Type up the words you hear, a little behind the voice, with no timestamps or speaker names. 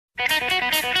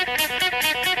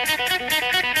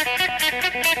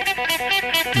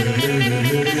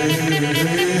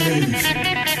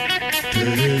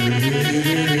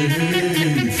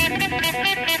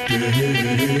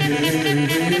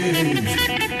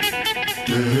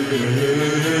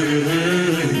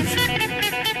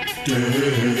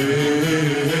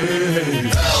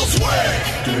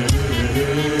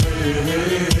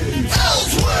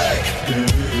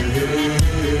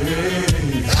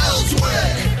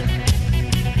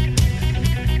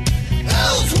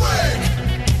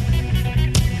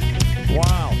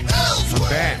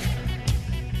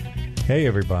Hey,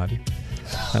 everybody.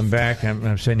 I'm back.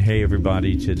 I'm saying hey,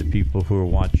 everybody, to the people who are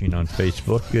watching on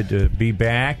Facebook. Good to be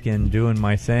back and doing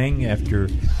my thing after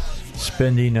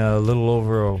spending a little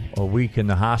over a week in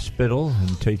the hospital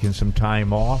and taking some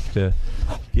time off to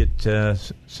get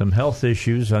some health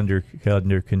issues under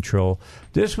control.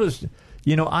 This was,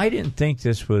 I didn't think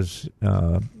this was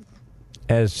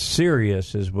as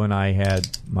serious as when I had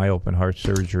my open heart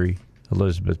surgery,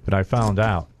 Elizabeth, but I found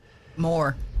out.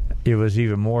 More. It was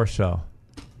even more so.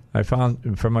 I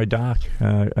found from my doc,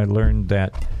 I learned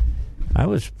that I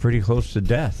was pretty close to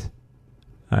death.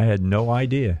 I had no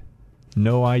idea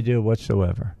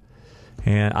whatsoever.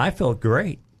 And I felt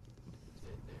great.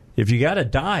 If you got to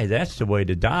die, that's the way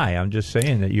to die. I'm just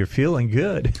saying that you're feeling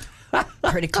good.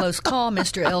 Pretty close call,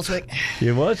 Mr. Elswick.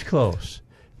 It was close.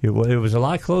 It was a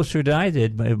lot closer than I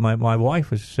did. My wife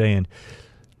was saying,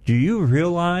 do you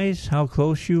realize how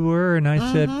close you were? And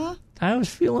I said, I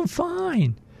was feeling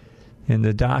fine. And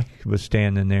the doc was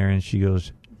standing there, and she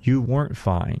goes, you weren't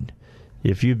fine.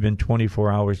 If you'd been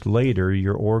 24 hours later,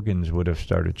 your organs would have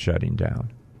started shutting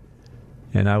down.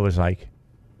 And I was like,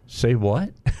 say what?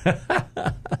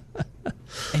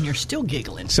 And you're still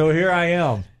giggling. So here I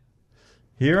am.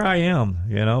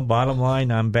 Bottom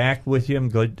line, I'm back with you. I'm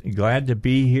glad to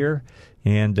be here.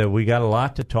 And we got a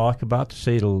lot to talk about, to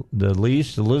say the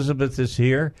least. Elizabeth is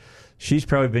here. She's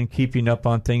probably been keeping up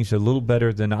on things a little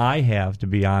better than I have, to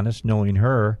be honest, knowing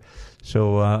her.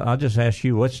 So I'll just ask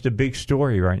you, what's the big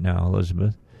story right now,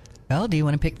 Elizabeth? Well, do you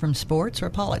want to pick from sports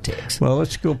or politics? Well,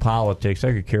 let's go politics.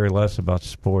 I could care less about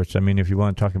sports. I mean, if you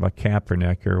want to talk about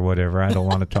Kaepernick or whatever, I don't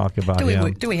want to talk about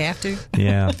him. Do we have to?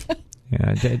 Yeah.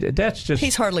 Yeah, that's just...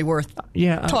 He's hardly worth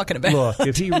talking about. Look,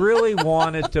 if he really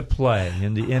wanted to play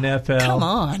in the NFL... Come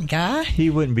on, guy. He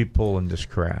wouldn't be pulling this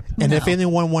crap. And if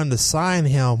anyone wanted to sign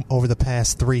him over the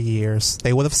past 3 years,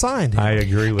 they would have signed him. I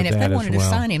agree with that as well. And if they wanted to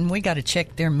sign him, we got to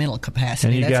check their mental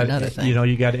capacity. That's another thing.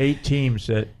 You got 8 teams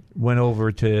that went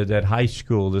over to that high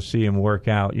school to see him work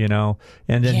out, and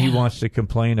then he wants to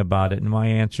complain about it. And my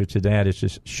answer to that is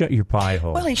just shut your pie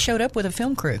hole. Well, he showed up with a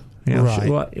film crew. Right.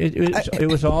 Well, it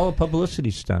was all a publicity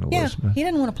stunt, Elizabeth. Yeah, he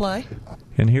didn't want to play.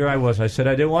 And here I was. I said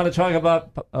I didn't want to talk about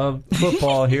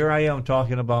football. Here I am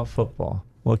talking about football.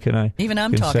 What can I Even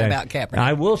I'm talking about Kaepernick.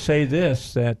 I will say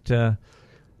this, that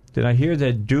did I hear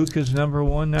that Duke is number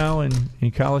 1 now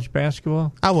in college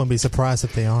basketball? I wouldn't be surprised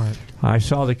if they aren't. I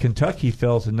saw that Kentucky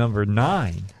fell to number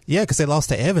 9. Yeah, because they lost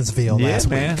to Evansville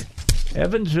last week.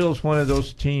 Evansville's one of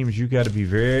those teams you got to be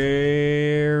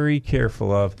very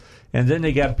careful of. And then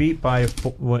they got beat by a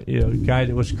guy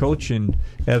that was coaching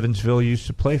Evansville, used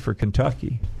to play for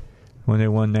Kentucky when they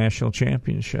won national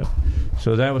championship.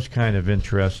 So that was kind of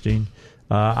interesting.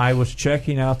 I was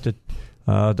checking out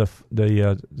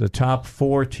the top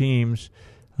 4 teams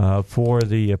for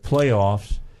the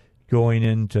playoffs going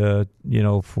into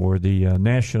for the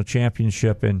national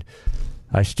championship, and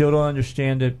I still don't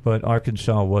understand it. But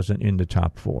Arkansas wasn't in the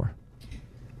top 4.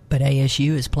 But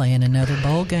ASU is playing another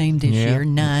bowl game this year,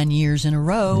 9 years in a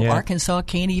row. Yeah. Arkansas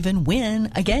can't even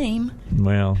win a game.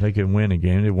 Well, they can win a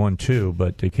game. They won 2,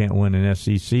 but they can't win an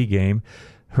SEC game.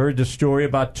 Heard the story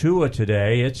about Tua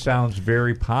today. It sounds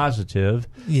very positive.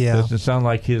 Yeah. Doesn't sound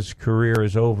like his career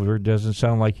is over. Doesn't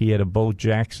sound like he had a Bo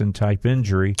Jackson-type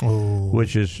injury,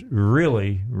 which is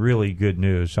really, really good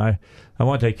news. I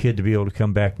want that kid to be able to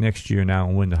come back next year now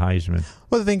and win the Heisman.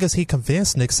 Well, the thing is, he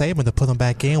convinced Nick Saban to put him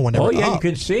back in when they were up. You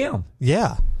can see him.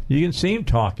 Yeah. You can see him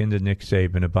talking to Nick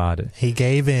Saban about it. He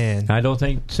gave in. I don't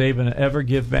think Saban will ever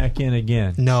give back in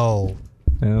again. No.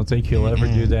 I don't think he'll ever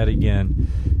do that again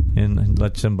and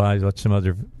let some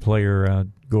other player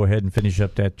go ahead and finish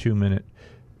up that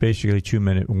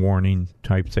 2-minute warning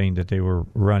type thing that they were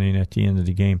running at the end of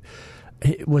the game.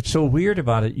 What's so weird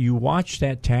about it, you watch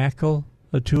that tackle,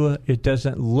 Tua, it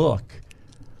doesn't look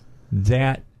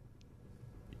that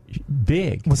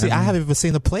big. Well, see, I haven't even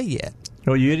seen the play yet.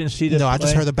 Oh, you didn't see the play? No, I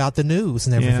just heard about the news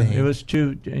and everything. Yeah, it was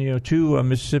two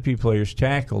Mississippi players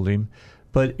tackled him,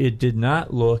 but it did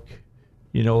not look,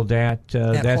 that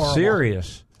horrible.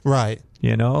 serious. Right.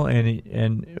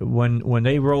 and when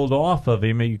they rolled off of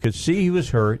him, you could see he was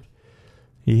hurt.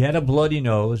 He had a bloody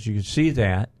nose. You could see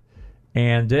that.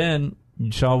 And then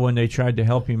you saw when they tried to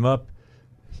help him up,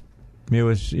 he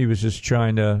was just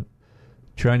trying to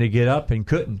get up and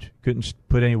couldn't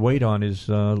put any weight on his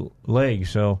leg.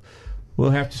 So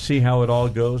we'll have to see how it all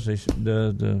goes.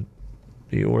 The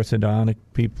orthodontic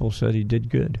people said he did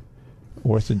good.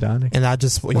 Orthodontic, and I'm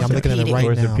looking at it right now.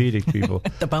 Orthopedic people.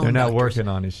 They're not working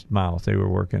on his mouth. They were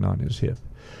working on his hip.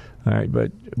 All right,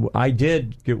 but I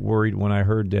did get worried when I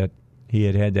heard that he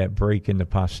had that break in the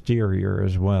posterior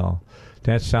as well.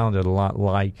 That sounded a lot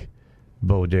like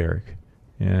Bo Derek.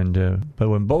 And but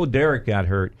when Bo Derek got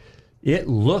hurt, it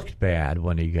looked bad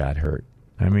when he got hurt.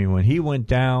 I mean, when he went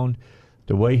down,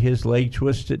 the way his leg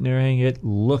twisted and everything, it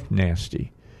looked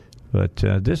nasty. But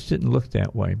this didn't look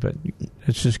that way. But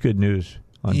it's just good news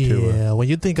on Tua. Yeah, when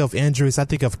you think of injuries, I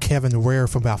think of Kevin Ware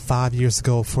from about 5 years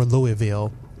ago for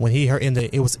Louisville when he hurt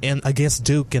against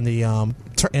Duke in the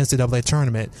NCAA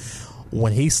tournament.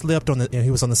 When he slipped and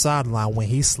he was on the sideline. When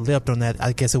he slipped on that,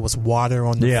 I guess it was water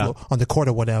on the on the court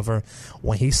or whatever.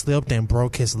 When he slipped and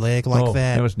broke his leg like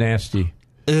that, it was nasty.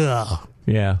 Ugh.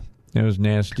 Yeah, it was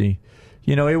nasty.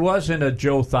 It wasn't a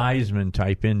Joe Theismann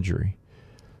type injury.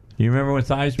 You remember when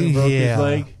Theismann broke his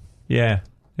leg? Yeah,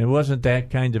 it wasn't that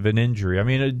kind of an injury. I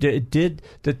mean, it did.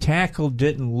 The tackle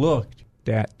didn't look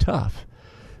that tough.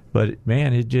 But,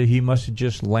 man, he must have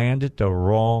just landed the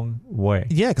wrong way.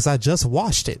 Yeah, because I just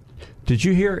watched it. Did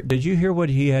you hear what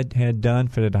he had done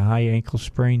for the high ankle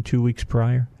sprain 2 weeks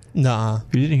prior? Nah.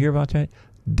 You didn't hear about that?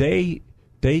 They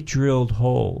drilled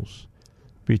holes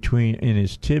in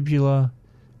his tibia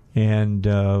and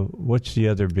what's the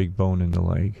other big bone in the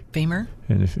leg? Femur?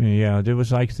 And it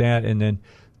was like that. And then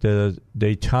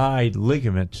they tied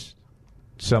ligaments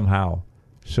somehow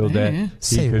so that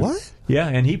he could, what? Yeah,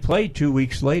 and he played 2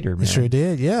 weeks later, man. He sure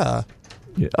did, yeah.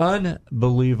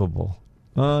 Unbelievable.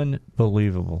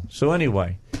 So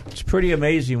anyway, it's pretty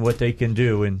amazing what they can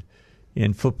do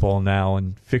in football now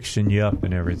and fixing you up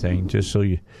and everything. Just so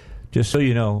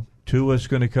you know, Tua's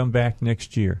going to come back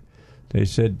next year. They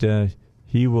said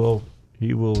he will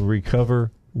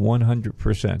recover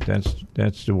 100%.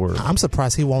 That's the word. I'm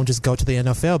surprised he won't just go to the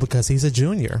NFL because he's a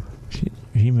junior.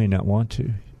 He may not want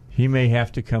to. He may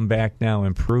have to come back now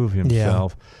and prove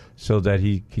himself so that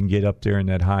he can get up there in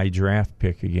that high draft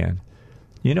pick again.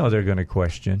 They're going to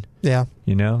question. Yeah.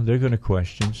 They're going to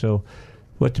question. So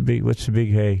what's the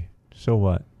big hey? So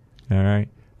what? All right.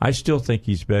 I still think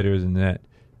he's better than that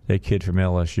kid from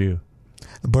LSU.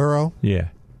 Burrow? Yeah.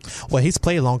 Well, he's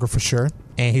played longer for sure,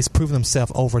 and he's proven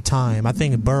himself over time. I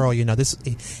think Burrow,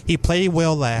 he played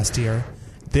well last year.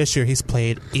 This year he's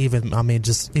played he's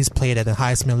played at the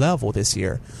Heisman level this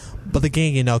year. But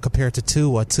again, compared to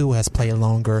Tua has played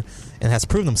longer and has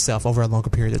proven himself over a longer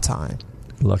period of time.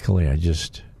 Luckily,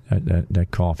 that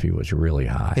coffee was really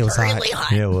hot. It was really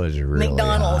hot. It was really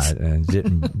McDonald's. hot, and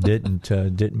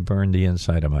didn't burn the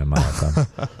inside of my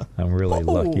mouth. I'm really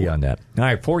lucky on that. All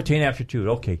right, 14 after 2.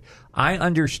 Okay, I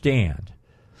understand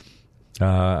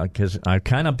because I've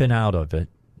kind of been out of it.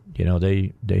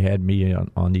 They had me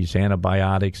on these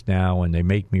antibiotics now, and they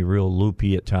make me real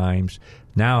loopy at times.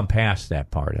 Now I'm past that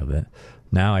part of it.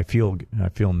 Now I feel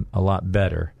a lot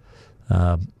better.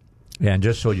 And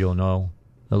just so you'll know,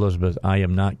 Elizabeth, I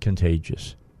am not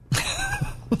contagious.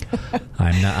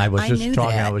 I'm not. I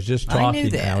was just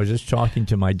talking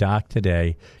to my doc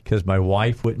today because my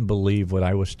wife wouldn't believe what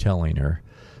I was telling her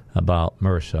about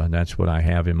MRSA, and that's what I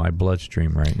have in my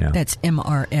bloodstream right now. That's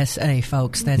MRSA,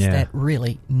 folks. That's that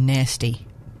really nasty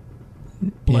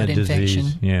blood infection.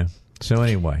 Disease. Yeah. So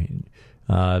anyway,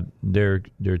 they're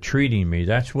treating me.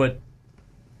 That's what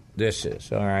this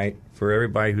is. All right. For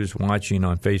everybody who's watching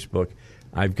on Facebook,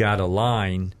 I've got a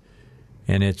line,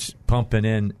 and it's pumping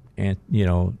in, and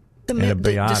the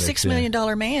 $6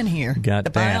 million man here, got the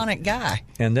bionic guy,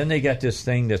 and then they got this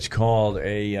thing that's called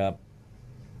a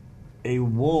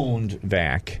wound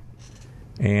vac,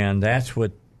 and that's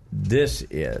what this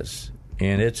is.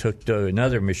 And it's hooked to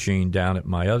another machine down at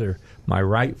my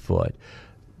right foot.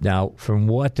 Now, from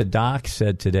what the doc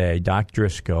said today, Doc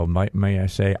Driscoll, may I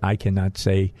say, I cannot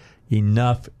say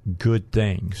enough good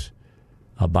things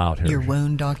about her. Your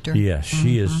wound doctor? Yes,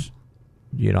 she is.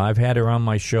 I've had her on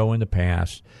my show in the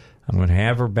past. I'm going to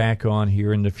have her back on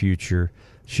here in the future.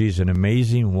 She's an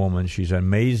amazing woman. She's an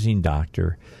amazing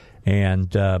doctor.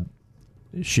 And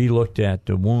she looked at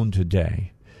the wound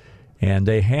today, and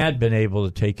they had been able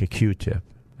to take a Q-tip.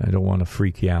 I don't want to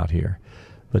freak you out here.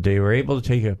 But they were able to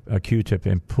take a Q-tip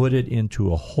and put it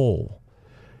into a hole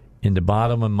in the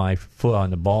bottom of my foot,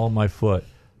 on the ball of my foot,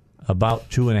 about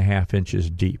 2.5 inches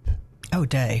deep. Oh,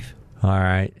 Dave. All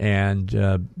right. And,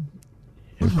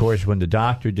 of course, when the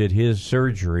doctor did his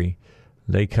surgery,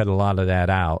 they cut a lot of that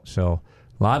out. So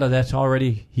a lot of that's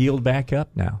already healed back up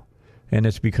now. And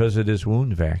it's because of this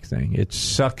wound vac thing. It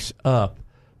sucks up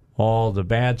all the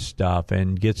bad stuff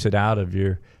and gets it out of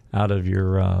your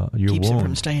Keeps wound. it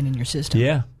from staying in your system.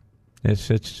 Yeah.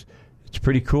 It's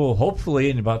pretty cool. Hopefully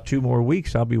in about 2 more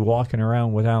weeks I'll be walking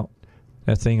around without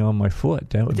that thing on my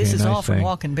foot. That would be a nice thing. This is all from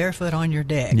walking barefoot on your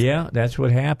deck. Yeah, that's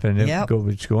what happened.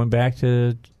 It's going back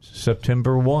to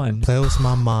September 1. Blows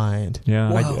my mind.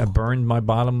 Yeah, I burned my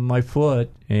bottom of my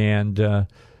foot, and to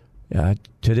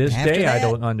this day I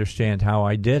don't understand how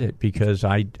I did it, because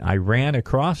I ran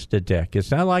across the deck. It's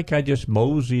not like I just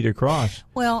moseyed across.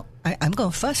 Well, I'm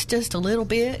going to fuss just a little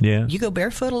bit. Yeah. You go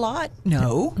barefoot a lot?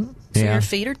 No. So your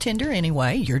feet are tender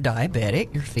anyway. You're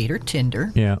diabetic. Your feet are tender.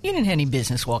 Yeah. You didn't have any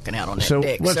business walking out on that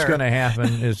deck, So what's going to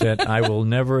happen is that I will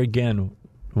never again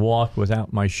walk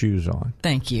without my shoes on.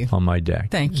 Thank you. On my deck.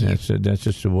 Thank you. That's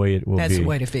just the way it will be. That's the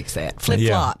way to fix that.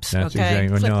 Flip-flops, that's okay?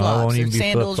 Exactly. Flip-flops, I won't even be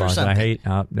sandals flip-flops. or something. I hate.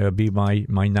 They'll be my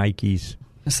Nikes.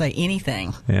 I'll say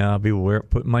anything. Yeah, I'll be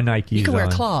putting my Nikes on. You can wear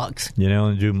clogs.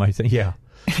 And do my thing. Yeah.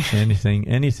 anything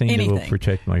that will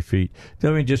protect my feet.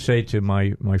 Let me just say to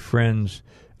my friends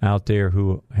out there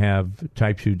who have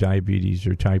type 2 diabetes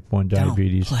or type 1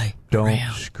 diabetes, don't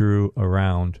screw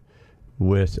around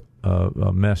with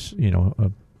a mess,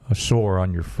 a sore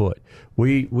on your foot.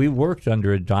 We worked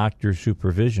under a doctor's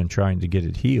supervision trying to get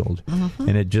it healed,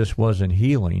 and it just wasn't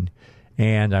healing.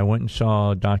 And I went and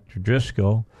saw Dr.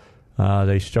 Driscoll.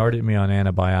 They started me on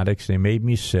antibiotics. They made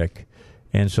me sick.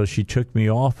 And so she took me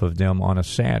off of them on a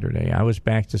Saturday. I was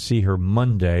back to see her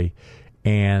Monday,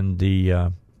 and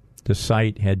the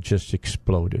site had just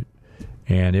exploded.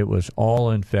 And it was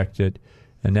all infected.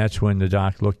 And that's when the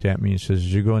doc looked at me and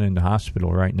says, "You're going into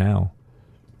hospital right now."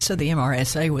 So the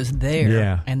MRSA was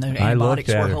there, and the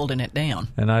antibiotics were holding it down.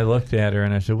 And I looked at her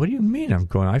and I said, "What do you mean I'm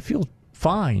going? I feel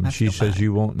fine." She says,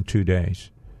 "You won't in 2 days."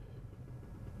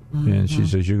 And she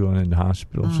says, "You're going into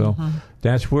hospital." So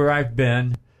that's where I've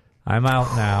been. I'm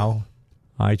out now.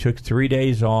 I took 3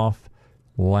 days off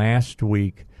last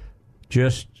week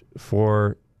just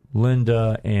for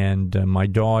Linda and my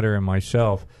daughter and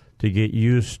myself to get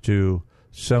used to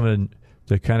some of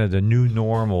the kind of the new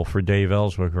normal for Dave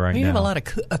Elswick now. You have a lot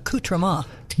of accoutrement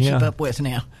to keep up with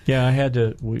now. Yeah, I had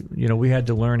to. We had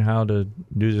to learn how to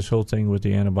do this whole thing with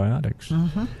the antibiotics.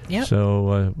 Yep.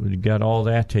 So we got all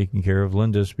that taken care of.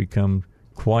 Linda's become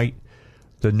quite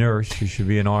the nurse. She should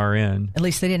be an RN. At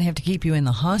least they didn't have to keep you in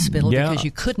the hospital because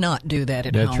you could not do that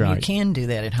at home. Right. You can do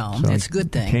that at home. So that's a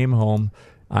good thing. Came home.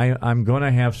 I'm going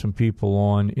to have some people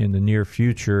on in the near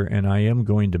future, and I am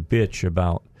going to bitch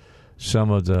about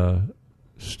some of the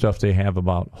stuff they have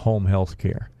about home health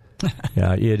care.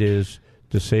 It is,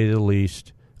 to say the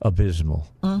least, abysmal.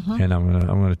 And I'm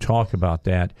going to talk about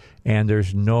that. And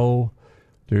there's no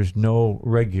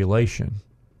regulation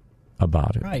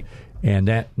about it. Right. And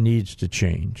that needs to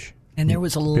change. And there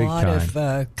was a lot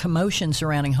of commotion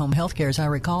surrounding home health care, as I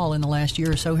recall, in the last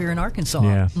year or so here in Arkansas.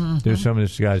 Yeah, there's some of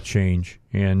this got to change.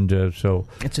 And so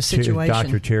it's a situation.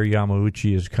 Dr. Terry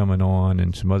Yamauchi is coming on,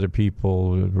 and some other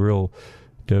people,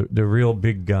 the real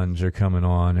big guns are coming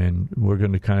on, and we're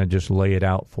going to kind of just lay it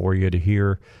out for you to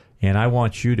hear. And I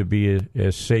want you to be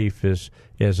as safe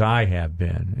as I have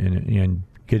been and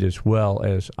get as well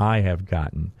as I have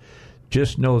gotten.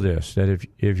 Just know this, that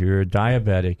if you're a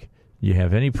diabetic, you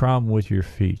have any problem with your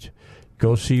feet,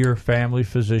 go see your family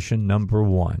physician, number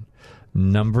one.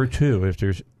 Number two, if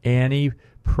there's any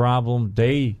problem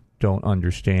they don't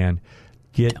understand,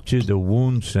 get to the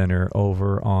wound center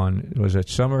over on, was it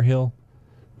Summerhill?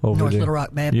 North Little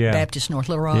Rock Baptist, North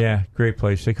Little Rock. Yeah, great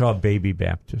place. They call it Baby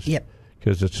Baptist. Yep.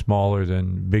 Because it's smaller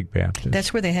than Big Baptist.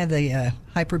 That's where they have the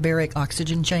hyperbaric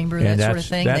oxygen chamber, that sort of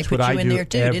thing. That's they put what you I in do there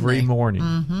too, every morning.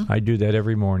 I do that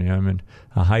every morning. I'm in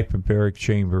a hyperbaric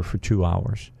chamber for 2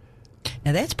 hours.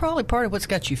 Now, that's probably part of what's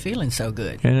got you feeling so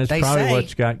good. And it's probably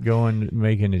what's got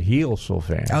making it heal so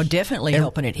fast. Oh, definitely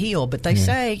helping it heal. But they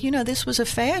say, this was a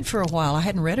fad for a while. I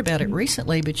hadn't read about it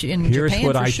recently, but in Japan, for sure. Here's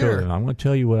what I told them. I'm going to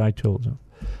tell you what I told them.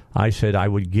 I said I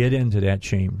would get into that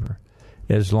chamber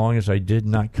as long as I did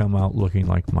not come out looking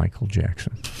like Michael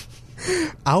Jackson.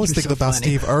 I was thinking about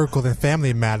Steve Urkel in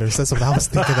Family Matters. That's what I was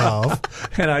thinking of.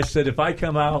 And I said, if I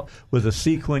come out with a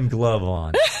sequin glove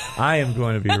on, I am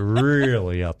going to be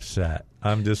really upset.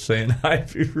 I'm just saying,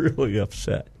 I'd be really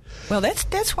upset. Well, that's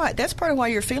part of why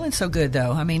you're feeling so good,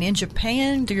 though. I mean, in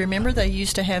Japan, do you remember they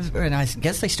used to have, and I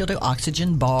guess they still do,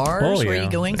 oxygen bars where you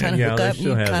go in, kind of hook up, and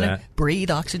you kind of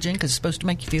breathe oxygen because it's supposed to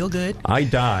make you feel good? I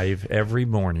dive every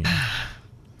morning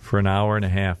for an hour and a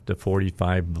half to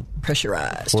 45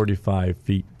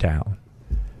 feet down.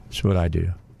 That's what I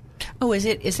do. Oh, is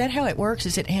that how it works?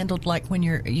 Is it handled like when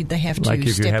they have to like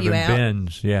if step you're you out?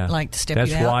 Bends, yeah. Like to step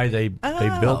That's you out? why they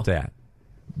built that.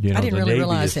 You know, I didn't really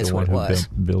realize that's what it was.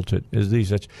 Built it.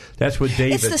 That's what David tells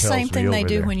me. It's the same thing they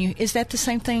do there. when you. Is that the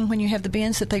same thing when you have the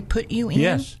bins that they put you in?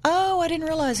 Yes. Oh, I didn't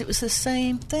realize it was the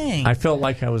same thing. I felt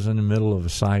like I was in the middle of a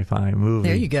sci-fi movie.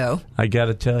 There you go. I got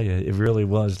to tell you, it really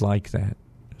was like that.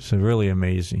 It's really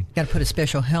amazing. Got to put a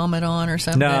special helmet on or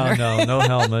something? No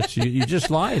helmets. You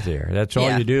just lie there. That's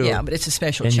all you do. Yeah, but it's a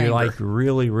special chamber. And you're like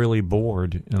really, really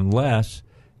bored unless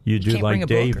you do like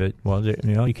David. Well,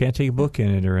 you can't take a book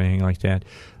in it or anything like that.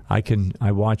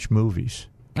 I watch movies.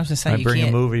 I was going to say, I bring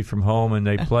a movie from home and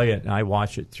they play it, and I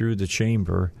watch it through the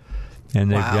chamber.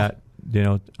 And they've got,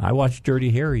 I watched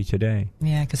Dirty Harry today.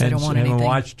 Yeah, because I don't want anything. I haven't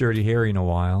watched Dirty Harry in a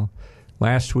while.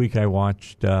 Last week I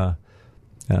watched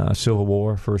Civil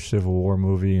War, first Civil War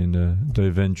movie, and the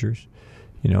Avengers,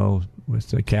 with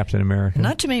the Captain America.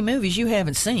 Not too many movies you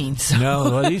haven't seen. So. No,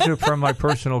 well, these are from my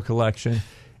personal collection,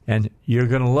 and you're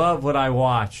going to love what I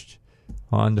watched.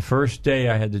 On the first day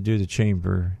I had to do the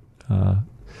chamber,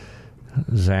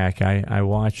 Zach, I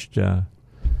watched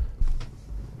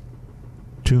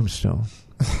Tombstone.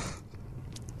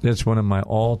 That's one of my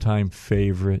all-time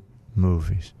favorite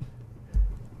movies.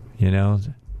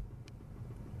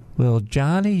 Well,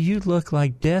 Johnny, you look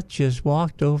like death just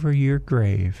walked over your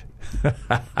grave.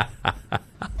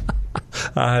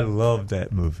 I love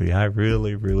that movie. I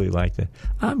really, really like that.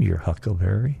 I'm your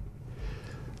Huckleberry.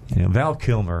 Val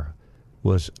Kilmer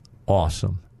was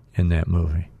awesome in that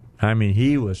movie. I mean,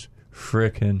 he was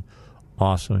frickin'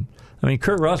 awesome. I mean,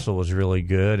 Kurt Russell was really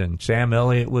good, and Sam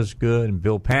Elliott was good, and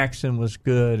Bill Paxton was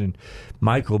good, and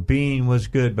Michael Biehn was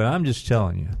good, but I'm just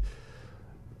telling you,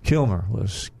 Kilmer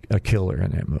was a killer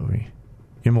in that movie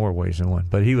in more ways than one.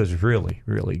 But he was really,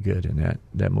 really good in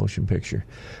that motion picture.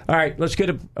 All right, let's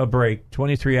get a break.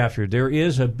 23 after. There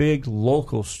is a big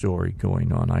local story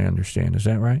going on, I understand. Is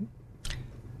that right?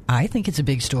 I think it's a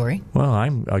big story. Well, I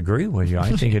agree with you.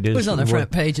 I think it is. It was on the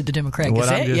front page of the Democrat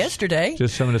Gazette yesterday.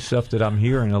 Just some of the stuff that I'm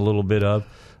hearing a little bit of.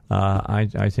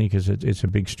 I think it's a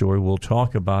big story. We'll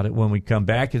talk about it when we come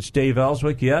back. It's Dave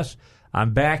Elswick. Yes,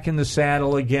 I'm back in the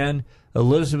saddle again.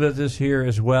 Elizabeth is here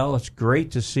as well. It's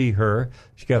great to see her.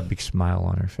 She's got a big smile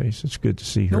on her face. It's good to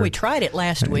see her. Well, we tried it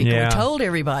last week. Yeah. We told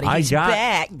everybody he's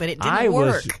back, but it didn't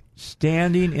work. I was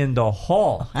standing in the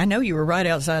hall. I know you were right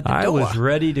outside the door. I was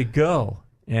ready to go.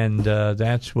 And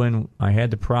that's when I had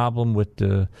the problem with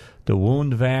the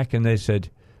wound vac, and they said,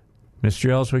 Mr.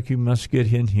 Elswick, you must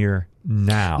get in here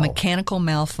now. Mechanical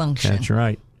malfunction. That's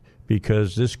right,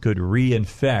 because this could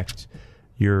reinfect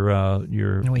your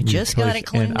we just got it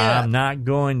cleaned up. I'm not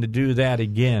going to do that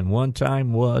again. One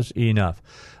time was enough.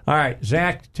 All right,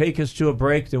 Zach, take us to a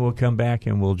break, then we'll come back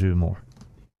and we'll do more.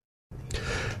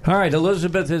 All right,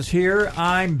 Elizabeth is here.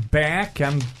 I'm back.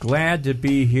 I'm glad to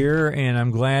be here, and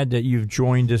I'm glad that you've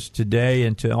joined us today.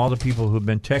 And to all the people who've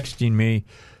been texting me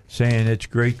saying it's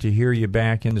great to hear you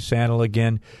back in the saddle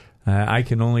again, I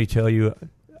can only tell you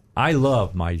I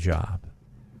love my job.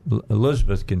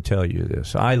 Elizabeth can tell you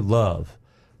this. I love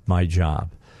my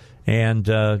job, and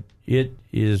it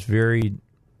is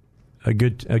a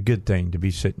good thing to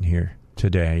be sitting here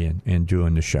today and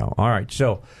doing the show. All right,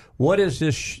 so what is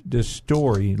this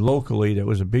story locally that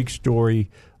was a big story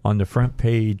on the front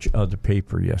page of the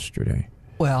paper yesterday?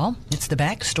 Well, it's the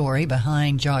backstory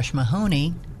behind Josh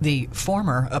Mahoney, the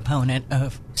former opponent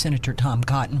of Senator Tom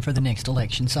Cotton for the next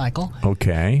election cycle.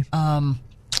 Okay.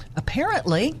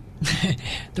 Apparently,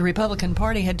 the Republican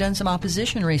Party had done some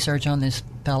opposition research on this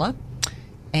fella,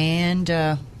 and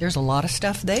there's a lot of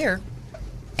stuff there.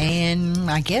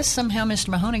 And I guess somehow Mr.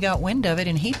 Mahoney got wind of it,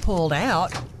 and he pulled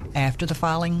out after the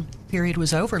filing period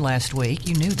was over last week.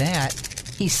 You knew that.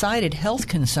 He cited health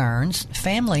concerns,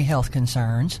 family health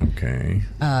concerns. Okay.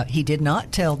 He did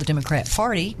not tell the Democrat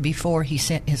Party before he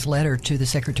sent his letter to the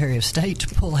Secretary of State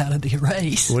to pull out of the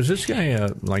race. Was this guy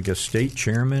like a state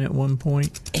chairman at one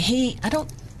point? I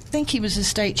don't think he was a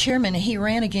state chairman. He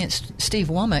ran against Steve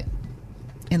Womack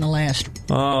in the last...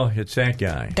 Oh, it's that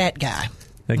guy. That guy.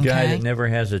 The guy that never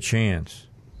has a chance.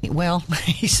 Well,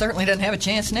 he certainly doesn't have a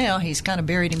chance now. He's kind of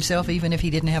buried himself, even if he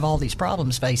didn't have all these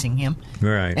problems facing him.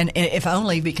 Right. And if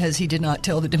only because he did not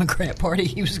tell the Democrat Party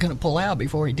he was going to pull out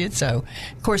before he did so.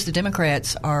 Of course, the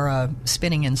Democrats are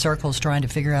spinning in circles trying to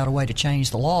figure out a way to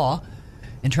change the law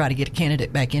and try to get a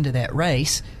candidate back into that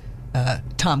race.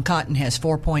 Tom Cotton has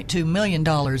 $4.2 million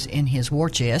in his war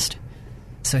chest.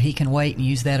 So he can wait and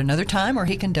use that another time, or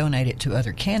he can donate it to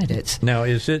other candidates. Now,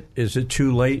 is it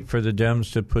too late for the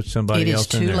Dems to put somebody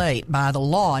else in there? It is too late by the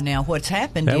law. Now, what's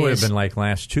happened that is... would have been like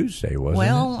last Tuesday, wasn't it?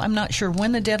 Well, I'm not sure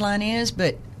when the deadline is,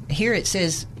 but here it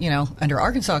says, under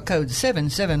Arkansas Code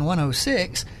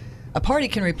 77106, a party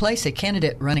can replace a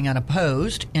candidate running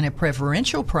unopposed in a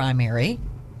preferential primary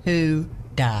who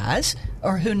dies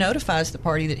or who notifies the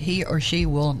party that he or she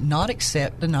will not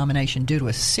accept the nomination due to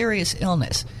a serious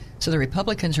illness. So the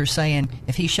Republicans are saying,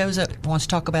 if he shows up and wants to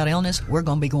talk about illness, we're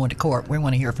going to be going to court. We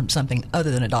want to hear from something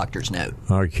other than a doctor's note.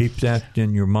 All right, keep that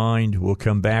in your mind. We'll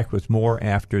come back with more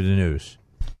after the news.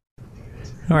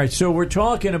 All right, so we're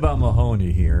talking about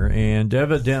Mahoney here, and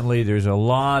evidently there's a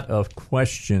lot of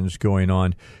questions going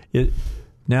on.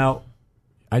 Now,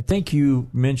 I think you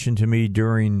mentioned to me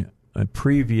during a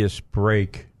previous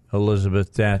break,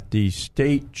 Elizabeth, that the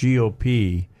state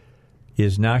GOP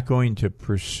is not going to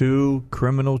pursue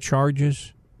criminal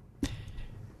charges?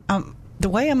 The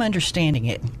way I'm understanding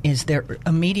it is that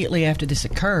immediately after this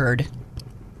occurred,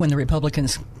 when the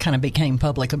Republicans kind of became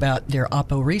public about their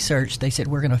Oppo research, they said,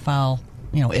 we're going to file,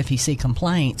 FEC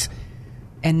complaints.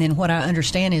 And then what I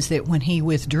understand is that when he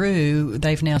withdrew,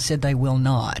 they've now said they will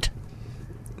not.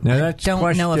 Now, that's I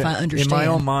don't know if I understand. In my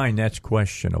own mind, that's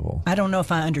questionable. I don't know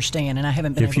if I understand, and I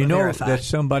haven't been able to verify. If you know that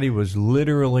somebody was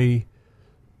literally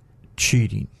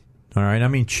cheating, all right? I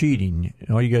mean cheating.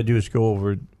 All you got to do is go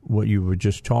over what you were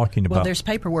just talking about. Well, there's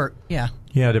paperwork, yeah.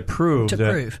 Yeah, to prove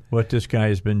what this guy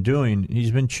has been doing. He's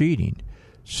been cheating.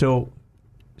 So,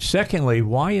 secondly,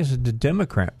 why is the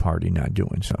Democrat Party not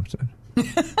doing something?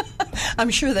 I'm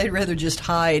sure they'd rather just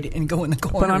hide and go in the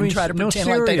corner and try to pretend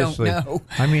like they don't know.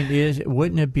 I mean,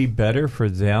 wouldn't it be better for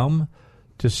them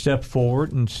to step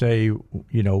forward and say,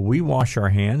 we wash our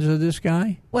hands of this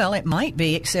guy? Well, it might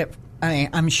be, except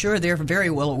I'm sure they're very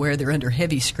well aware they're under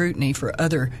heavy scrutiny for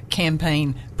other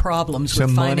campaign problems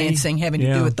with financing having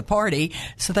to do with the party,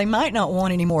 so they might not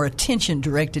want any more attention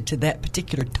directed to that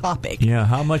particular topic. Yeah,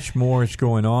 how much more is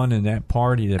going on in that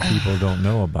party that people don't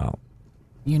know about?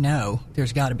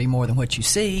 There's got to be more than what you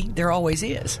see. There always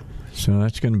is. So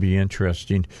that's going to be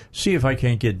interesting. See if I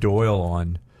can't get Doyle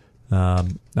on.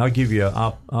 I'll give you.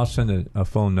 I'll send a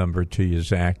phone number to you,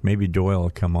 Zach. Maybe Doyle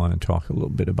will come on and talk a little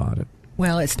bit about it.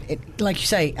 Well, it's like you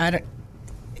say.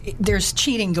 There's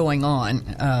cheating going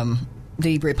on.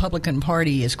 The Republican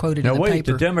Party is quoted in the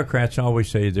paper. The Democrats always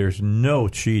say there's no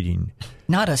cheating.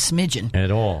 Not a smidgen. At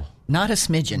all. Not a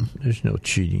smidgen. There's no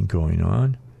cheating going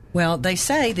on. Well, they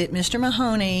say that Mr.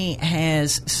 Mahoney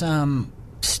has some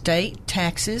state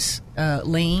taxes,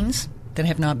 liens, that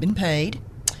have not been paid.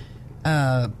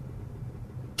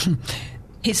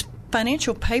 His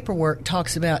financial paperwork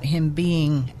talks about him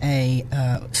being a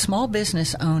small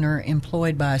business owner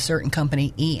employed by a certain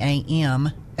company,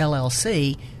 EAM,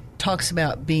 LLC. Talks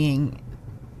about being...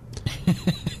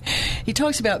 He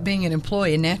talks about being an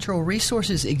employee, a natural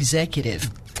resources executive,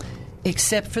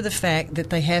 except for the fact that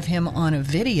they have him on a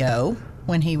video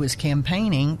when he was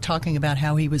campaigning talking about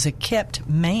how he was a kept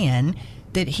man,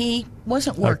 that he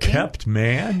wasn't working. A kept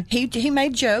man? He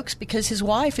made jokes because his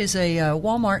wife is a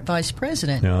Walmart vice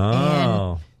president.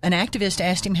 Oh. And an activist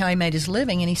asked him how he made his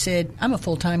living, and he said, I'm a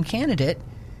full-time candidate.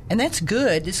 And that's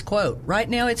good, this quote. Right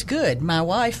now it's good. My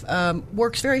wife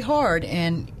works very hard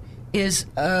and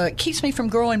keeps me from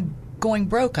going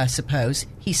broke, I suppose.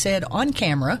 He said on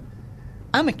camera,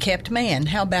 I'm a kept man.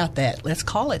 How about that? Let's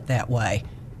call it that way.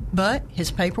 But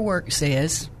his paperwork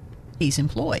says he's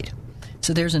employed.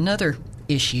 So there's another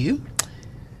issue.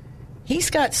 He's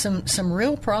got some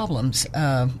real problems.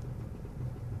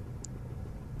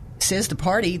 Says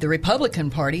the Republican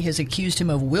Party has accused him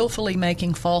of willfully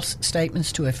making false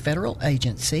statements to a federal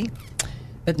agency.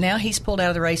 But now he's pulled out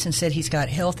of the race and said he's got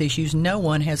health issues. No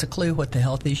one has a clue what the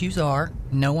health issues are.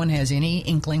 No one has any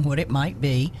inkling what it might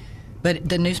be. But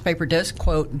the newspaper does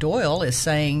quote Doyle as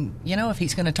saying, if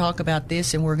he's going to talk about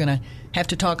this and we're going to have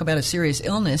to talk about a serious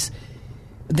illness,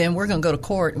 then we're going to go to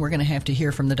court and we're going to have to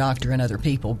hear from the doctor and other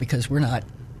people because we're not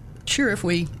sure if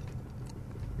we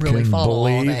really follow all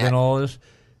that. Believe in all this.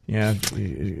 Yeah,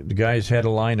 the guy's had a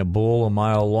line of bull a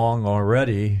mile long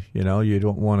already. You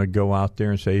don't want to go out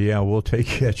there and say, yeah, we'll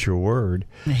take you at your word.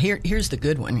 Here's the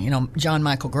good one. John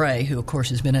Michael Gray, who, of course,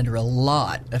 has been under a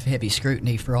lot of heavy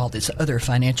scrutiny for all this other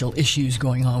financial issues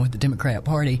going on with the Democrat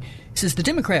Party, says the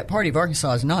Democrat Party of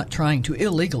Arkansas is not trying to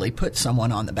illegally put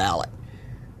someone on the ballot.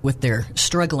 With their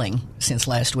struggling since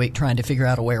last week trying to figure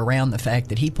out a way around the fact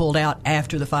that he pulled out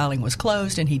after the filing was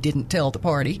closed and he didn't tell the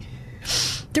party.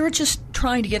 They were just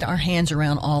trying to get our hands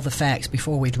around all the facts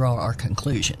before we draw our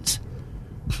conclusions.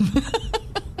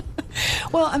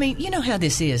 Well, I mean, you know how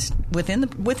this is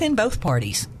within both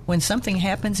parties. When something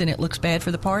happens and it looks bad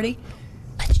for the party,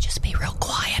 let's just be real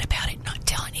quiet about it, not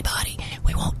tell anybody.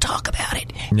 We won't talk about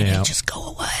it, and then just go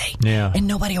away. Yeah. And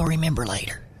nobody will remember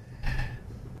later.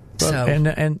 Well,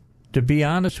 and to be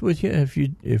honest with you,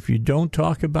 if you don't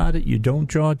talk about it, you don't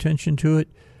draw attention to it,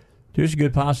 there's a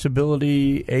good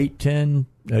possibility 8, 10,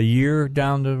 a year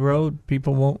down the road,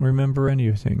 people won't remember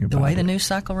anything about it. The way the news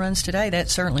cycle runs today, that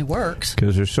certainly works.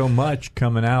 Because there's so much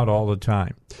coming out all the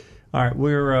time. All right,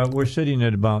 we're sitting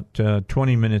at about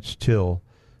 20 minutes till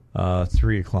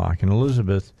 3 o'clock. And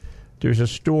Elizabeth, there's a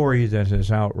story that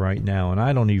is out right now, and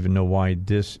I don't even know why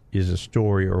this is a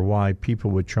story or why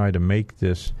people would try to make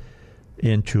this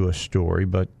into a story,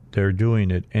 but they're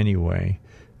doing it anyway.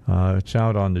 It's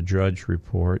out on the Drudge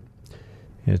Report.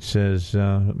 It says,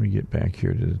 let me get back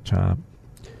here to the top.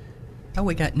 Oh,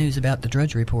 we got news about the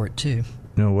Drudge Report, too.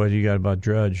 No, what do you got about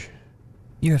Drudge?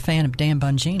 You're a fan of Dan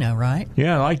Bongino, right?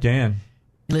 Yeah, I like Dan.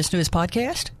 You listen to his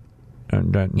podcast?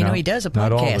 He does a podcast.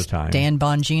 Not all the time.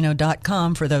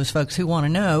 DanBongino.com for those folks who want to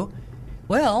know.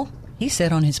 Well, he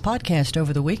said on his podcast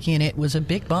over the weekend it was a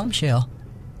big bombshell.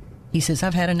 He says,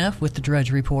 I've had enough with the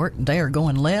Drudge Report. They are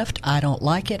going left. I don't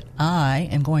like it. I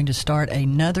am going to start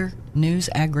another news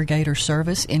aggregator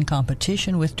service in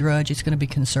competition with Drudge. It's going to be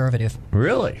conservative.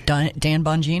 Really? Dan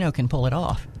Bongino can pull it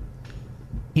off.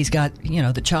 He's got,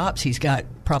 the chops. He's got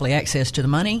probably access to the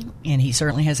money, and he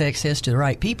certainly has access to the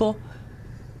right people.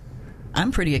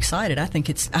 I'm pretty excited. I think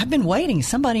I've been waiting.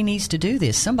 Somebody needs to do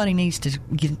this. Somebody needs to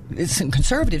some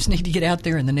conservatives need to get out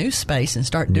there in the news space and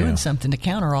start doing something to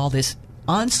counter all this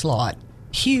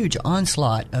huge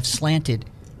onslaught of slanted,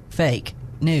 fake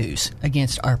news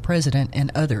against our president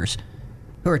and others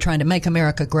who are trying to make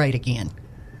America great again.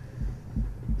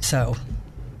 So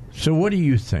what do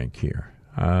you think here?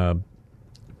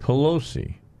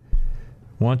 Pelosi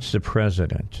wants the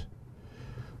president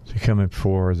to come in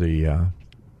for the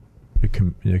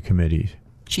committees.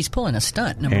 She's pulling a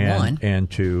stunt, number one. And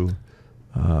to,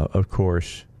 of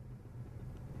course,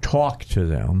 talk to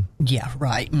them. Yeah,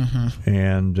 right.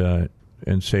 Mm-hmm.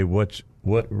 And say what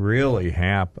really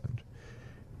happened.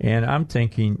 And I'm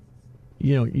thinking,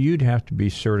 you'd have to be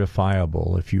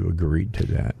certifiable if you agreed to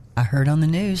that. I heard on the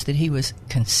news that he was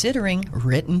considering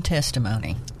written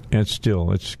testimony. And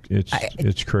still,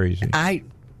 it's crazy. I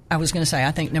was going to say,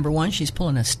 I think, number one, she's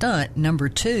pulling a stunt. Number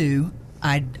two,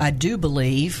 I do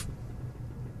believe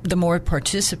the more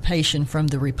participation from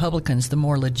the Republicans, the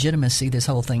more legitimacy this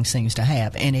whole thing seems to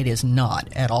have. And it is not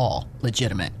at all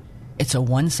legitimate. It's a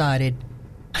one-sided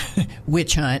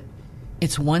witch hunt.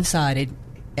 It's one-sided.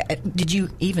 Did you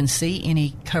even see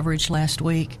any coverage last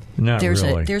week? Not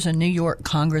really. There's a New York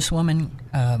congresswoman,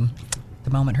 the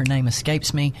moment her name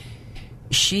escapes me,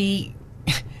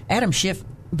 Adam Schiff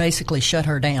basically shut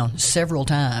her down several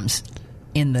times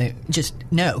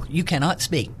no, you cannot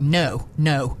speak. No.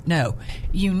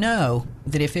 You know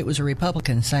that if it was a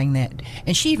Republican saying that,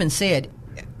 and she even said,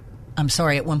 I'm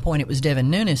sorry, at one point it was Devin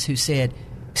Nunes who said,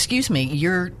 excuse me,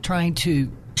 you're trying to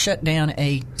shut down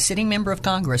a sitting member of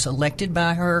Congress elected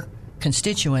by her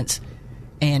constituents,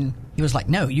 and he was like,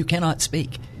 no, you cannot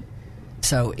speak.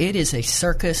 So it is a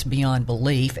circus beyond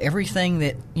belief, everything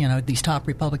that, these top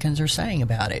Republicans are saying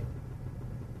about it.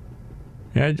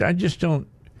 Yeah, I just don't.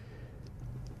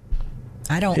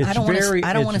 I don't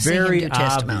want to see him do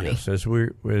testimony. As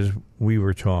we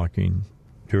were talking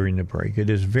during the break, it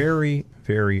is very,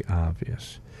 very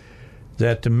obvious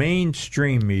that the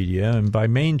mainstream media, and by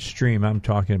mainstream I'm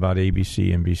talking about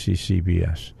ABC, NBC,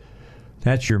 CBS,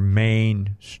 that's your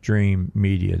mainstream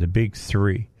media, the big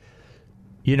three.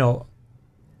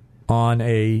 On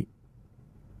a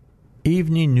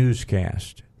evening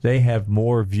newscast, they have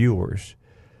more viewers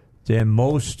than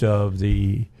most of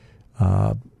the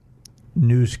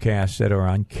newscasts that are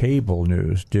on cable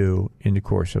news do in the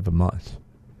course of a month,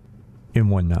 in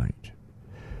one night.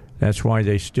 That's why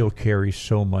they still carry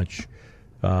so much,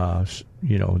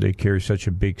 they carry such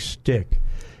a big stick.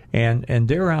 And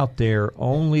they're out there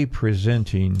only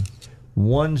presenting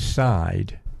one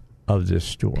side of this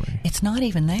story. It's not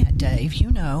even that, Dave.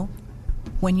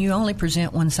 When you only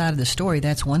present one side of the story,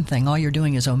 that's one thing. All you're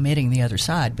doing is omitting the other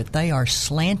side. But they are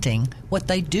slanting what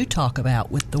they do talk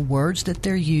about with the words that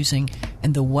they're using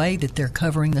and the way that they're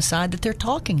covering the side that they're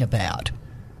talking about.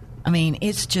 I mean,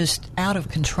 it's just out of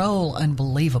control,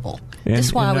 unbelievable.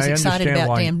 That's why I was excited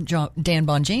about Dan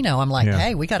Bongino. I'm like,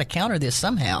 hey, we got to counter this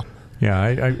somehow.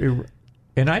 Yeah,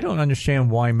 and I don't understand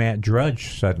why Matt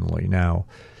Drudge suddenly now,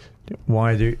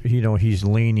 why he's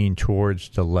leaning towards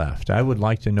the left. I would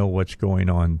like to know what's going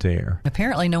on there.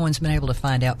 Apparently no one's been able to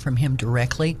find out from him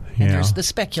directly. And there's the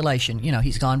speculation.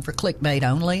 He's gone for clickbait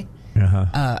only.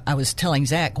 I was telling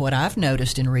Zach what I've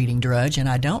noticed in reading Drudge, and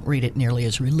I don't read it nearly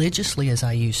as religiously as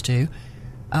I used to.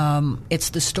 It's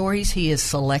the stories he is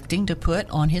selecting to put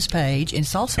on his page, and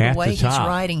it's also the way he's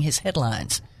writing his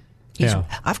headlines.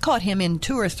 I've caught him in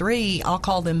 2 or 3, I'll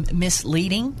call them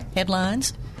misleading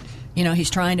headlines. You know, he's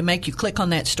trying to make you click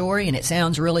on that story, and it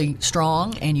sounds really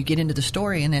strong, and you get into the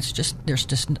story, and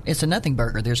it's a nothing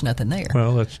burger. There's nothing there.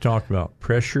 Well, let's talk about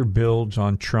pressure builds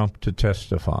on Trump to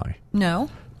testify. No.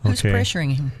 Who's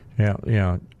pressuring him?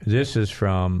 Yeah. This is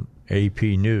from AP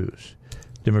News.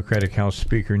 Democratic House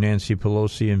Speaker Nancy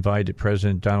Pelosi invited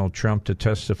President Donald Trump to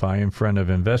testify in front of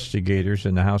investigators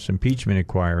in the House impeachment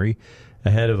inquiry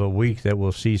ahead of a week that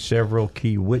will see several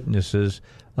key witnesses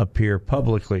appear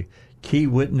publicly. Key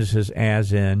witnesses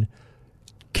as in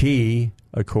key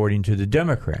according to the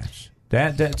Democrats.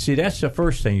 That's the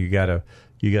first thing you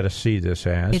gotta see this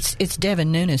as. It's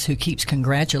Devin Nunes who keeps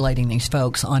congratulating these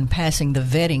folks on passing the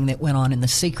vetting that went on in the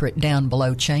secret down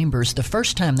below chambers the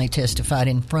first time they testified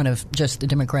in front of just the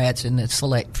Democrats and the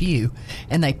select few,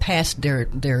 and they passed their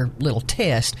little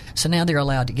test, so now they're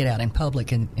allowed to get out in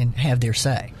public and have their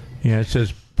say. Yeah, it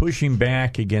says pushing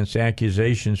back against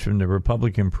accusations from the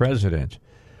Republican president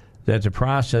that the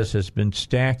process has been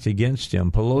stacked against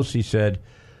him. Pelosi said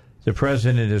the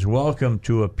president is welcome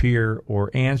to appear or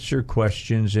answer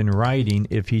questions in writing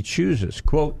if he chooses.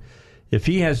 Quote, if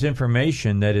he has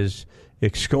information that is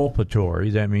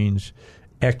exculpatory, that means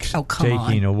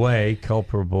taking away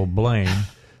culpable blame,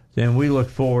 then we look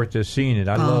forward to seeing it.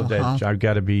 I love that. I've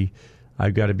got to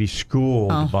be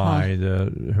schooled by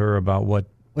her about what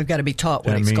we've got to be taught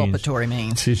what exculpatory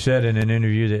means. She said in an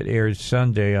interview that aired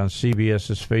Sunday on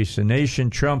CBS's Face the Nation,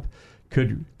 Trump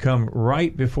could come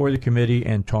right before the committee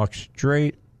and talk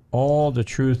straight all the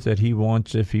truth that he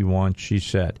wants if he wants, she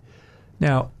said.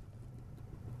 Now,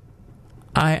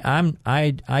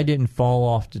 I didn't fall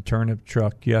off the turnip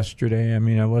truck yesterday. I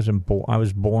mean, I was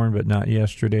born, but not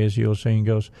yesterday, as the old saying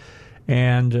goes.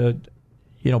 And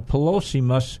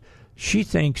Pelosi she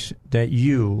thinks that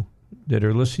you that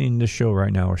are listening to the show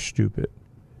right now are stupid.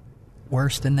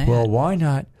 Worse than that. Well, why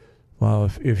not?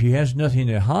 Well, if he has nothing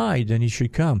to hide, then he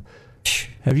should come.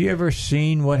 Have you ever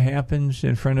seen what happens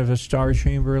in front of a star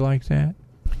chamber like that?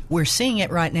 We're seeing it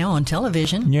right now on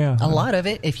television. Yeah. A lot of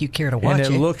it, if you care to watch it.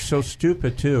 And it looks so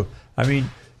stupid, too. I mean,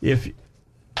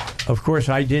 of course,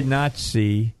 I did not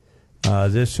see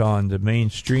this on the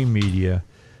mainstream media,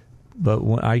 but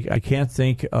I can't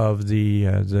think of the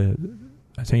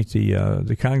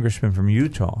congressman from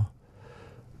Utah,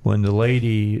 when the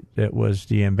lady that was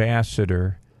the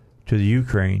ambassador to the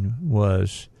Ukraine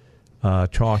was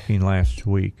talking last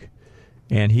week,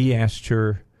 and he asked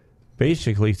her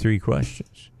basically 3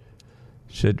 questions.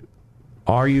 He said,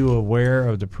 are you aware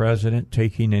of the president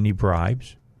taking any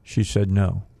bribes? She said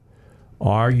no.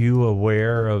 Are you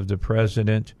aware of the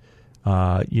president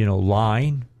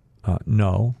lying?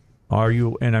 No. Are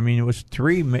you? And I mean, it was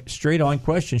 3 straight-on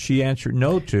questions she answered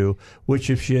no to, which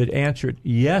if she had answered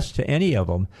yes to any of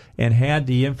them and had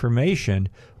the information,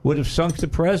 would have sunk the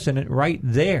president right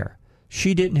there.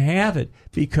 She didn't have it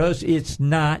because it's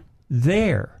not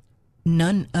there.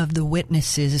 None of the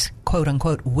witnesses,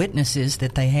 quote-unquote witnesses,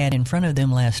 that they had in front of them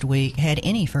last week had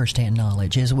any first-hand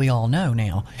knowledge, as we all know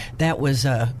now. That was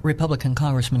Republican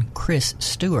Congressman Chris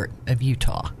Stewart of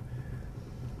Utah.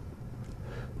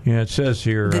 Yeah, it says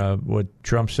here what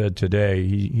Trump said today.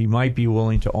 He might be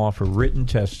willing to offer written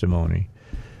testimony.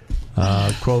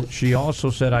 Quote, she also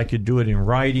said I could do it in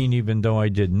writing even though I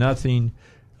did nothing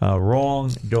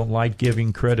wrong. Don't like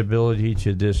giving credibility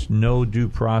to this no due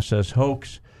process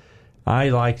hoax. I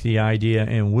like the idea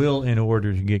and will, in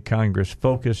order to get Congress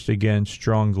focused again,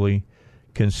 strongly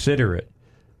consider it.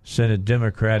 Senate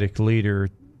Democratic leader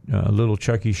Little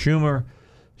Chucky Schumer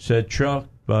said Trump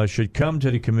should come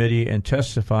to the committee and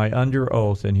testify under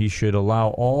oath, and he should allow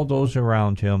all those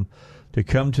around him to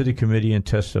come to the committee and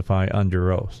testify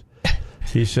under oath.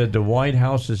 He said the White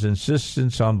House's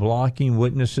insistence on blocking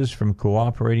witnesses from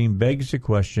cooperating begs the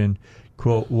question,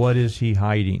 quote, what is he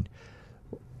hiding?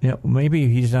 Now, maybe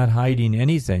he's not hiding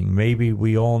anything. Maybe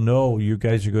we all know you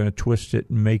guys are going to twist it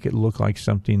and make it look like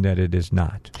something that it is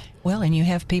not. Well, and you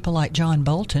have people like John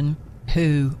Bolton,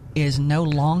 who is no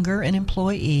longer an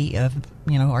employee of,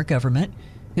 our government,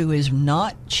 who is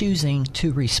not choosing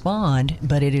to respond,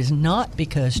 but it is not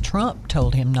because Trump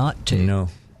told him not to. No.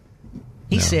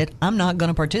 He said, I'm not going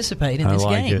to participate in this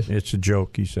game. It. It's a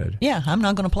joke, he said. Yeah, I'm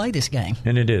not going to play this game.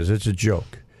 And it is. It's a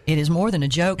joke. It is more than a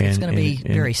joke. It's going to be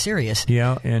very serious.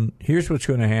 Yeah, and here's what's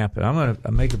going to happen. I'm going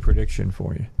to make a prediction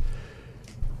for you.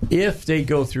 If they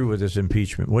go through with this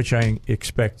impeachment, which I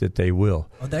expect that they will,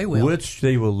 they will, which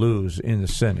they will lose in the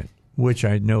Senate, which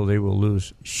I know they will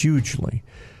lose hugely.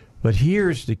 But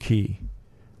here's the key,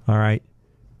 all right?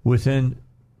 Within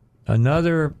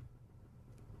another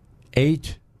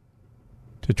 8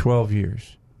 to 12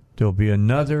 years, there'll be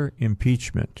another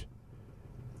impeachment,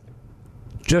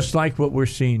 just like what we're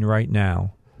seeing right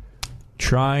now,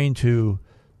 trying to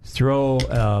throw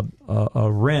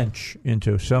a wrench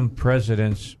into some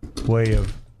president's way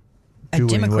of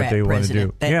doing what they want to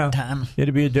do. Time.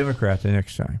 It'll be a Democrat the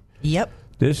next time. Yep.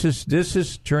 This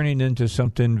is turning into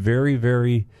something very,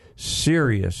 very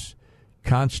serious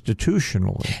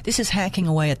constitutionally. This is hacking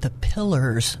away at the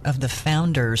pillars of the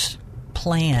founders'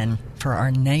 plan for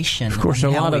our nation. Of course, a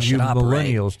lot of you operate.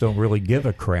 millennials don't really give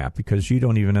a crap because you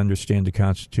don't even understand the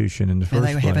Constitution in the first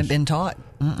place. They haven't been taught.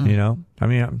 You know? I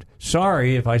mean, I'm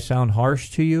sorry if I sound harsh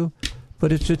to you,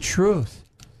 but it's a truth.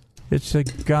 It's a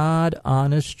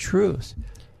God-honest truth.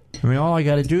 I mean, all I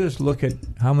got to do is look at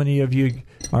how many of you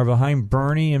are behind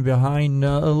Bernie and behind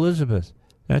Elizabeth.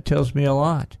 That tells me a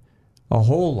lot, a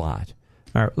whole lot.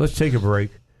 All right, let's take a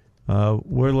break.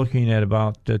 We're looking at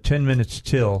about 10 minutes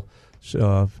till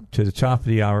to the top of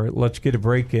the hour. Let's get a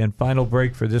break in. Final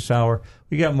break for this hour.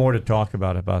 We got more to talk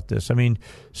about this. I mean,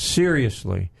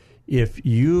 seriously, if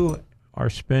you are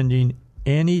spending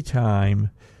any time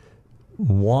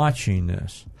watching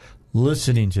this,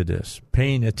 listening to this,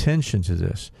 paying attention to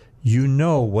this, you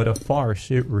know what a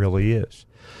farce it really is.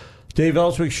 Dave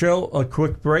Elswick Show, a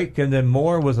quick break, and then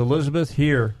more with Elizabeth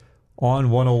here on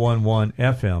 101.1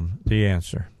 FM, The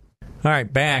Answer. All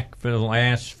right, back for the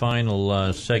last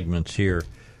final segments here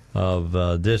of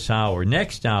this hour.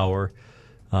 Next hour,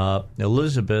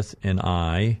 Elizabeth and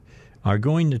I are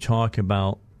going to talk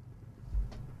about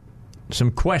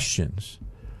some questions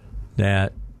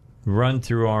that run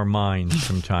through our minds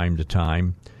from time to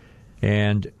time,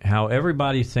 and how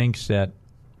everybody thinks that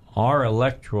our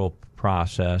electoral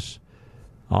process,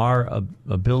 our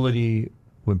ability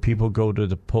when people go to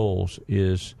the polls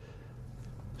is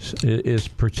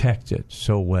protected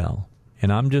so well.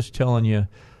 And I'm just telling you,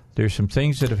 there's some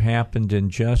things that have happened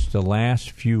in just the last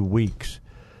few weeks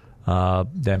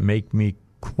that make me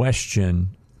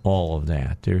question all of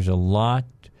that. There's a lot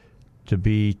to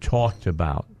be talked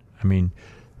about. I mean,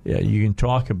 you can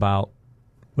talk about,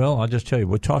 well, I'll just tell you,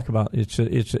 we'll talk about, it's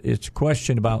a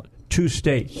question about two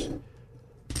states,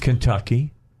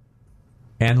 Kentucky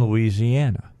and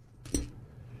Louisiana.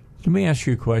 Let me ask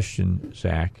you a question,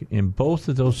 Zach. In both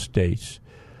of those states,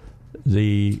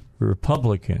 the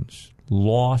Republicans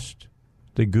lost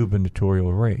the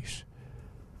gubernatorial race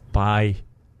by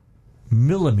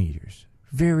millimeters,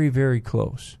 very, very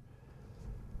close.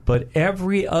 But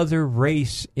every other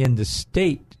race in the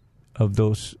state of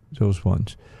those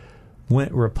ones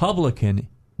went Republican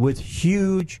with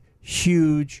huge,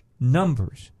 huge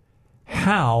numbers.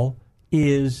 How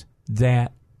is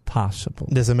that possible?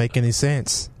 Doesn't make any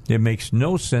sense. It makes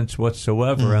no sense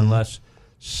whatsoever unless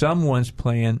someone's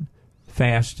playing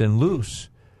fast and loose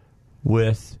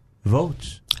with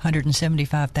votes.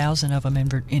 175,000 of them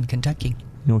in Kentucky.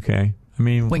 Okay. I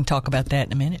mean, we can talk about that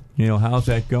in a minute. You know, how's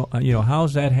that go? You know,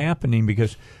 how's that happening?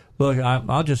 Because look,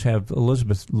 I'll just have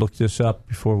Elizabeth look this up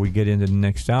before we get into the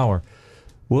next hour.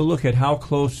 We'll look at how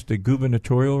close the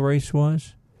gubernatorial race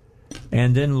was,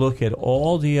 and then look at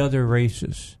all the other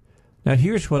races. Now,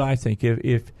 here's what I think.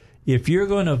 If you're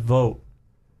going to vote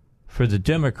for the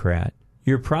Democrat,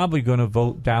 you're probably going to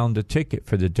vote down the ticket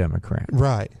for the Democrat.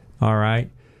 Right. All right.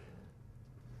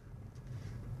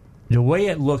 The way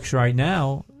it looks right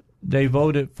now, they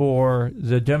voted for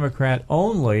the Democrat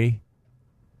only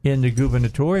in the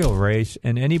gubernatorial race,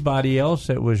 and anybody else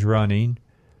that was running,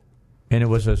 and it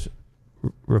was a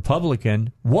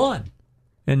Republican, won.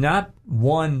 And not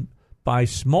won by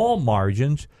small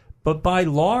margins, but by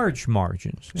large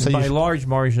margins. And by large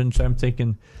margins, I'm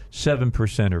thinking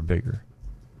 7% or bigger.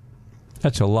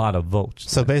 That's a lot of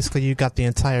votes. So basically, you got the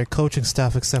entire coaching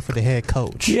staff except for the head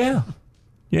coach. Yeah.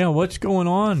 Yeah, what's going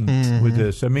on with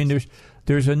this? I mean,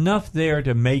 there's enough there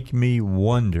to make me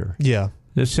wonder. Yeah.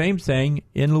 The same thing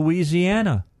in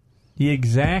Louisiana. The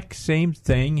exact same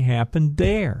thing happened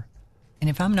there. And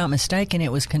if I'm not mistaken,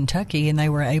 it was Kentucky, and they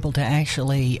were able to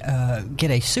actually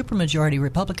get a supermajority.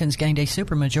 Republicans gained a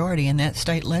supermajority in that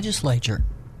state legislature.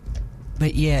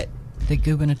 But yet, the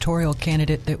gubernatorial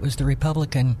candidate that was the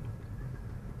Republican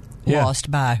lost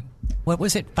by, what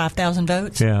was it, 5,000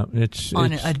 votes? Yeah, it's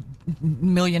on a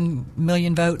million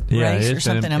vote race or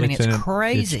something. It's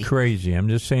crazy. It's crazy. I'm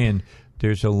just saying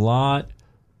there's a lot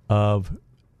of,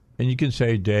 and you can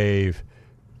say, Dave,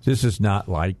 this is not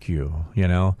like you, you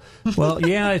know. Well,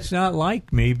 yeah, it's not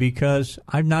like me because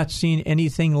I've not seen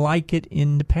anything like it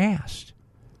in the past.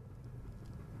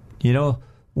 You know,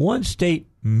 one state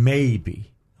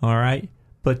maybe. All right?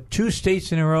 But 2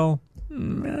 states in a row,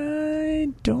 I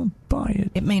don't buy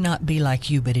it. It may not be like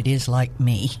you, but it is like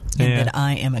me, in that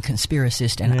I am a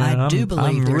conspiracist, and I do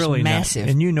believe there's really massive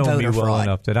and you know voter me well fraud.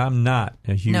 enough that I'm not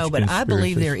a huge No, but I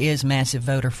believe conspiracist. there is massive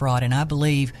voter fraud, and I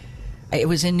believe it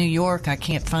was in New York. I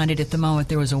can't find it at the moment.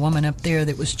 There was a woman up there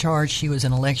that was charged. She was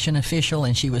an election official,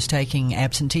 and she was taking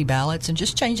absentee ballots and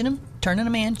just changing them, turning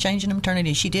them in, changing them, turning it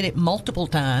in. She did it multiple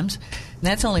times. And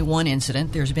that's only one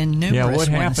incident. There's been numerous Yeah, what ones.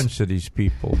 happens to these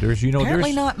people?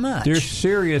 Apparently not much. There's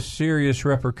serious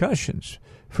repercussions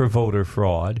for voter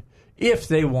fraud if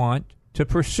they want to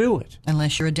pursue it.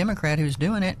 Unless you're a Democrat who's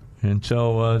doing it. And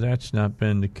so that's not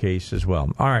been the case as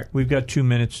well. All right, we've got 2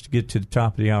 minutes to get to the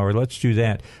top of the hour. Let's do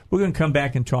that. We're going to come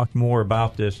back and talk more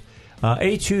about this.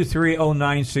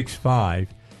 823-0965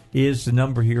 is the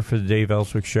number here for the Dave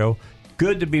Elswick Show.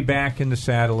 Good to be back in the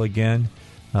saddle again.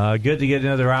 Good to get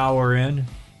another hour in.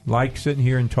 Like sitting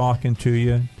here and talking to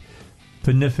you,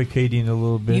 pontificating a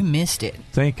little bit. You missed it.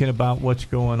 Thinking about what's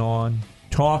going on,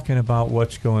 talking about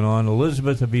what's going on.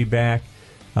 Elizabeth will be back.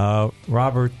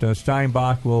 Robert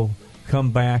Steinbach will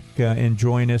come back and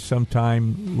join us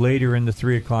sometime later in the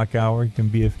 3 o'clock hour. You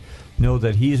can know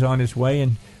that he's on his way,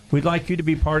 and we'd like you to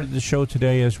be part of the show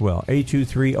today as well.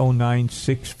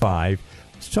 823-0965.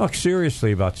 Let's talk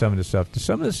seriously about some of the stuff.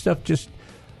 Some of the stuff just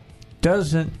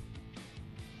doesn't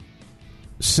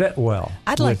set well.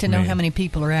 I'd like with to know me. how many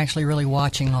people are actually really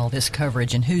watching all this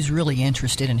coverage and who's really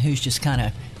interested and who's just kind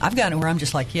of... I've gotten where I'm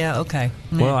just like, yeah, okay.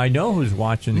 Meh. Well, I know who's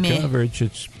watching the Meh. coverage.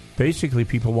 It's basically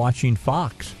people watching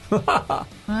Fox.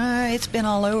 It's been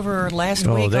all over last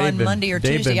Oh, week they've on been- Monday or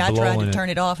they've Tuesday. been I tried blowing to it. turn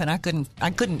it off, and I couldn't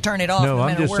turn it off No, no I'm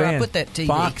matter just where saying, I put that TV.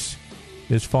 Fox,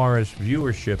 as far as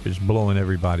viewership, is blowing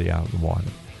everybody out of the water.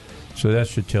 So that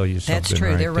should tell you something. That's true.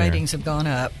 right Their there. ratings have gone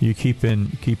up. You keep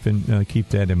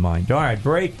that in mind. All right,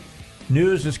 break.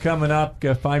 News is coming up.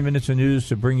 Got 5 minutes of news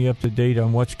to bring you up to date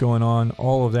on what's going on.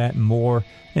 All of that and more,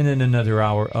 and then another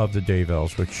hour of the Dave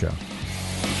Elswick Show.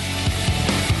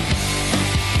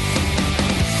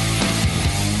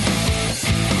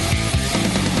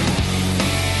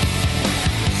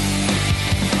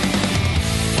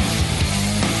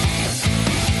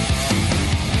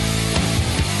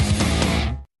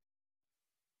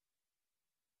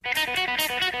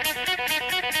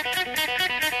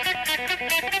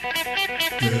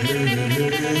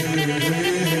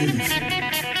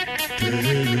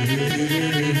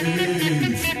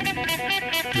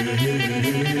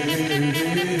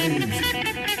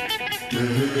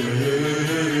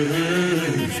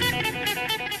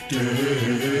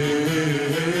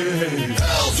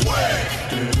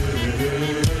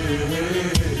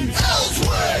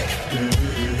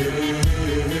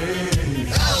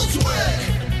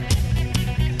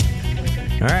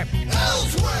 All right.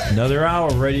 Another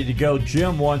hour ready to go.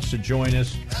 Jim wants to join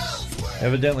us.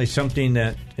 Evidently something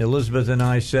that Elizabeth and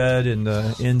I said in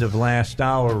the end of last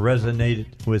hour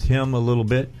resonated with him a little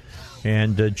bit.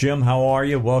 And Jim, how are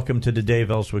you? Welcome to the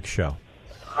Dave Elswick Show.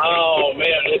 Oh,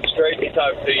 man, it's great to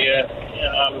talk to you.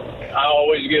 I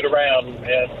always get around,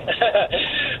 man.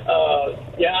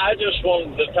 I just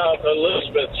wanted to talk to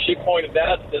Elizabeth. She pointed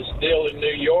out this deal in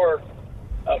New York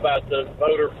about the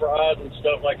voter fraud and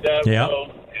stuff like that. Yeah.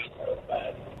 So,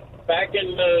 back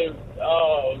in the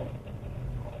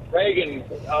Reagan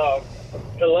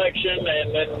election,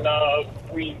 and then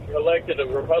we elected a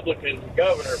Republican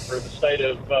governor for the state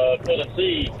of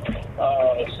Tennessee,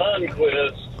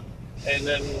 Sunquist, and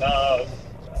then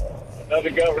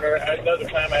another governor, another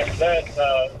time after that,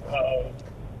 the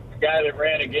guy that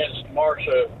ran against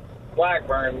Marsha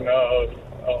Blackburn,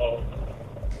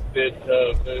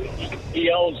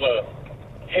 he owns a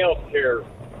health care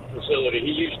facility.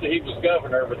 He was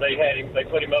governor, but they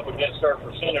put him up against her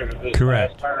for senator this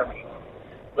Correct. last term.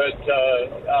 But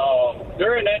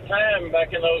during that time,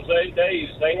 back in those days,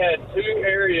 they had two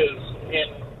areas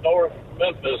in North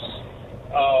Memphis,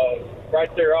 right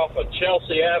there off of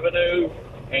Chelsea Avenue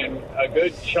and a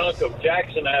good chunk of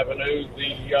Jackson Avenue.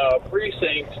 The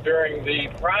precincts during the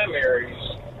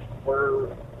primaries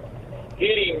were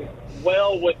hitting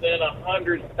well within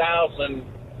 100,000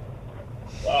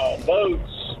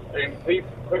 votes and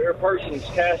persons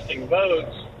casting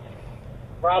votes.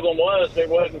 Problem was there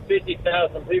wasn't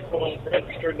 50,000 people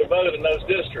registered to vote in those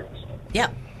districts. Yeah.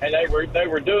 And they were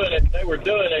doing it. They were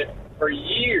doing it for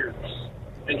years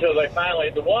until they finally.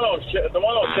 The one on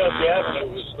Chelsea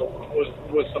Avenue was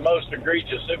the most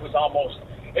egregious. It was almost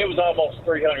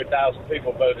 300,000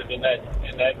 people voted in that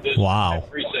district. Wow. That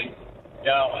precinct.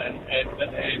 Yeah, and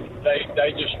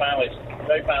they just finally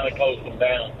closed them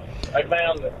down. They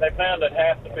found that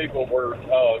half the people were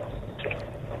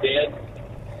dead.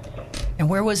 And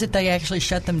where was it they actually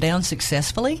shut them down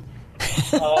successfully?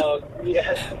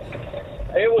 Yeah,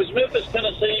 it was Memphis,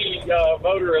 Tennessee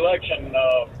voter election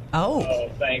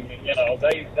thing. You know,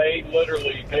 they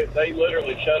literally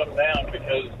shut them down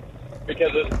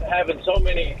because of having so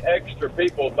many extra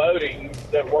people voting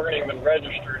that weren't even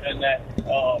registered in that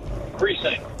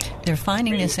precinct. They're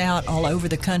finding this out all over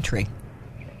the country.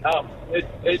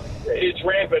 It's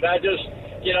rampant. I just,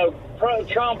 you know,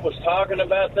 Trump was talking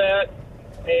about that,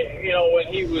 you know, when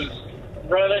he was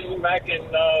running back in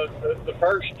the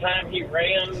first time he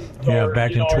ran. Yeah,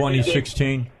 back in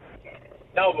 2016.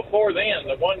 No, before then,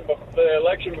 the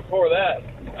election before that,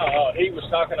 he was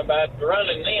talking about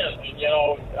running then. And, you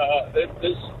know,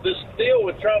 this deal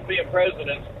with Trump being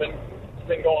president's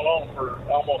been going on for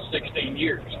almost 16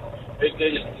 years.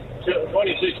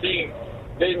 2016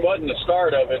 wasn't the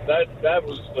start of it.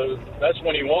 That's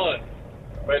when he won.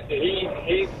 But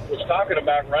he was talking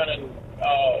about running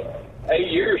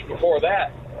 8 years before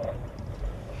that,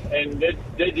 and did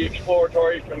the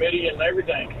exploratory committee and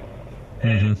everything.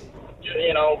 And,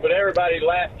 you know, but everybody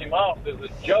laughed him off as a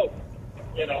joke,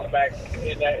 you know, back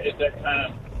at that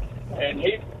time. And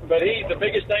the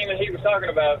biggest thing that he was talking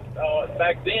about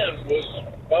back then was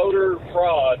voter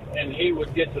fraud, and he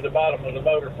would get to the bottom of the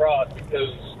voter fraud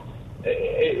because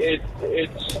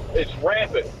it's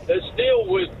rampant. There's still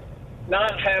with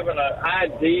not having an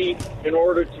ID in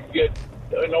order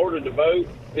to vote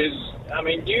is, I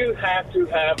mean, you have to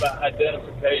have an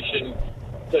identification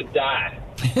to die.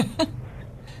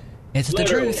 It's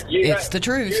Literally, the truth. It's the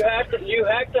truth. You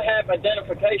have to have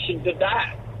identification to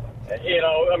die. You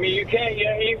know, I mean, you can't.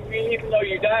 Even though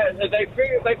you die,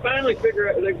 they finally figure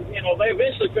out. They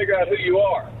eventually figure out who you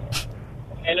are,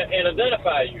 and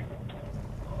identify you.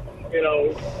 You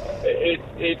know,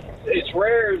 it's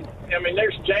rare. I mean,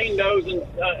 there's Jane Does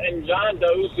and John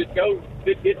Does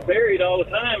that get buried all the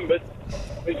time, but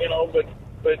they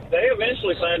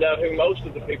eventually find out who most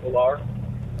of the people are.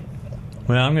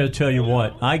 Well, I'm going to tell you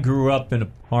what. I grew up in a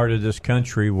part of this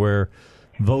country where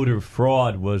voter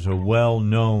fraud was a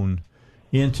well-known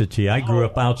entity. I grew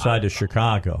up outside of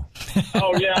Chicago.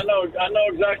 Oh yeah, I know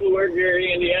exactly where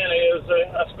Gary, Indiana is.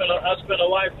 I spent a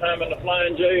lifetime in the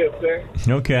Flying J up there.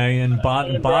 Okay, and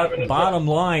bottom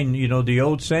line, you know, the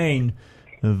old saying,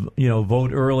 you know,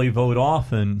 vote early, vote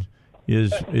often,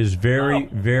 is very,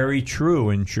 very true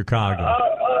in Chicago.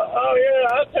 Oh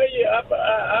yeah, I'll tell you,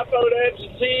 I vote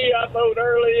absentee, I vote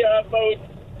early, I vote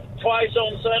twice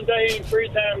on Sunday and 3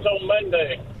 times on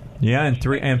Monday. Yeah,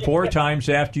 and 4 times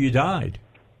after you died.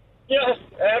 Yeah,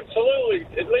 absolutely.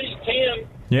 At least 10.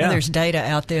 Yeah. And there's data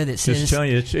out there that says... Just tell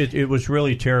you, it was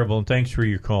really terrible, and thanks for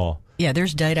your call. Yeah,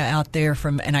 there's data out there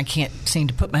and I can't seem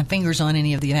to put my fingers on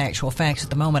any of the actual facts at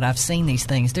the moment. I've seen these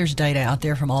things. There's data out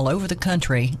there from all over the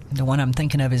country. The one I'm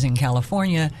thinking of is in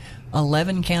California.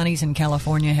 11 counties in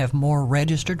California have more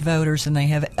registered voters than they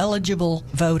have eligible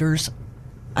voters.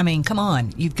 I mean, come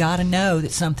on. You've got to know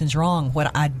that something's wrong.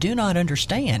 What I do not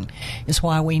understand is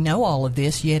why we know all of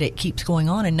this, yet it keeps going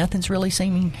on and nothing's really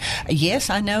seeming... Yes,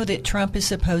 I know that Trump is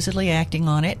supposedly acting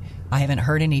on it. I haven't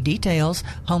heard any details.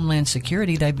 Homeland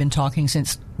Security, they've been talking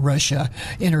since Russia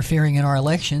interfering in our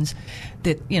elections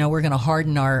that, you know, we're going to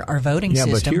harden our voting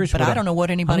system. But I don't know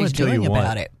what anybody's doing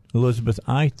about it. Elizabeth,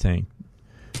 I think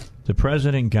the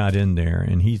president got in there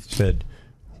and he said,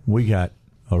 we got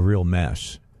a real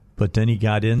mess. But then he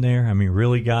got in there,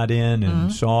 really got in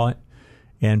and saw it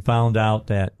and found out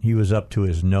that he was up to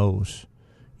his nose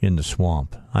in the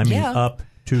swamp. Up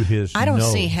to his nose. I don't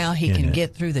see how he can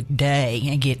get through the day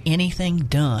and get anything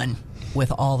done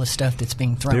with all the stuff that's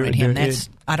being thrown at him.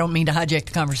 I don't mean to hijack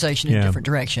the conversation in a different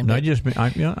direction. But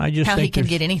I just how think he can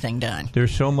get anything done.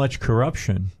 There's so much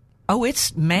corruption. Oh,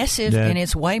 it's massive, and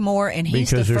it's way more, and he's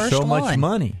the first one. Because there's so much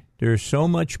money. There's so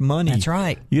much money. That's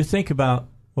right. You think about...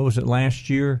 What was it last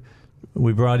year?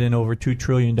 We brought in over $2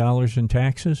 trillion in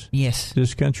taxes. Yes,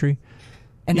 this country.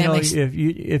 And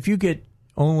if you get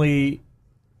only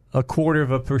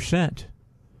 0.25%,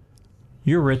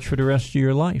 you're rich for the rest of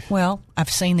your life. Well, I've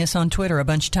seen this on Twitter a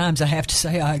bunch of times. I have to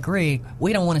say I agree.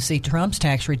 We don't want to see Trump's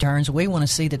tax returns. We want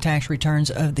to see the tax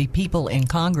returns of the people in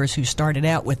Congress who started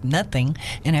out with nothing,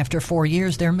 and after 4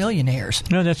 years, they're millionaires.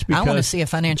 No, that's because... I want to see a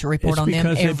financial report on them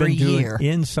every year. Because they've been year.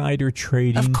 doing insider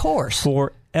trading of course.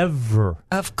 Forever.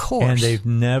 Of course. And they've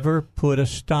never put a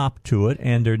stop to it,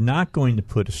 and they're not going to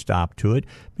put a stop to it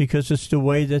because it's the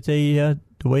way that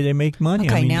they make money.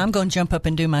 Okay, now I'm going to jump up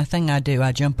and do my thing I do.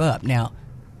 I jump up. Now,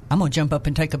 I'm going to jump up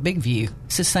and take a big view.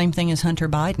 It's the same thing as Hunter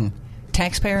Biden.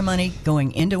 Taxpayer money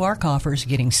going into our coffers,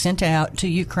 getting sent out to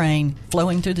Ukraine,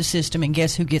 flowing through the system, and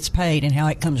guess who gets paid and how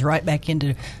it comes right back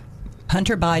into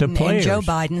Hunter Biden and Joe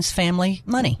Biden's family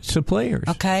money. It's the players.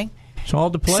 Okay? It's all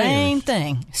the players.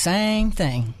 Same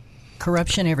thing.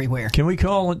 Corruption everywhere. Can we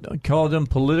call them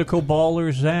political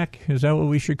ballers, Zach? Is that what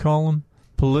we should call them?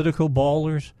 Political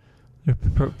ballers? They're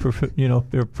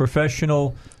they're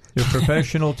professional. They're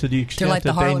professional to the extent like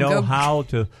that they know how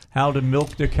to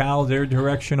milk the cow their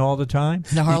direction all the time.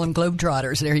 The Harlem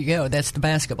Globetrotters. There you go. That's the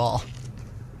basketball.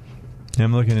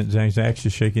 I'm looking at Zach. Zach's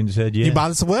just shaking his head. Yes. You might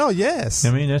as well. Yes.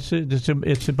 I mean, that's it.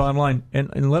 It's the bottom line.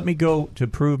 And let me go to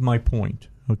prove my point.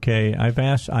 Okay, I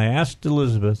asked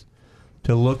Elizabeth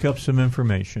to look up some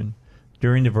information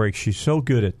during the break. She's so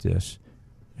good at this.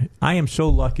 I am so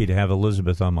lucky to have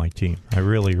Elizabeth on my team. I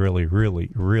really, really, really,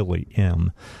 really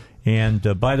am.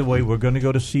 And by the way, we're going to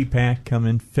go to CPAC come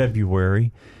in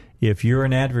February. If you're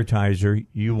an advertiser,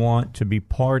 you want to be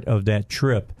part of that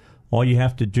trip, all you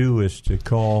have to do is to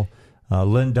call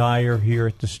Lynn Dyer here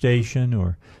at the station,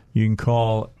 or you can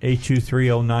call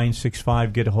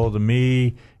 823-0965, get a hold of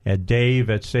me at Dave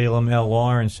at Salem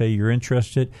LR and say you're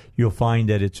interested. You'll find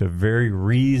that it's a very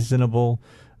reasonable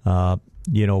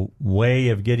way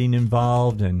of getting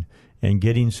involved and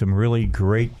getting some really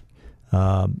great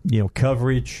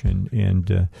coverage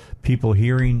and people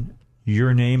hearing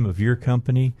your name of your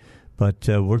company. But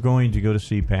we're going to go to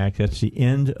CPAC. That's the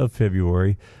end of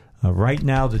February. Right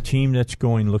now, the team that's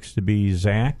going looks to be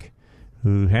Zach,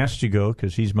 who has to go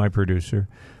because he's my producer,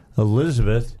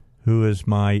 Elizabeth, who is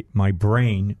my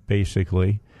brain,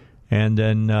 basically, and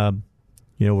then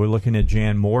we're looking at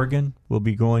Jan Morgan will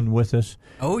be going with us.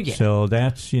 Oh yeah. So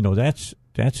that's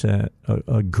a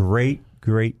great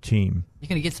team. You're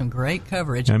going to get some great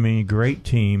coverage. I mean, great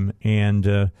team,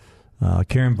 and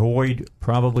Karen Boyd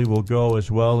probably will go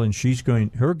as well, and she's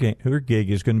going. Her gig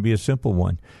is going to be a simple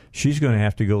one. She's going to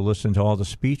have to go listen to all the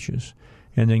speeches,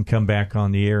 and then come back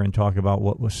on the air and talk about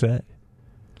what was said.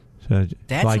 So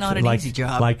that's not an easy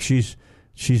job. Like she's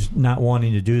not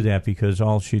wanting to do that because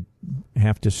all she'd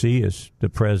have to see is the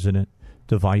president,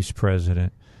 the vice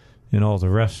president, and all the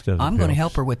rest of it. I'm going to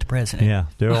help her with the president. Yeah,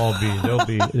 they'll all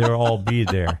be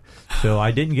there. So I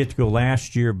didn't get to go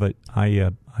last year, but I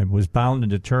was bound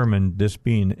and determined, this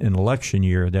being an election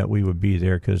year, that we would be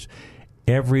there because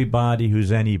everybody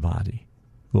who's anybody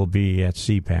will be at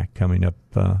CPAC coming up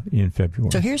in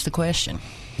February. So here's the question: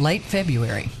 late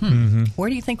February. Where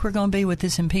do you think we're going to be with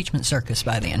this impeachment circus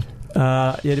by then?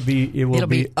 It'll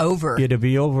be over. It'll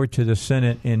be over to the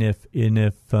Senate, and if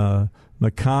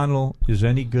McConnell is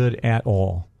any good at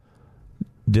all,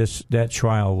 that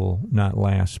trial will not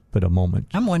last but a moment.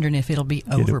 I'm wondering if it'll be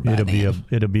over by then.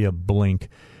 It'll be a blink.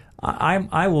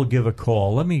 I will give a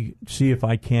call. Let me see if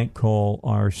I can't call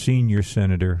our senior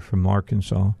senator from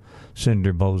Arkansas,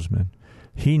 Senator Bozeman.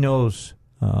 He knows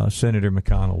Senator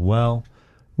McConnell well.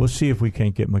 We'll see if we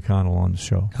can't get McConnell on the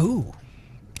show. Ooh.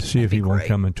 See if he won't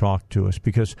come and talk to us.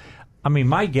 Because, I mean,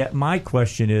 my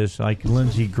question is, like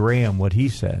Lindsey Graham, what he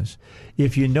says.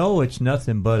 If you know it's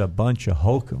nothing but a bunch of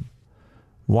hokum,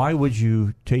 why would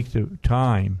you take the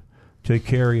time to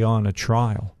carry on a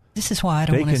trial? This is why I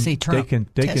don't want to see Trump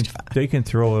testify. They can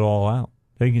throw it all out.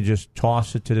 They can just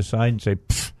toss it to the side and say,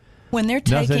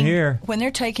 nothing here. When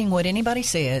they're taking what anybody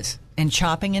says and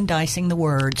chopping and dicing the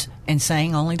words and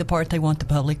saying only the part they want the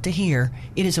public to hear,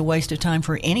 it is a waste of time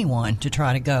for anyone to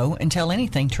try to go and tell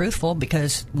anything truthful,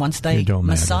 because once they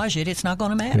massage it, it's not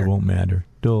going to matter. It won't matter.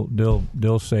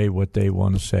 They'll say what they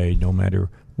want to say, no matter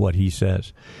what he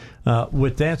says.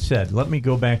 With that said, let me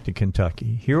go back to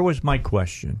Kentucky. Here was my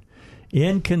question.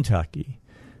 In Kentucky,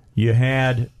 you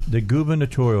had the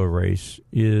gubernatorial race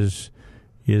is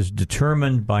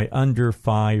determined by under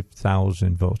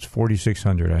 5,000 votes,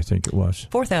 4,600, I think it was.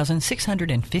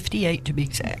 4,658 to be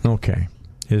exact. Okay,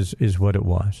 is what it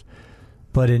was.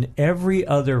 But in every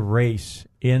other race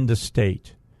in the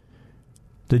state,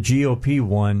 the GOP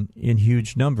won in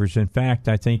huge numbers. In fact,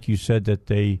 I think you said that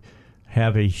they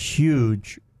have a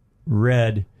huge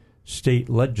red state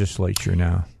legislature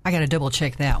now. I got to double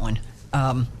check that one.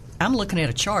 I'm looking at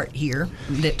a chart here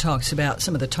that talks about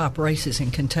some of the top races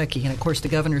in Kentucky. And, of course, the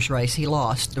governor's race, he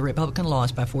lost. The Republican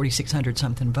lost by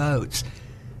 4,600-something votes.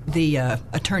 The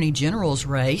attorney general's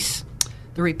race,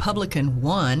 the Republican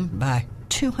won by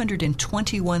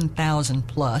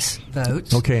 221,000-plus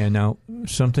votes. Okay, and now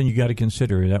something you got to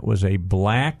consider. That was a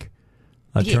black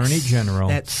attorney general.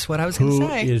 That's what I was going to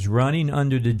say. Who is running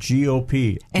under the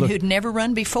GOP. And who'd never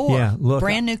run before. Yeah, look,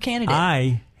 brand new candidate.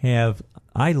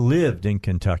 I lived in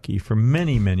Kentucky for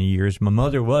many, many years. My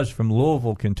mother was from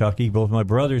Louisville, Kentucky. Both my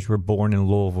brothers were born in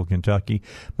Louisville, Kentucky.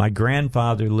 My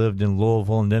grandfather lived in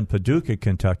Louisville and then Paducah,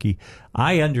 Kentucky.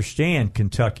 I understand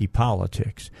Kentucky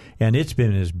politics, and it's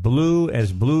been as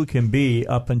blue can be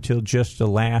up until just the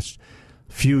last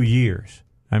few years.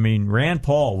 I mean, Rand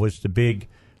Paul was the big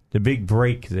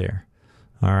break there.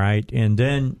 All right, and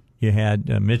then you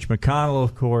had Mitch McConnell,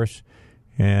 of course,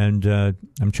 and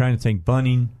I'm trying to think.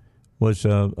 Bunning was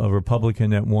a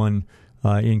Republican that won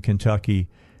in Kentucky.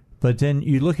 But then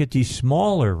you look at these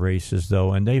smaller races,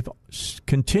 though, and they've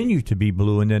continued to be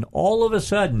blue. And then all of a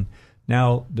sudden,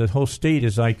 now the whole state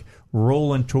is like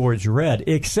rolling towards red,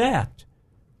 except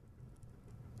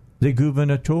the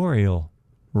gubernatorial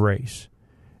race.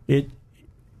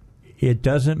 It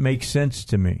doesn't make sense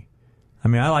to me. I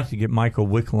mean, I like to get Michael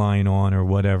Wickline on or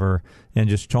whatever and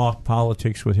just talk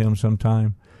politics with him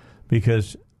sometime,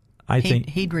 because I think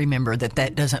he'd remember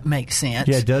that doesn't make sense.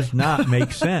 Yeah, it does not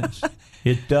make sense.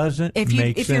 It doesn't make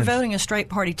sense. If you're voting a straight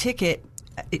party ticket,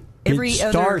 it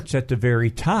starts at the very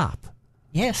top.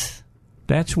 Yes.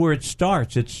 That's where it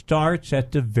starts. It starts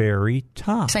at the very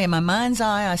top. Say, in my mind's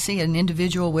eye, I see an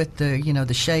individual with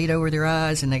the shade over their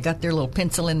eyes, and they got their little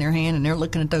pencil in their hand, and they're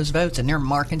looking at those votes, and they're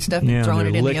marking stuff and throwing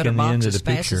it in the other box as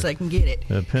fast as they can get it.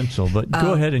 The pencil. But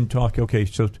go ahead and talk. Okay,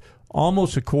 so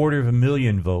almost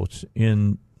 250,000 votes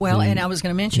in. Well, and I was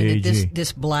going to mention that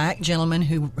this black gentleman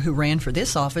who ran for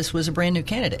this office was a brand new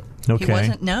candidate. Okay. He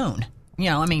wasn't known.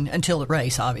 Until the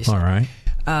race, obviously. All right.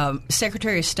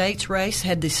 Secretary of State's race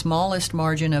had the smallest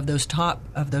margin of those top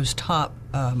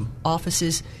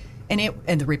offices, and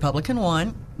the Republican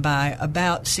won by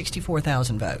about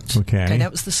 64,000 votes. Okay, that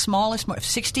was the smallest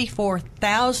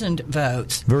 64,000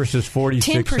 votes versus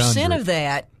 4,600. 10% of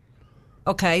that.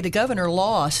 Okay, the governor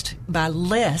lost by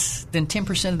less than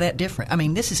 10% of that difference. I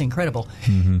mean, this is incredible.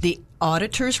 Mm-hmm. The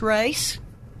auditor's race,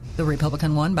 the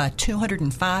Republican won by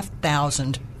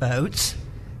 205,000 votes.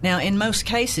 Now, in most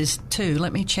cases, too,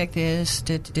 let me check this.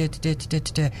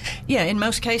 Yeah, in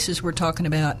most cases, we're talking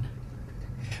about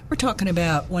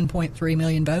 1.3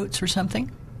 million votes or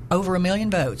something, over 1 million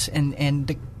votes, and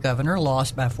the governor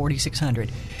lost by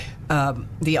 4,600.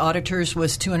 The auditors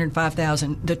was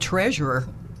 205,000. The treasurer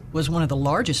was one of the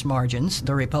largest margins.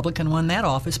 The Republican won that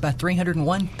office by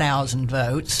 301,000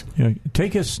 votes. Yeah,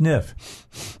 take a sniff.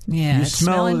 Yeah, you it's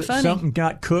smell smelling funny. Something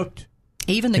got cooked.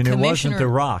 Even the and commissioner. It wasn't The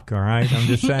Rock, all right? I'm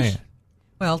just saying.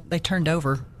 Well, they turned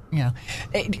over. Yeah,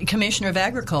 Commissioner of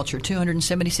Agriculture,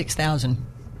 276,000.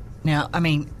 Now, I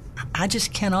mean, I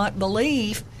just cannot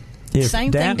believe. If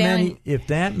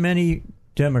that many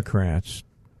Democrats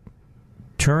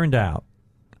turned out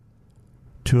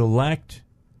to elect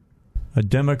a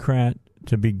Democrat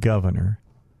to be governor,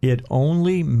 it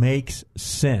only makes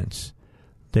sense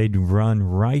they'd run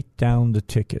right down the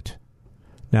ticket.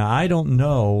 Now, I don't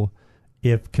know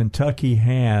if Kentucky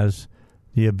has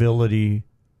the ability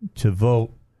to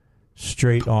vote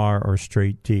straight R or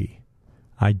straight D.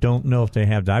 I don't know if they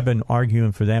have that. I've been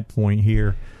arguing for that point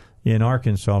here in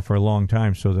Arkansas for a long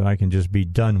time so that I can just be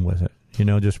done with it.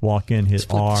 Just walk in, hit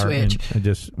R, and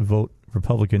just vote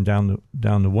Republican down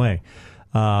the way.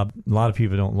 A lot of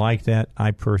people don't like that.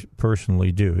 I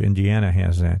personally do. Indiana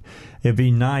has that. It'd be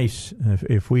nice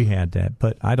if we had that,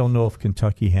 but I don't know if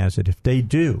Kentucky has it. If they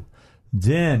do,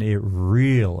 then it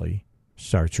really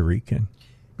starts reeking.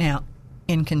 Now,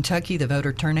 in Kentucky, the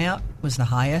voter turnout was the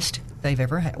highest they've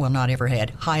ever had. Well, not ever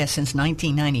had. Highest since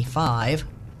 1995.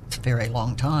 It's a very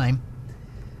long time.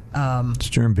 It's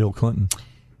during Bill Clinton.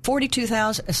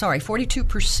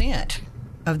 42%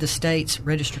 of the state's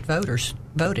registered voters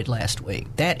voted last week.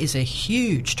 That is a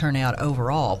huge turnout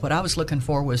overall. What I was looking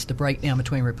for was the breakdown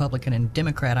between Republican and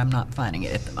Democrat. I'm not finding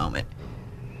it at the moment.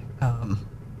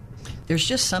 There's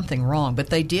just something wrong, but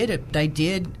they did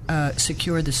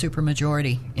secure the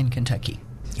supermajority in Kentucky.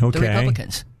 Okay. The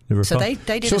Republicans. So they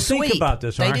did a sweep. So think about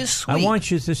this. They did a sweep. I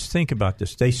want you to just think about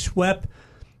this. They swept.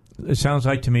 It sounds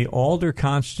like to me all their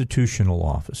constitutional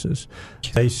offices.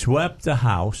 They swept the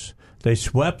House. They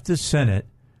swept the Senate,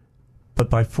 but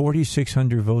by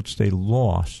 4,600 votes, they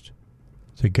lost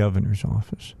the governor's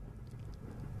office.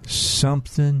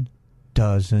 Something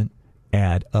doesn't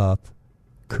add up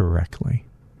correctly.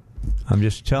 I'm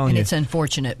just telling you. And it's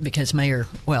unfortunate because Mr.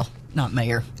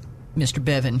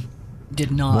 Bevin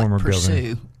did not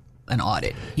pursue an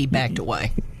audit. He backed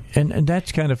away. And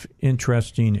that's kind of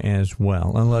interesting as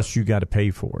well, unless you got to pay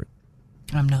for it.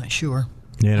 I'm not sure.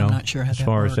 I'm not sure how as that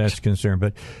far works. as that's concerned.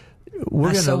 But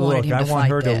we're going to look. I want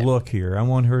her to look here. I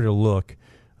want her to look,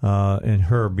 and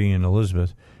her being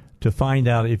Elizabeth, to find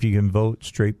out if you can vote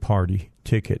straight party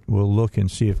ticket. We'll look and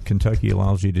see if Kentucky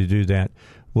allows you to do that.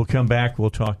 We'll come back. We'll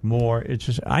talk more.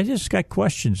 I just got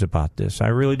questions about this. I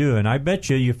really do. And I bet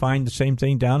you find the same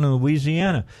thing down in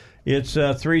Louisiana. It's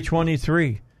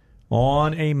 3:23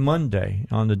 on a Monday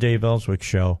on the Dave Elswick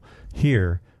Show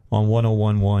here on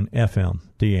 101.1 FM,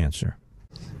 The Answer.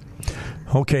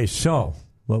 Okay, so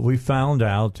what we found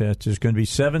out that there's going to be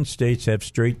 7 states have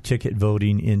straight ticket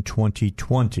voting in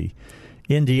 2020.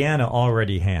 Indiana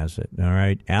already has it, all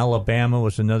right? Alabama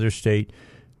was another state.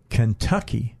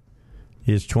 Kentucky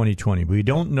is 2020. We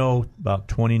don't know about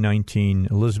 2019.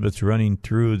 Elizabeth's running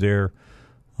through their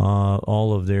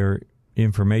all of their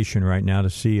information right now to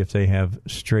see if they have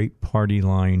straight party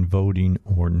line voting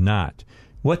or not.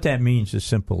 What that means is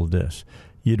simple as this.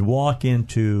 You'd walk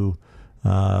into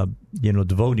the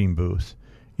voting booth,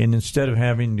 and instead of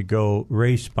having to go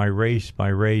race by race by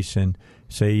race and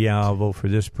say, yeah, I'll vote for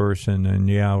this person, and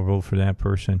yeah, I'll vote for that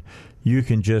person, you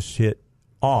can just hit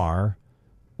R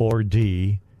or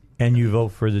D, and you vote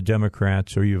for the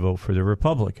Democrats or you vote for the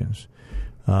Republicans.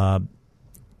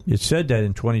 It said that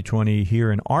in 2020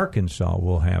 here in Arkansas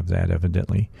we'll have that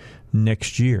evidently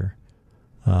next year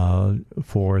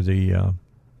for the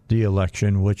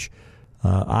election, which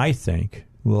I think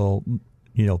will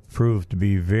prove to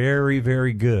be very,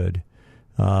 very good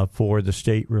for the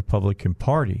state Republican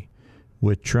Party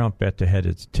with Trump at the head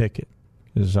of the ticket.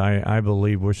 Because I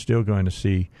believe we're still going to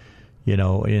see,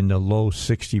 in the low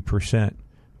 60%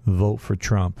 vote for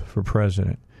Trump for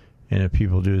president. And if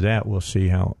people do that, we'll see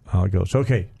how it goes.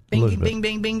 Okay, bing, Elizabeth. Bing,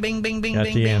 bing, bing, bing, bing, bing, Got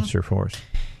bing, the bing. answer for us.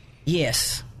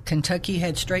 Yes, Kentucky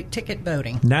had straight ticket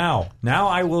voting. Now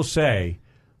I will say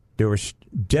there was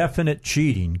definite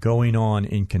cheating going on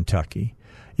in Kentucky.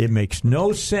 It makes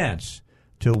no sense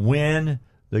to win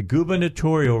the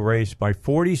gubernatorial race by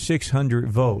 4,600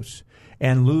 votes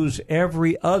and lose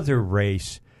every other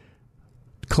race.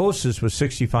 Closest was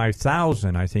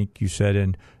 65,000, I think you said,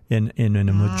 in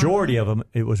a majority of them,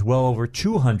 it was well over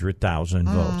 200,000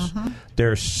 votes.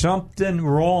 There's something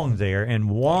wrong there, and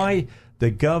why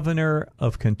the governor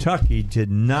of Kentucky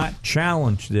did not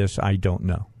challenge this, I don't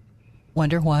know.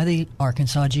 Wonder why the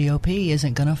Arkansas GOP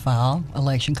isn't going to file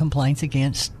election complaints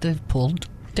against the pulled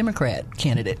Democrat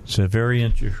candidate. It's a very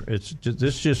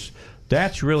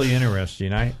that's really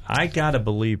interesting. I got to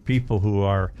believe people who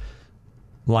are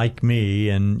like me,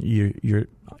 and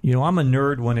I'm a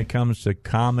nerd when it comes to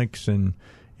comics and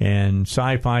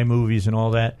sci-fi movies and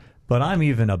all that, but I'm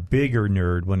even a bigger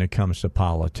nerd when it comes to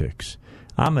politics.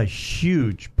 I'm a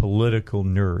huge political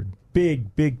nerd,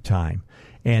 big time.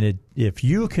 And if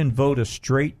you can vote a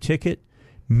straight ticket,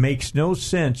 makes no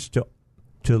sense to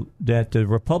that the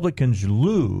Republicans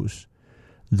lose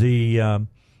the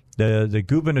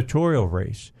gubernatorial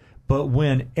race, but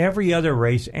win every other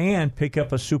race and pick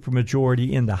up a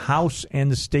supermajority in the House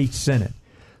and the state Senate.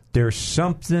 There's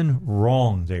something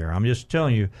wrong there. I'm just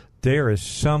telling you, there is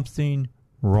something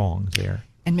wrong there.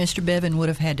 And Mr. Bevin would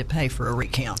have had to pay for a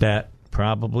recount. That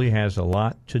probably has a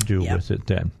lot to do with it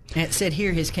then. And it said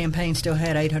here his campaign still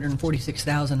had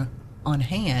 $846,000 on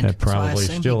hand. That probably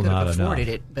so I still he could not have afforded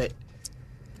enough. it, but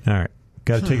All right,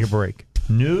 got to take a break.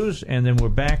 News, and then we're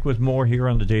back with more here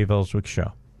on the Dave Elswick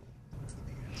Show.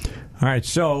 All right,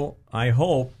 so I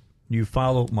hope you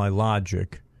follow my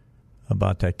logic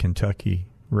about that Kentucky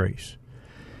race.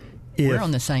 we're on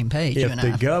the same page, you and I.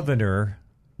 If the governor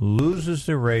loses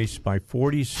the race by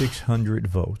 4,600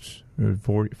 votes,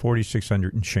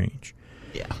 4,600 and change,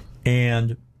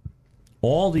 and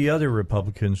all the other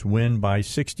Republicans win by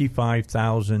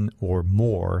 65,000 or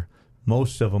more,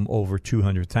 most of them over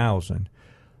 200,000,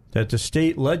 that the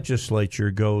state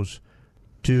legislature goes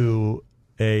to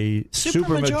a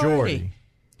supermajority.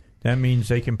 That means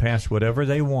they can pass whatever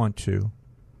they want to.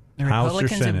 The House or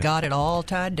Republicans Senate. have got it all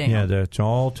tied down. Yeah, that's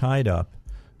all tied up.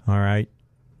 All right.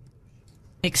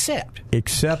 Except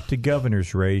the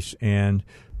governor's race, and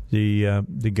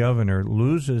the governor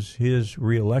loses his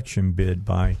reelection bid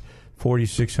by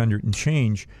 4,600 and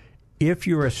change. If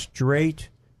you're a straight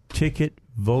ticket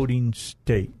voting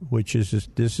state, which is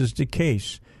this is the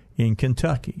case in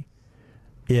Kentucky,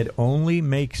 it only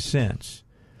makes sense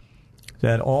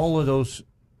that all of those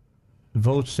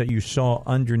votes that you saw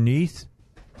underneath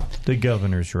the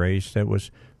governor's race, that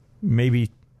was maybe,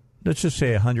 let's just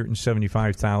say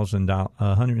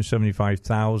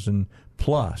 175,000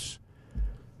 plus,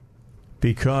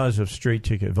 because of straight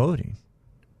ticket voting,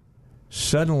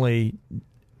 suddenly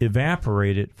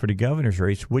evaporated for the governor's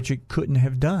race, which it couldn't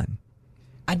have done.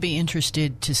 I'd be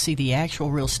interested to see the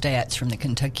actual real stats from the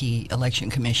Kentucky Election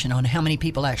Commission on how many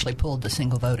people actually pulled the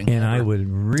single voting And over. I would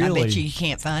really... I bet you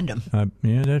can't find them. I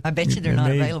bet you they're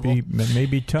not available. It may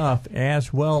be tough,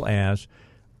 as well as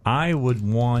I would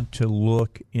want to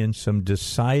look in some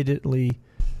decidedly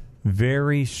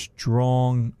very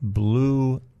strong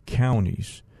blue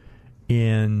counties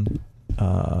in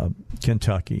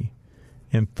Kentucky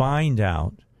and find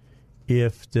out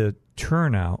if the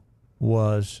turnout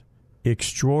was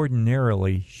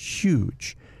extraordinarily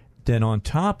huge. Then on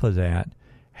top of that,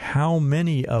 how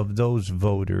many of those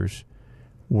voters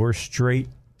were straight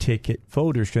ticket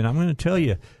voters. And I'm going to tell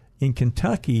you, in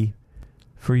Kentucky,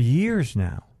 for years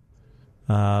now,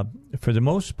 for the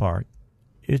most part,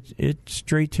 it's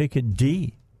straight ticket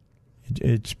D.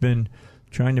 It's been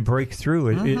trying to break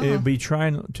through. It'd be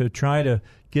trying to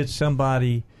get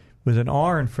somebody with an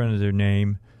R in front of their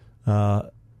name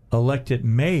elected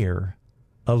mayor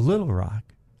of Little Rock.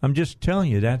 I'm just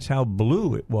telling you, that's how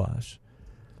blue it was.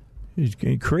 It's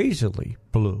crazily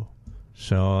blue.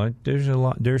 So there's a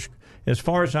lot. As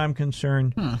far as I'm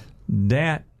concerned,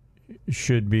 that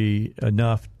should be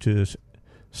enough to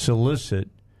solicit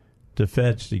the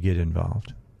feds to get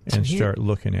involved and start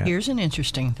looking at it. Here's an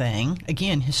interesting thing.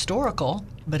 Again, historical,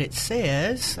 but it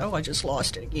says, I just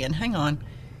lost it again. Hang on.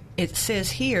 It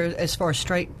says here, as far as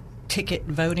straight ticket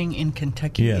voting in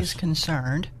Kentucky is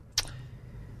concerned,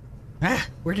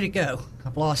 where did it go?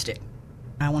 I've lost it.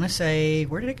 I want to say,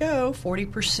 where did it go?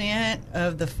 40%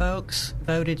 of the folks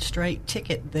voted straight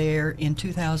ticket there in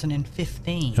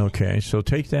 2015. Okay, so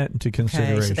take that into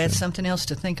consideration. Okay, so that's something else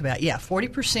to think about. Yeah,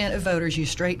 40% of voters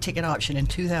used straight ticket option in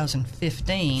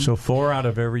 2015. So 4 out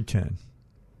of every 10.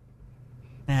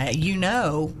 You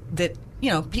know that,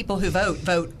 people who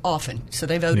vote often. So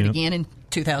they voted again in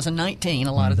 2019,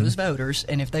 a lot of those voters.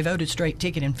 And if they voted straight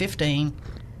ticket in 15,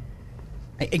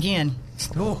 again,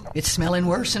 it's smelling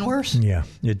worse and worse. Yeah,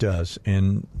 it does.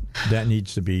 And that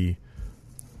needs to be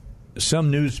some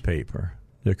newspaper,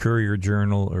 the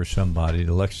Courier-Journal or somebody,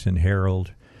 the Lexington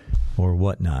Herald or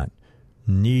whatnot,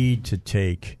 need to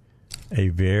take a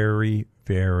very,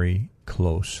 very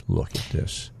close look at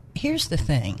this. Here's the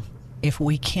thing. If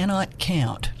we cannot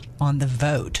count on the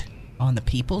vote, on the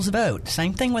people's vote,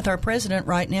 same thing with our president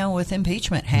right now with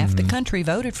impeachment. Half the country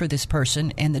voted for this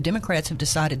person, and the Democrats have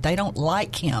decided they don't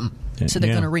like him, so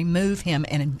they're going to remove him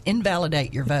and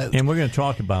invalidate your vote. And we're going to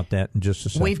talk about that in just a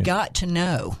second. We've got to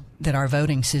know that our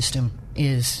voting system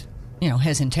is,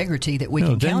 has integrity, that we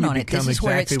can count on it. This is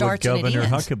where it starts and it ends.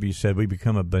 Governor Huckabee said, we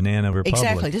become a banana republic.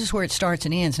 Exactly. This is where it starts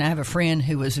and ends. And I have a friend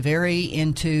who was very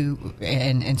into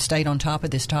and stayed on top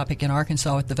of this topic in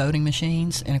Arkansas with the voting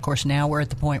machines. And, of course, now we're at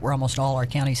the point where almost all our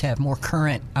counties have more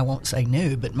current, I won't say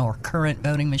new, but more current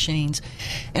voting machines.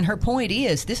 And her point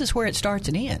is, this is where it starts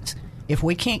and ends. If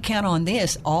we can't count on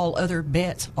this, all other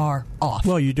bets are off.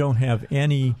 Well, you don't have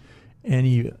any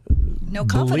no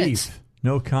confidence. Belief.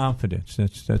 No confidence.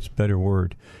 That's a better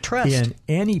word. Trust. In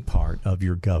any part of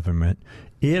your government,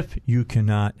 if you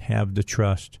cannot have the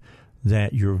trust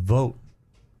that your vote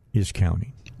is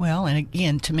counting. Well, and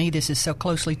again, to me, this is so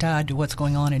closely tied to what's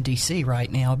going on in D.C.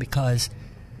 right now, because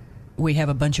we have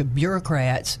a bunch of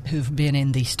bureaucrats who've been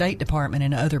in the State Department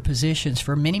and other positions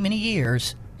for many, many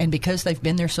years. And because they've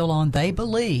been there so long, they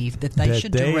believe that they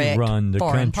should direct run the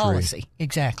foreign country. Policy.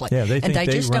 Exactly. Yeah, they think and they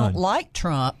just run. don't like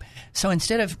Trump. So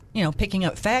instead of, picking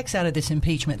up facts out of this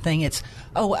impeachment thing, it's,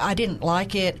 I didn't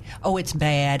like it. It's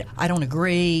bad. I don't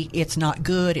agree. It's not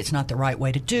good. It's not the right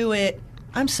way to do it.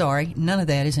 I'm sorry. None of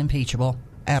that is impeachable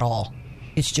at all.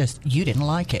 It's just you didn't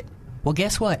like it. Well,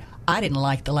 guess what? I didn't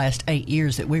like the last 8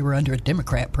 years that we were under a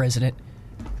Democrat president.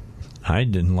 I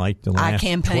didn't like the last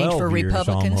 12 for years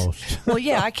Republicans. Almost. Well,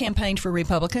 yeah, I campaigned for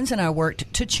Republicans, and I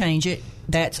worked to change it.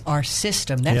 That's our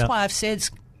system. That's why I've said,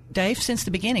 Dave, since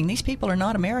the beginning, these people are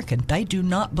not American. They do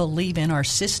not believe in our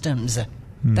systems.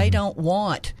 They don't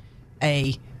want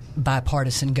a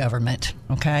bipartisan government,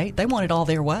 okay? They want it all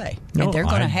their way. And they're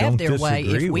going to have their way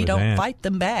if we don't fight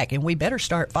them back, and we better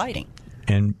start fighting.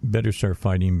 And better start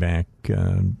fighting back,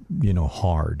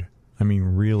 hard. I mean,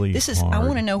 really hard. I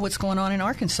want to know what's going on in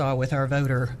Arkansas with our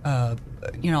voter.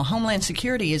 Homeland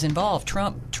Security is involved.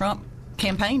 Trump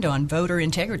campaigned on voter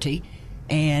integrity,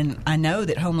 and I know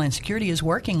that Homeland Security is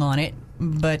working on it,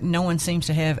 but no one seems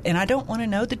to have. And I don't want to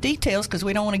know the details because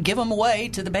we don't want to give them away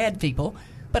to the bad people,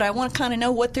 but I want to kind of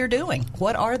know what they're doing.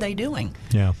 What are they doing?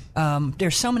 Yeah.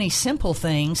 There's so many simple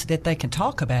things that they can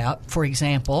talk about. For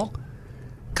example,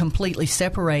 completely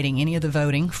separating any of the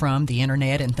voting from the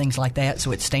internet and things like that,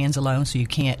 so it stands alone, so you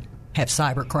can't have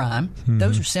cyber crime.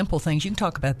 Those are simple things. You can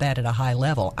talk about that at a high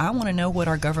level. I want to know what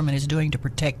our government is doing to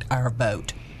protect our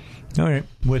vote. All right.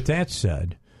 With that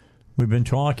said, we've been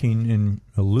talking and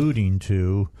alluding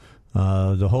to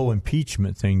the whole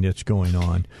impeachment thing that's going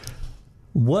on.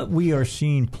 What we are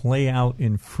seeing play out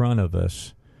in front of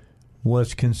us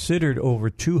was considered over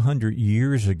 200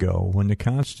 years ago when the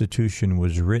Constitution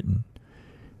was written.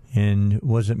 And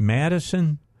was it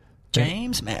Madison?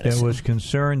 James Madison. That was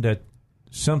concerned that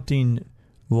something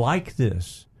like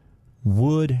this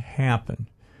would happen.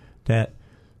 That,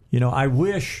 I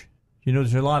wish,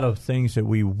 there's a lot of things that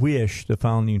we wish the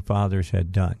Founding Fathers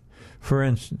had done. For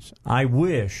instance, I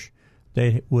wish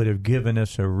they would have given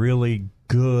us a really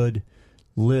good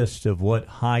list of what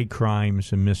high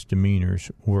crimes and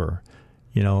misdemeanors were.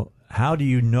 How do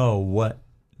you know what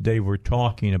they were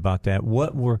talking about that?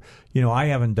 What were, I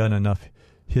haven't done enough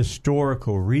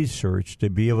historical research to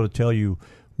be able to tell you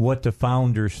what the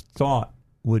founders thought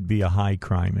would be a high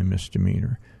crime and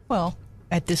misdemeanor. Well,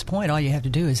 at this point, all you have to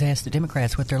do is ask the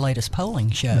Democrats what their latest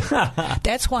polling showed.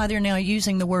 That's why they're now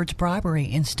using the words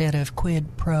bribery instead of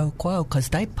quid pro quo, because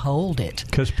they polled it.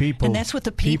 And that's what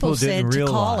the people said to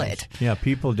call it. Yeah,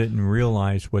 people didn't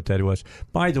realize what that was.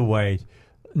 By the way,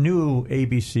 new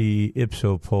ABC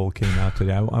Ipsos poll came out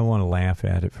today. I want to laugh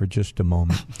at it for just a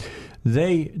moment.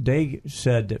 They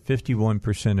said that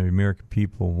 51% of American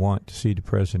people want to see the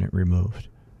president removed.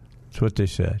 That's what they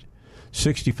said.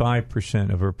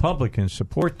 65% of Republicans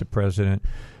support the president.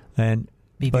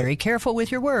 Be very careful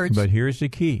with your words. But here's the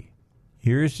key.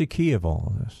 Here's the key of all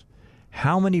of this.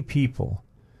 How many people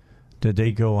did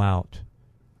they go out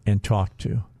and talk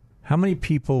to? How many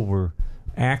people were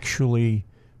actually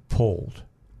polled?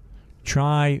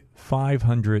 Try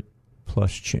 500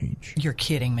 plus change. You're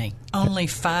kidding me. Only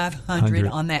 500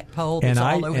 on that poll that's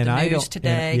all over the news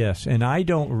today? Yes, and I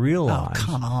don't realize. Oh,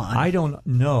 come on. I don't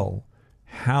know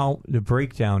how the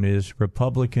breakdown is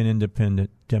Republican, Independent,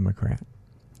 Democrat.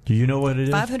 Do you know what it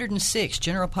is? 506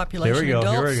 general population. There we go.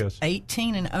 Adults Here it goes.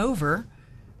 18 and over.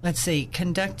 Let's see.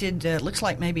 Conducted, looks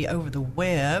like maybe over the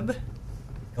web.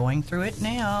 Going through it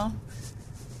now.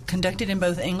 Conducted in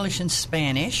both English and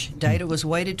Spanish. Data was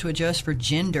weighted to adjust for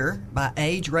gender by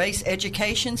age, race,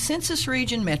 education, census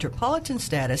region, metropolitan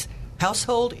status,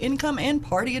 household income, and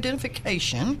party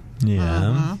identification.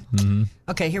 Yeah. Mm-hmm.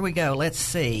 Okay, here we go. Let's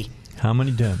see. How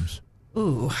many Dems?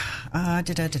 Ooh,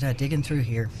 digging through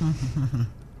here.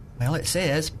 Well, it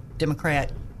says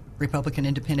Democrat, Republican,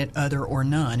 Independent, other, or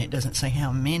none. It doesn't say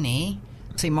how many.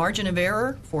 See, margin of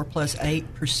error, 4 plus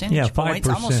 8 percentage points,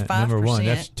 almost 5%. Number one,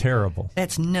 that's terrible.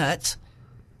 That's nuts.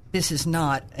 This is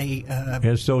not a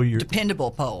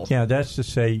dependable poll. Yeah, that's to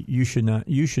say you should not.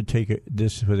 You should take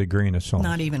this with a grain of salt.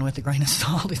 Not even with a grain of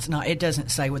salt. It's not. It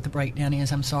doesn't say what the breakdown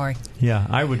is. I'm sorry. Yeah,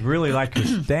 I would really like to.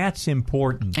 That's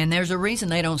important. And there's a reason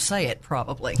they don't say it,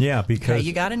 probably. Yeah, because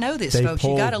you got to know this, they folks.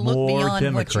 You got to look beyond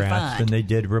Democrats what you find. than they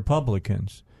did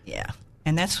Republicans. Yeah.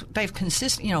 And they've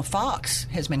consistent. Fox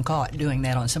has been caught doing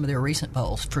that on some of their recent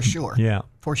polls, for sure. Yeah,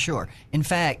 for sure. In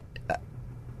fact,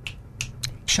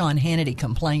 Sean Hannity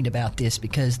complained about this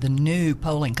because the new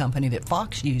polling company that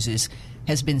Fox uses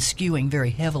has been skewing very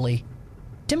heavily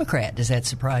Democrat. Does that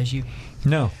surprise you?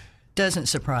 No, doesn't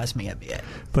surprise me a bit.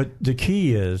 But the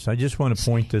key is, I just want to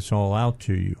point this all out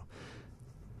to you.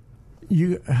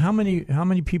 How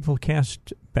many people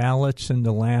cast ballots in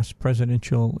the last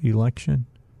presidential election?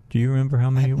 Do you remember how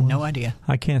many it was? No idea.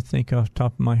 I can't think off the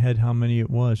top of my head how many it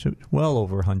was. It was well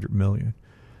over 100 million.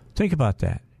 Think about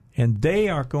that. And they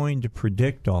are going to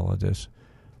predict all of this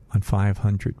on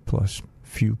 500 plus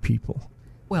few people.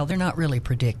 Well, they're not really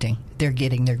predicting. They're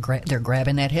getting they're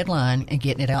grabbing that headline and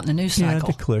getting it out in the news cycle.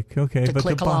 Yeah, to click. Okay, to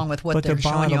click along with what they're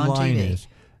showing you on TV. But the bottom line is,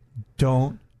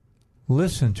 don't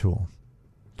listen to them.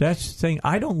 That's the thing.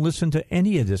 I don't listen to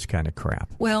any of this kind of crap.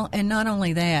 Well, and not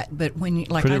only that, but when you,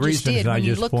 like for the I just reasons did, I when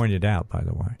just you look, pointed out, by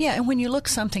the way. Yeah, and when you look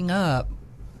something up,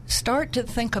 start to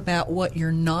think about what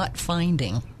you're not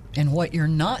finding and what you're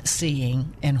not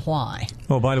seeing and why.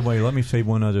 Oh, by the way, let me say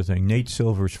one other thing. Nate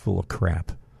Silver's full of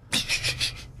crap.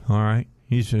 All right?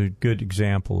 He's a good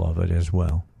example of it as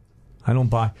well. I don't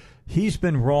buy... He's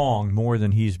been wrong more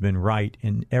than he's been right,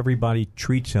 and everybody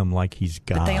treats him like he's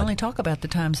God. But they only talk about the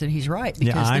times that he's right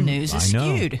because the news is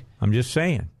skewed. I'm just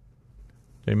saying.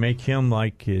 They make him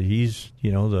like he's,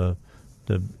 the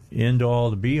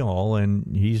end-all, the be-all,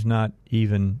 and he's not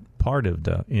even part of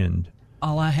the end.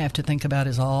 All I have to think about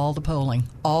is all the polling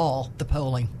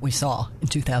we saw in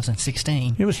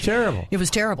 2016. It was terrible. It was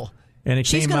terrible. And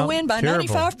she's going to win by terrible.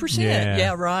 95%.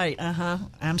 Yeah, right.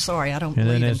 I'm sorry. I don't believe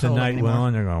in polling. And then as the night went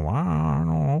on, they're going, wow, I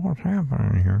don't know what's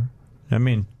happening here. I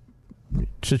mean,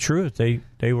 it's the truth.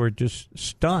 They were just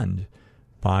stunned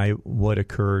by what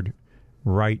occurred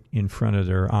right in front of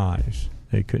their eyes.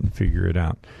 They couldn't figure it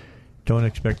out. Don't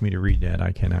expect me to read that.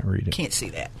 I cannot read it. Can't see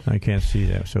that. I can't see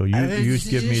that. So you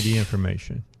give me the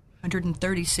information.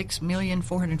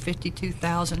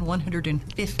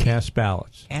 136,452,150 cast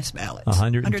ballots.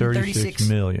 136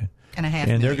 million.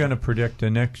 And they're going to predict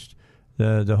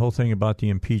the whole thing about the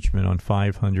impeachment on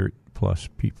 500 plus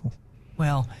people.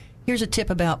 Well, here's a tip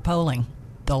about polling.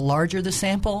 The larger the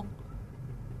sample,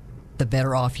 the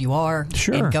better off you are.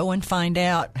 Sure. And go and find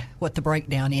out what the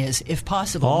breakdown is, if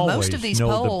possible. Always most of these know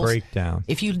polls, the breakdown.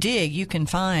 If you dig, you can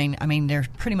find, they're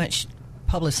pretty much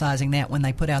publicizing that when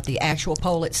they put out the actual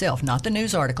poll itself, not the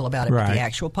news article about it, but Right. the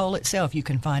actual poll itself. You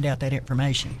can find out that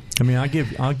information. I mean,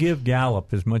 I'll give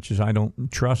Gallup, as much as I don't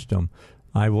trust them,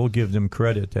 I will give them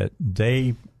credit that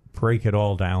they break it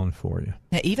all down for you.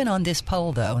 Now, even on this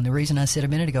poll, though, and the reason I said a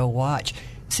minute ago, watch,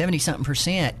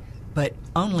 70-something%, but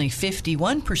only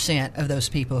 51% of those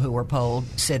people who were polled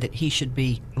said that he should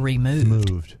be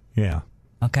removed. Yeah.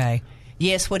 Okay.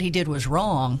 Yes, what he did was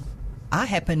wrong. I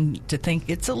happen to think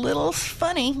it's a little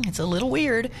funny. It's a little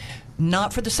weird.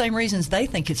 Not for the same reasons they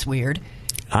think it's weird.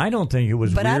 I don't think it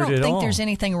was But weird I don't at think all. there's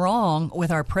anything wrong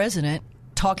with our president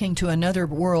talking to another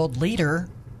world leader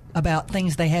about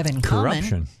things they have in Corruption.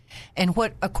 common. And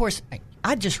what, of course,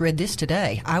 I just read this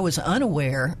today. I was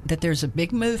unaware that there's a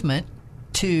big movement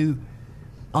to,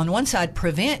 on one side,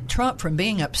 prevent Trump from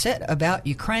being upset about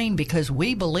Ukraine because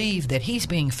we believe that he's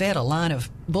being fed a line of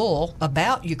bull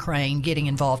about Ukraine getting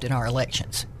involved in our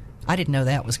elections. I didn't know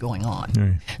that was going on.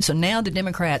 Right. So now the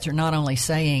Democrats are not only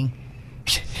saying,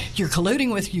 you're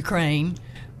colluding with Ukraine,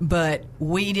 but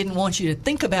we didn't want you to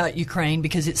think about Ukraine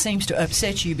because it seems to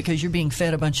upset you because you're being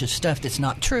fed a bunch of stuff that's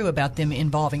not true about them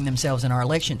involving themselves in our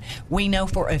election. We know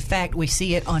for a fact, we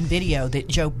see it on video, that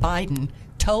Joe Biden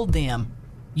told them,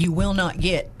 you will not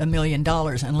get $1 million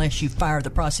unless you fire the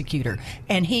prosecutor.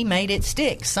 And he made it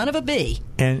stick. Son of a bee.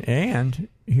 And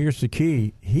here's the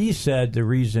key. He said the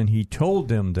reason he told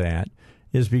them that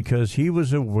is because he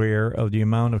was aware of the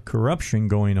amount of corruption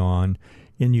going on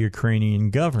in the Ukrainian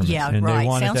government. Yeah, and right. They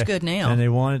wanted Sounds good now. And they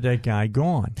wanted that guy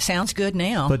gone. Sounds good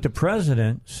now. But the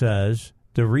president says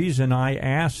the reason I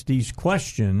asked these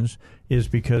questions is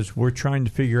because we're trying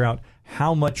to figure out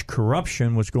how much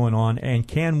corruption was going on, and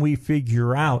can we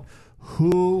figure out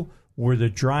who were the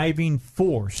driving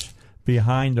force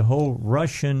behind the whole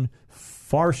Russian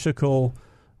farcical,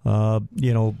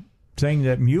 thing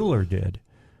that Mueller did.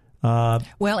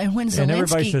 Well, and when Zelensky... And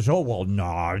everybody says, oh, well,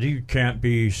 no, you can't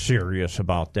be serious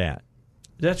about that.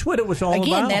 That's what it was all about.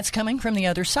 Again, that's coming from the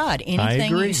other side.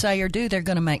 Anything you say or do, they're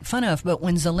going to make fun of. But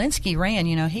when Zelensky ran,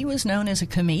 he was known as a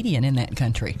comedian in that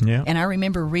country. Yeah. And I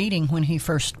remember reading when he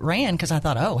first ran, because I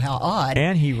thought, oh, how odd.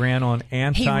 And he ran on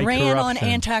anti-corruption. He ran on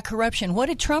anti-corruption. What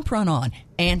did Trump run on?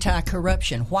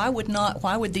 Anti-corruption. Why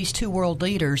would these two world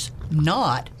leaders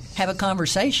not have a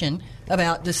conversation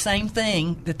about the same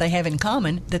thing that they have in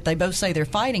common that they both say they're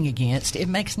fighting against? It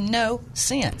makes no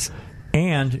sense.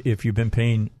 And if you've been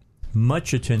paying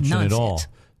much attention Nonsense. at all,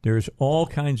 there's all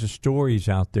kinds of stories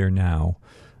out there now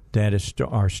that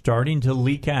are starting to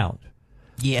leak out.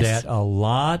 Yes. That a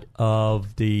lot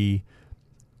of the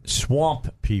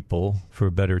swamp people, for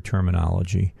better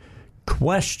terminology,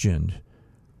 questioned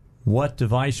what the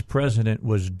vice president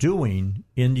was doing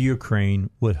in the Ukraine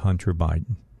with Hunter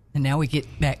Biden. And now we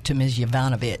get back to Ms.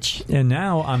 Yovanovitch. And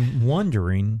now I'm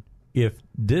wondering if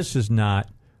this is not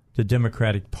the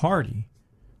Democratic Party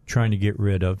trying to get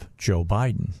rid of Joe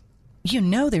Biden.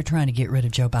 They're trying to get rid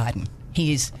of Joe Biden.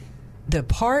 He's the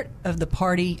part of the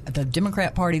party, the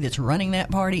Democrat Party that's running that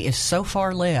party, is so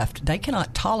far left, they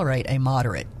cannot tolerate a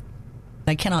moderate.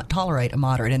 They cannot tolerate a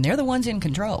moderate, and they're the ones in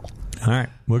control. All right.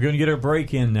 We're going to get our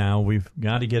break in now. We've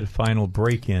got to get a final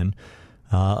break in.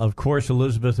 Of course,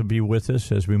 Elizabeth will be with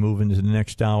us as we move into the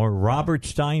next hour. Robert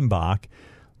Steinbach,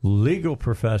 legal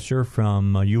professor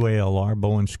from UALR,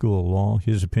 Bowen School of Law.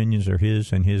 His opinions are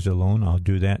his and his alone. I'll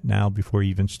do that now before he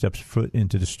even steps foot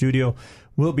into the studio.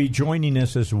 Will be joining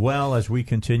us as well as we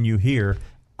continue here.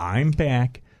 I'm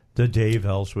back, the Dave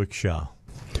Elswick Show.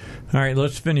 All right,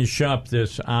 let's finish up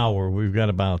this hour. We've got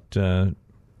about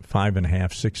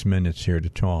 5.5, 6 minutes here to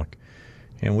talk.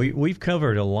 And we've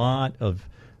covered a lot of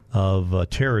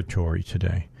territory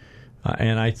today.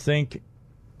 And I think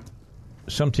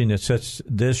something that sets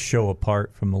this show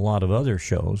apart from a lot of other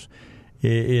shows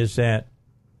is that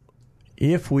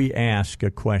if we ask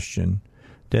a question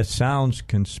that sounds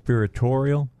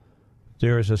conspiratorial,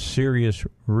 there is a serious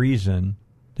reason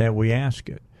that we ask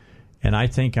it. And I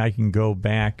think I can go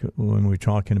back when we're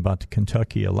talking about the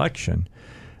Kentucky election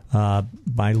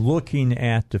by looking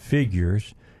at the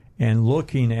figures and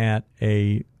looking at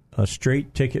a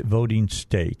straight ticket voting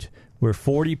state where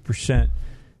 40%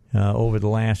 over the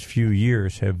last few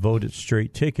years have voted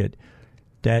straight ticket,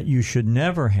 that you should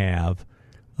never have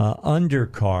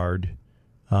undercard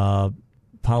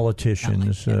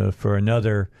politicians for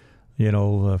another,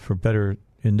 for better,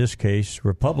 in this case,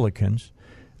 Republicans,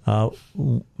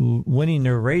 winning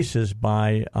their races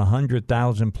by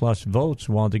 100,000 plus votes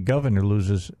while the governor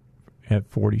loses at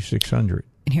 4,600.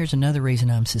 And here's another reason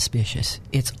I'm suspicious.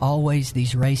 It's always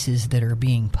these races that are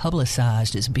being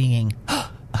publicized as being a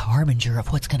harbinger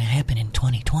of what's going to happen in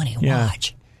 2020. Yeah.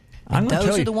 Watch. I'm And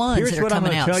those are the ones here's that are what I'm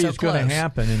coming going out to tell you so is going to close.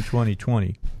 happen in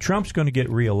 2020. Trump's going to get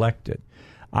reelected.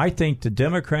 I think the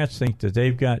Democrats think that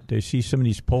they see some of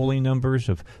these polling numbers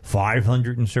of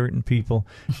 500 and certain people,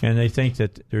 and they think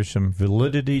that there's some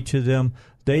validity to them.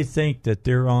 They think that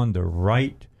they're on the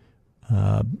right,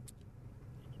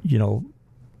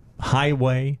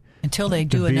 highway. Until they to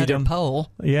do beat another them.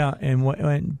 poll. Yeah,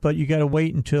 but you got to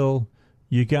wait until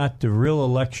you got the real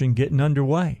election getting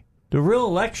underway. The real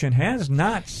election has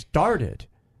not started.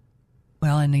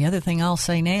 Well, and the other thing I'll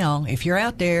say now, if you're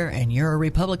out there and you're a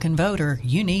Republican voter,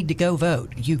 you need to go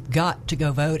vote. You've got to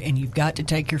go vote, and you've got to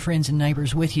take your friends and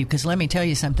neighbors with you. Because let me tell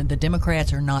you something, the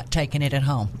Democrats are not taking it at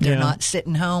home. They're not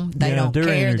sitting home. They don't they're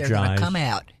care. energized. They're going to come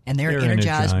out, and they're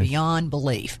energized beyond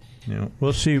belief.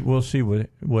 We'll see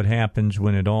what happens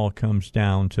when it all comes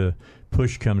down to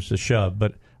push comes to shove.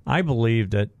 But I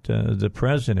believe that the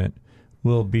president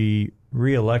will be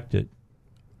reelected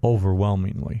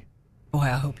overwhelmingly. Boy,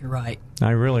 I hope you're right.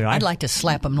 I'd like to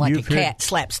slap him like a cat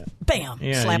slaps, bam,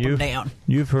 slap him down.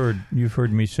 You've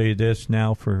heard me say this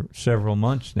now for several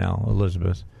months now,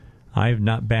 Elizabeth. I have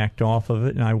not backed off of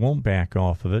it, and I won't back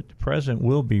off of it. The president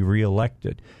will be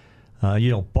reelected.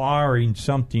 Barring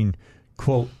something,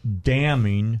 quote,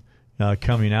 damning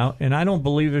coming out. And I don't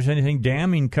believe there's anything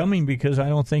damning coming because I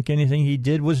don't think anything he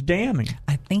did was damning.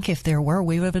 I think if there were,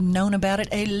 we would have known about it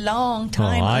a long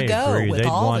time I ago. agree. With They'd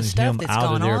all the want stuff him that's out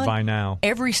gone of there on by now.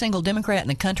 Every single Democrat in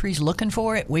the country's looking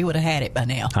for it. We would have had it by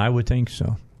now. I would think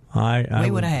so. I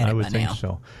would have had it I would by think now.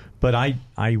 so. But I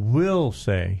will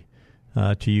say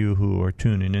to you who are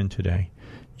tuning in today,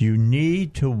 you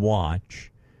need to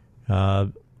watch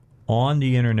on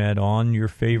the internet, on your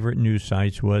favorite news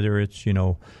sites, whether it's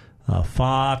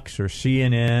Fox or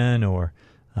CNN or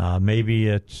maybe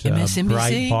it's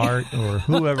MSNBC. Breitbart or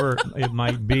whoever it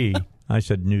might be. I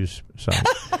said news site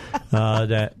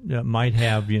that might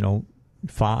have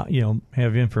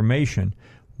have information.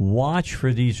 Watch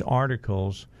for these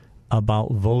articles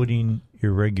about voting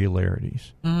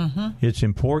irregularities. Mm-hmm. It's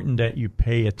important that you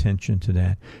pay attention to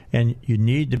that, and you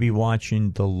need to be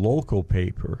watching the local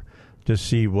paper to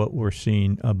see what we're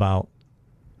seeing about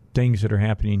things that are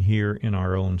happening here in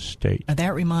our own state.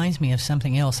 That reminds me of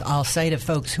something else. I'll say to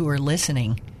folks who are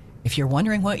listening, if you're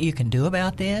wondering what you can do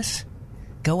about this,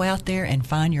 go out there and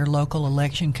find your local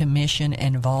election commission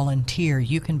and volunteer.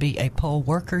 You can be a poll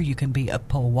worker. You can be a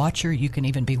poll watcher. You can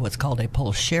even be what's called a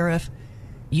poll sheriff.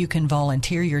 You can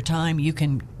volunteer your time. You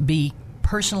can be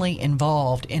personally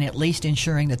involved in at least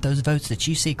ensuring that those votes that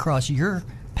you see cross your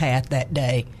path that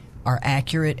day are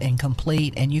accurate and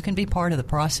complete, and you can be part of the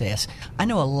process. I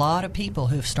know a lot of people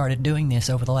who have started doing this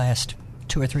over the last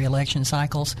 2 or 3 election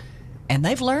cycles, and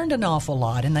they've learned an awful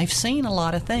lot, and they've seen a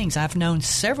lot of things. I've known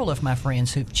several of my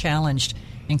friends who've challenged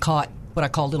and caught what I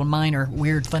call little minor,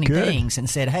 weird, funny things and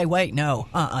said, hey, wait, no,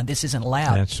 this isn't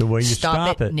allowed. That's the way you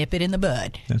stop it. Nip it in the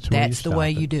bud. That's the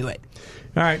way you do it.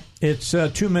 All right, it's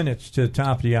 2 minutes to the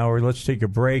top of the hour. Let's take a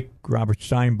break. Robert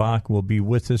Steinbach will be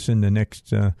with us in the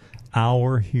next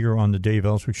hour here on the Dave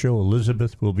Elswick Show.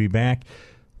 Elizabeth will be back.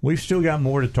 We've still got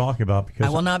more to talk about because I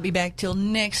will not be back till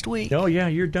next week. Oh, yeah,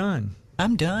 you're done.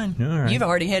 I'm done. All right. You've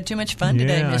already had too much fun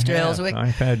today, Mr. Elswick.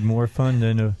 I've had more fun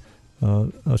than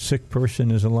a sick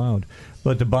person is allowed.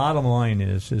 But the bottom line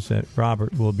is that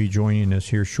Robert will be joining us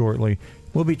here shortly.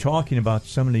 We'll be talking about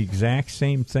some of the exact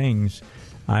same things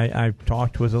I've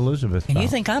talked with Elizabeth and about. you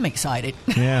think I'm excited.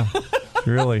 Yeah,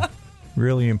 really,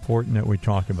 really important that we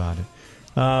talk about it.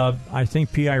 I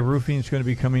think PI Roofing is going to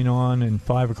be coming on in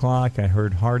 5 o'clock. I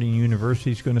heard Harding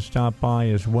University is going to stop by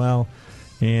as well.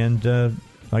 And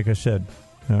like I said,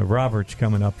 Robert's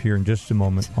coming up here in just a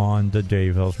moment on the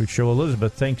Dave Elswick Show.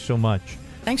 Elizabeth, thanks so much.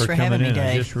 Thanks for coming having me, in.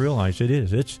 Dave. I just realized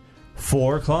it's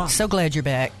 4 o'clock. So glad you're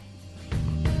back.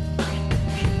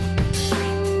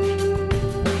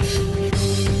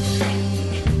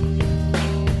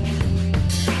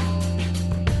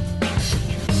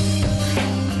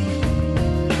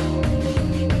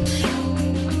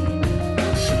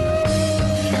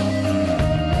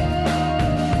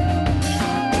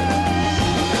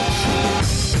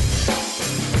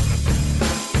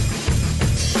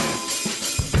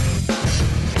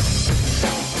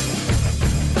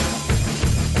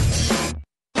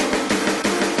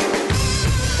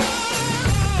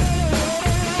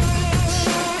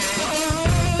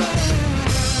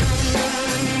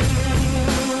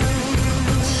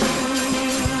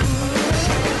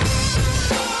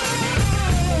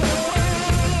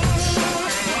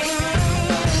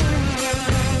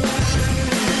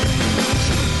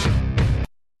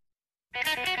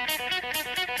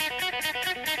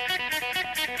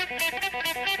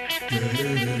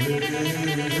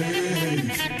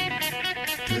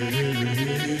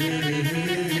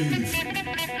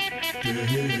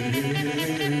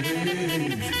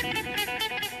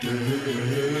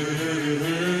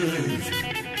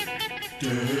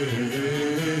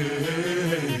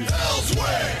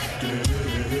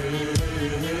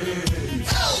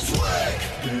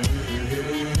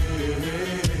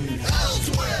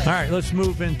 All right, let's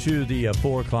move into the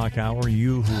 4 o'clock hour.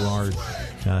 You who are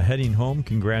heading home,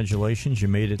 congratulations. You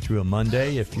made it through a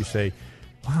Monday. If you say,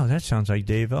 wow, that sounds like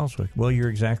Dave Elswick, well, you're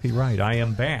exactly right. I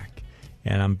am back,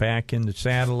 and I'm back in the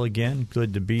saddle again.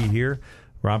 Good to be here.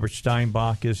 Robert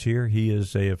Steinbach is here. He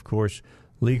is, of course,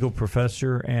 legal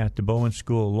professor at the Bowen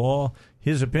School of Law.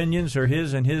 His opinions are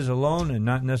his and his alone, and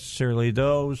not necessarily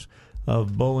those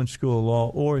of Bowen School of Law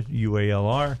or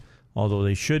UALR, although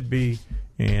they should be.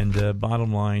 And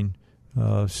bottom line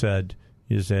said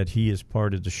is that he is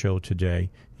part of the show today,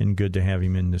 and good to have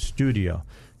him in the studio.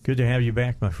 Good to have you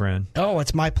back, my friend. Oh,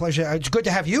 it's my pleasure. It's good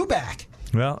to have you back.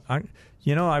 Well,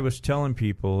 I was telling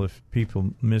people, if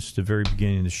people missed the very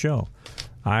beginning of the show,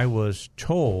 I was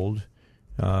told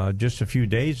just a few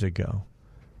days ago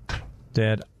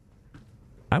that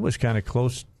I was kind of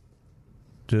close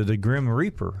to the Grim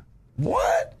Reaper.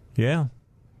 What? Yeah.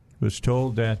 Was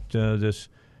told that this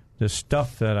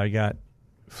stuff that I got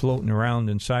floating around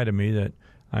inside of me, that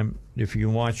if you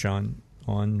can watch on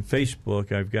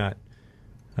Facebook, I've got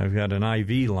an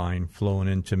IV line flowing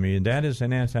into me, and that is an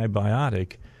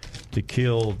antibiotic to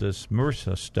kill this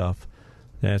MRSA stuff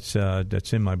that's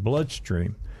in my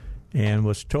bloodstream. And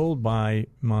was told by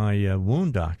my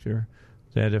wound doctor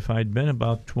that if I'd been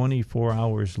about 24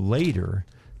 hours later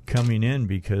coming in,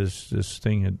 because this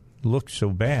thing had looked so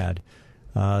bad,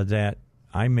 that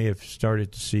I may have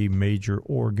started to see major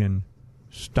organ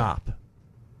stoppage.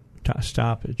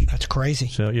 That's crazy.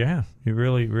 So, yeah, it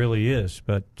really, really is.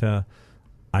 But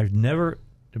I've never,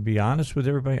 to be honest with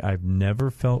everybody, I've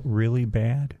never felt really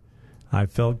bad. I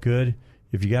felt good.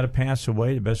 If you got to pass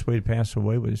away, the best way to pass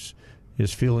away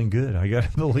is feeling good. I got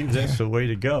to believe that's the way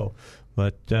to go.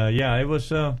 But, it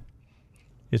was.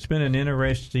 It's been an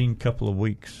interesting couple of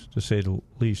weeks, to say the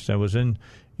least. I was in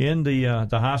the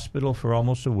hospital for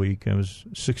almost a week. It was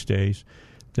 6 days.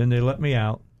 Then they let me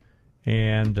out,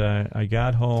 and I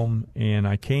got home, and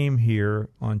I came here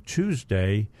on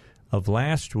Tuesday of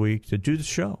last week to do the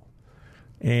show.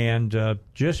 And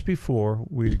just before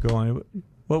we were going,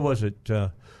 what was it,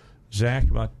 Zach,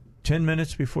 about 10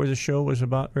 minutes before the show was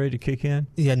about ready to kick in?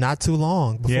 Yeah, not too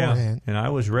long beforehand. Yeah, and I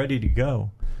was ready to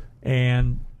go,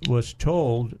 and was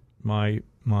told my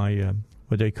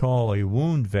what they call a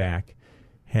wound vac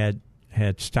had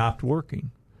stopped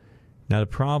working. Now, the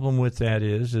problem with that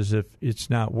is if it's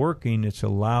not working, it's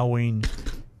allowing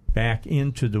back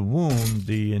into the wound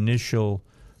the initial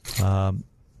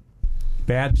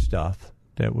bad stuff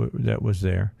that was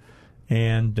there.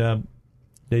 And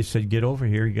they said, get over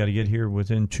here. You got to get here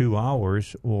within 2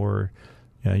 hours, or,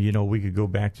 we could go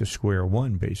back to square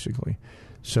one, basically.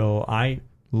 So I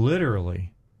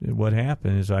literally, what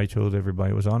happened is I told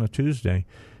everybody, it was on a Tuesday,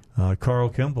 Carl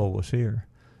Kimball was here.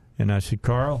 And I said,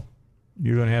 Carl,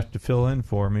 you're going to have to fill in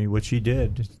for me, which he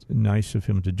did. It's nice of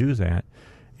him to do that.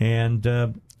 And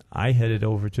I headed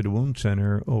over to the wound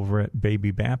center over at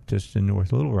Baby Baptist in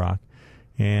North Little Rock,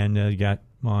 and got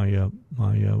my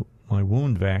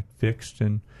wound vac fixed,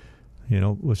 and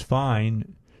was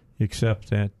fine, except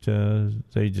that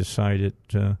they decided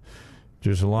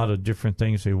there's a lot of different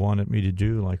things they wanted me to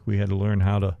do. Like we had to learn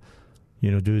how to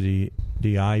do the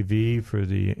IV for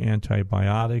the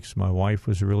antibiotics. My wife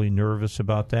was really nervous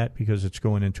about that because it's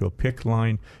going into a PICC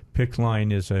line. PICC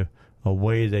line is a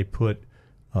way they put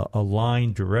a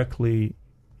line directly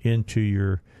into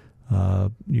your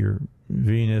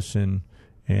venous and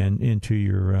into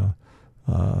your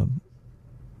I'm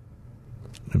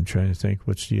trying to think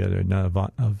what's the other, not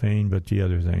a vein, but the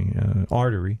other thing,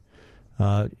 artery,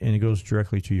 and it goes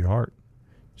directly to your heart.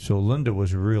 So Linda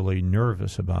was really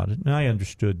nervous about it, and I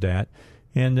understood that.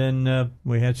 And then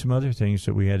we had some other things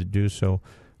that we had to do, so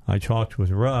I talked with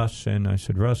Russ, and I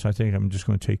said, Russ, I think I'm just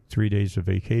going to take 3 days of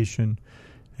vacation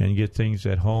and get things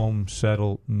at home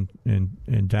settled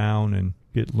and down, and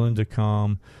get Linda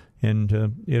calm.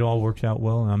 And it all worked out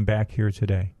well, and I'm back here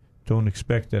today. Don't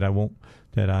expect that I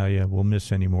will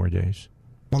miss any more days.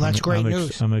 Well, that's great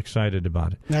news. I'm excited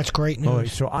about it. That's great news. Okay,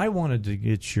 so I wanted to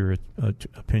get your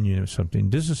opinion of something.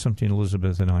 This is something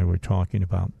Elizabeth and I were talking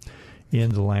about in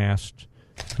the last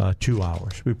 2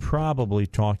 hours. We probably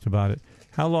talked about it.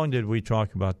 How long did we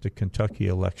talk about the Kentucky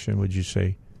election, would you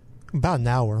say? About an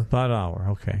hour. About an hour,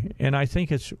 okay. And I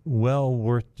think it's well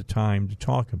worth the time to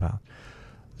talk about.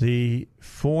 The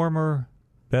former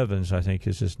Bevins, I think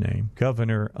is his name,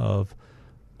 governor of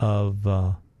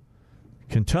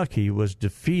Kentucky, was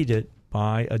defeated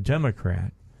by a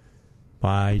Democrat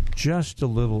by just a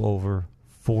little over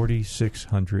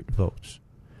 4,600 votes.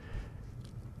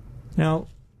 Now,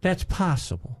 that's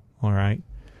possible, all right?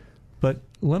 But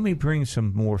let me bring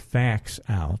some more facts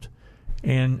out,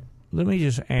 and let me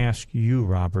just ask you,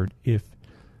 Robert, if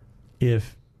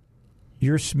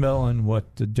you're smelling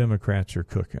what the Democrats are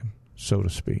cooking, so to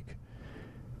speak.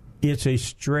 It's a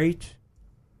straight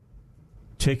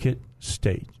ticket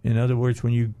state. In other words,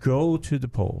 when you go to the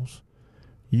polls,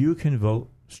 you can vote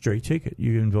straight ticket.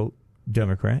 You can vote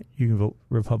Democrat, you can vote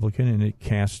Republican, and it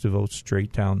casts the vote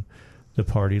straight down the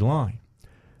party line.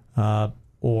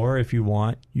 Or if you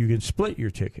want, you can split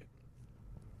your ticket.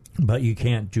 But you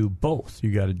can't do both.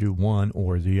 You got to do one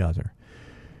or the other.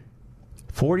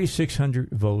 4,600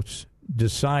 votes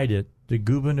decided the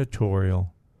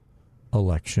gubernatorial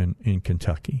election in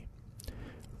Kentucky.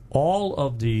 All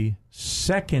of the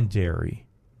secondary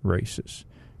races,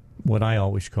 what I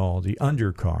always call the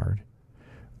undercard,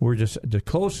 were just the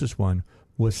closest one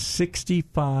was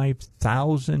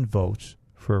 65,000 votes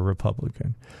for a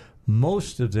Republican.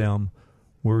 Most of them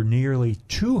were nearly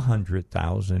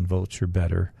 200,000 votes or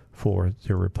better for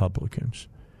the Republicans.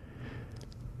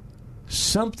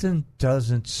 Something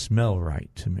doesn't smell right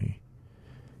to me.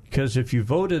 Because if you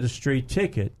voted a straight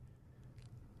ticket,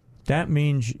 that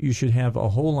means you should have a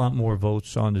whole lot more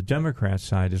votes on the Democrat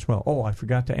side as well. Oh, I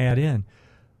forgot to add in.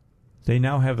 They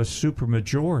now have a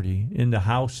supermajority in the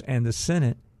House and the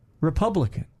Senate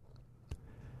Republican.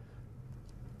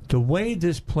 The way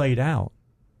this played out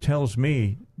tells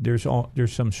me there's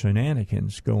some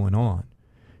shenanigans going on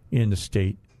in the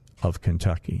state of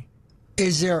Kentucky.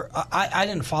 Is there? I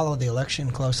didn't follow the election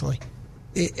closely.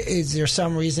 Is there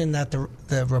some reason that the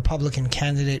Republican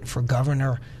candidate for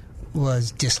governor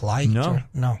was disliked? No.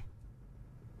 No.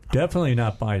 Definitely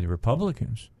not by the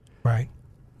Republicans. Right.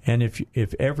 And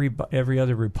if every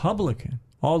other Republican,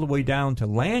 all the way down to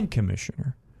land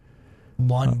commissioner,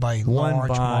 won by large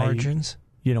margins,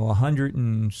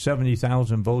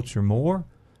 170,000 votes or more,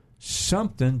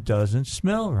 something doesn't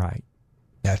smell right.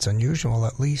 That's unusual,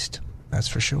 at least. That's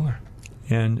for sure.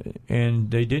 And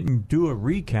they didn't do a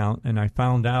recount, and I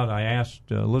found out, I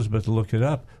asked Elizabeth to look it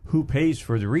up, who pays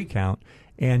for the recount,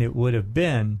 and it would have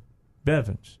been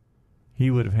Bevins.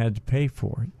 He would have had to pay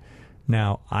for it.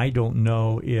 Now, I don't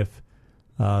know if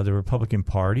the Republican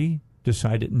Party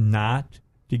decided not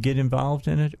to get involved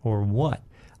in it or what.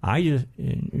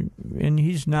 And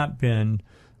he's not been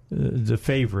the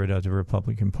favorite of the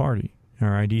Republican Party. All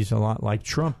right, he's a lot like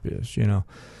Trump is,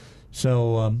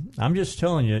 So I'm just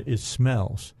telling you, it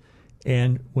smells.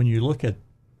 And when you look at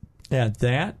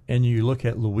that, and you look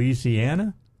at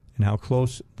Louisiana and how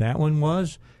close that one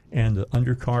was, and the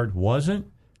undercard wasn't,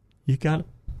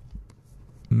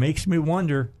 makes me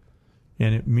wonder,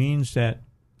 and it means that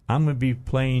I'm going to be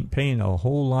paying a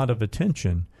whole lot of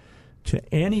attention to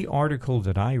any article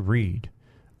that I read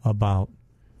about,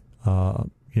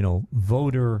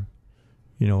 voter,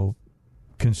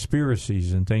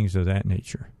 conspiracies and things of that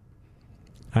nature.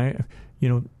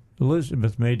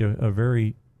 Elizabeth made a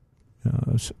very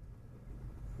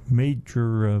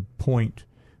major point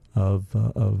of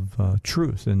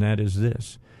truth, and that is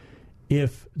this: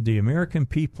 if the American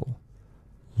people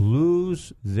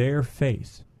lose their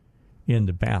faith in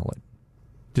the ballot,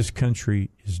 this country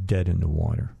is dead in the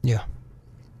water. Yeah.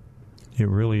 It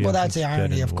really is. Well, that's the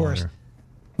irony, of course,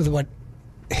 with what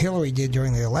Hillary did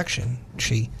during the election.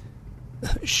 She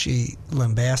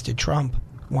lambasted Trump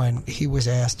when he was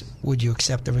asked, would you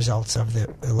accept the results of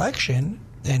the election?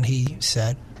 And he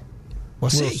said, we'll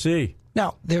see.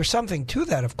 Now, there's something to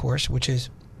that, of course, which is,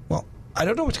 well, I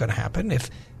don't know what's going to happen. If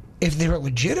they're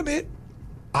legitimate,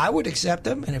 I would accept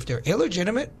them, and if they're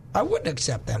illegitimate, I wouldn't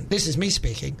accept them. This is me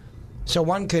speaking. So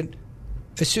one could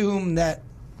assume that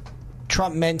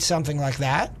Trump meant something like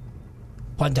that.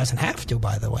 One doesn't have to,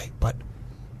 by the way, but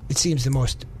it seems the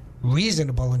most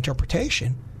reasonable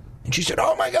interpretation. And she said,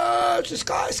 oh my gosh, the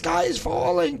sky is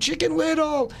falling, Chicken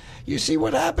Little. You see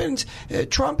what happens?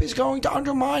 Trump is going to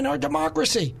undermine our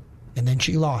democracy. And then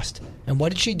she lost. And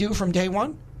what did she do from day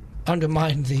one?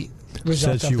 Undermine the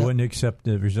results. Said she wouldn't accept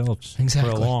the results for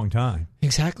a long time.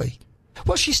 Exactly.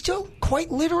 Well, she still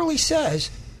quite literally says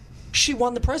she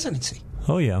won the presidency.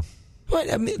 Oh, yeah.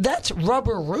 But, I mean, that's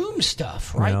rubber room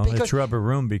stuff, right? Well, it's rubber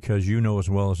room because you know as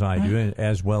well as I do, and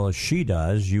as well as she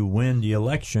does, you win the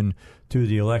election through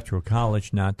the Electoral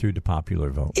College, not through the popular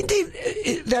vote.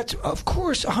 Indeed, that's, of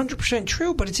course, 100%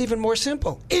 true, but it's even more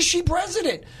simple. Is she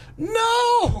president?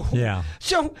 No! Yeah.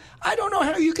 So I don't know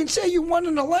how you can say you won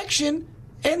an election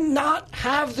and not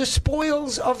have the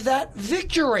spoils of that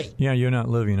victory. Yeah, you're not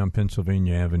living on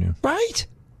Pennsylvania Avenue. Right.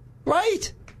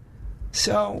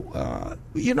 So,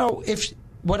 if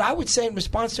what I would say in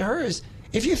response to her is,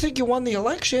 if you think you won the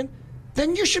election,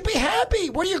 then you should be happy.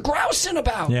 What are you grousing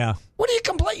about? Yeah. What are you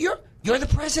complaining? You're the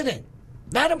president.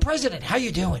 Madam President, how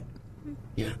you doing?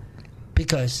 Yeah.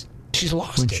 Because she's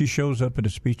lost when it. When she shows up at a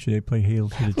speech, they play Hail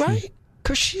to the Chief. Right?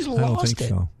 Because she's lost it. I don't think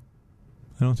so.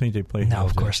 I don't think they play. No,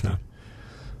 of course not.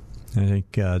 I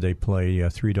think they play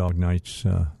Three Dog Night's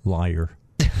Liar.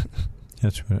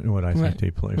 That's what I think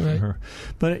they play for her.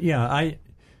 But yeah,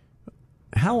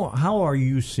 how are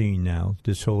you seeing now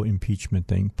this whole impeachment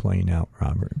thing playing out,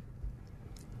 Robert?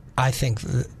 I think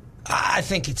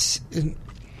it's.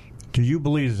 Do you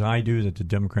believe, as I do, that the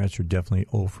Democrats are definitely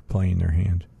overplaying their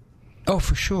hand? Oh,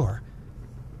 for sure.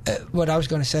 What I was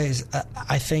going to say is,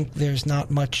 I think there's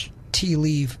not much tea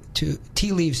leaves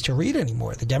to read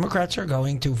anymore. The Democrats are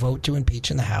going to vote to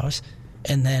impeach in the House,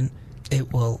 and then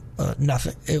it will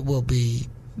nothing. It will be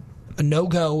a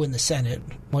no-go in the Senate,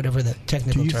 whatever the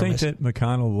technical term is. Do you think that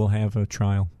McConnell will have a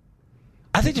trial?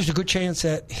 I think there's a good chance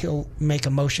that he'll make a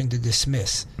motion to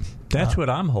dismiss. That's what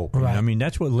I'm hoping. Right. I mean,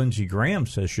 that's what Lindsey Graham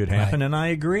says should happen, and I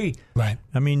agree. Right.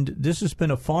 I mean, this has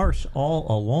been a farce all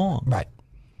along. Right.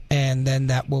 And then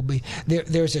that will be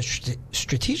there's a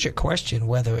strategic question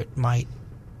whether it might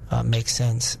make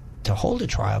sense to hold a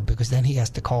trial, because then he has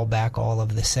to call back all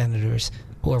of the senators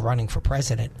who are running for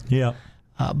president. Yeah.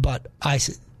 But I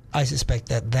suspect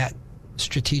that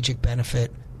strategic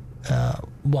benefit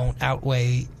won't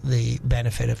outweigh the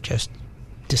benefit of just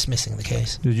dismissing the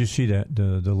case. Did you see that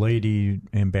the lady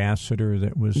ambassador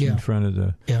that was in front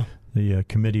of the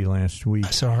committee last week?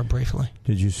 I saw her briefly.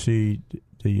 Did you see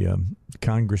the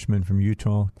congressman from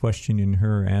Utah questioning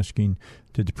her, asking,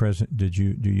 "Do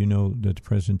you know that the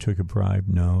president took a bribe?"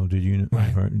 No. Did you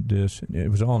know this? It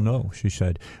was all no, she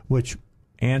said, which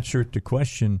answered the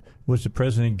question: was the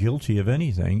president guilty of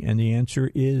anything? And the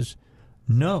answer is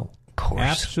no. Of course.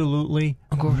 Absolutely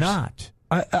not.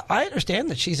 I understand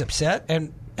that she's upset,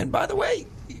 and by the way,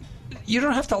 you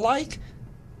don't have to like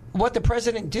what the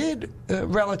president did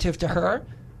relative to her,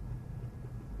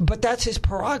 but that's his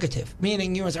prerogative.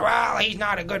 Meaning, you would say, well, he's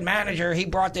not a good manager. He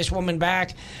brought this woman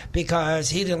back because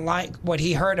he didn't like what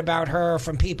he heard about her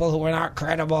from people who were not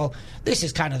credible. This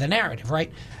is kind of the narrative,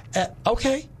 right?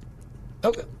 Okay.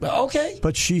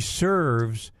 But she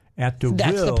serves at the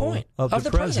That's will the point of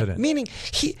the president. Meaning,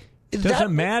 it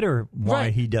doesn't matter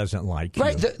why he doesn't like you.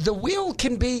 Right. The will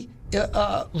can be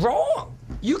wrong.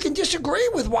 You can disagree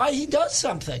with why he does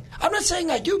something. I'm not saying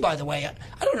I do, by the way.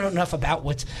 I don't know enough about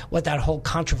what that whole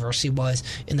controversy was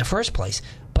in the first place.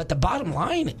 But the bottom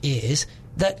line is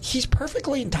that he's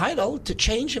perfectly entitled to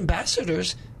change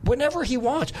ambassadors whenever he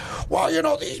wants.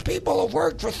 Well, these people have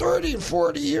worked for 30 and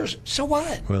 40 years. So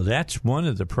what? Well, that's one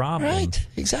of the problems. Right,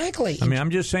 exactly. I mean, I'm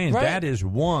just saying that is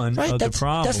one of the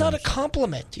problems. That's not a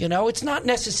compliment, It's not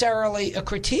necessarily a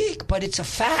critique, but it's a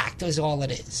fact is all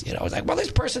it is. It's like, well,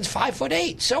 this person's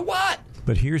 5'8". So what?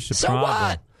 But here's the problem.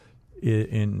 What?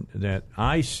 In that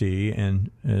I see, and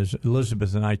as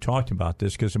Elizabeth and I talked about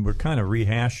this, because we're kind of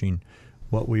rehashing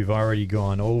what we've already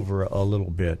gone over a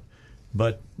little bit,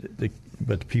 but the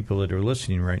people that are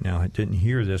listening right now didn't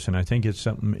hear this, and I think it's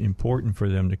something important for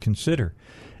them to consider,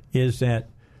 is that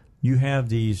you have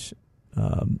these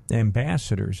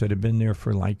ambassadors that have been there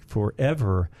for like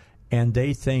forever, and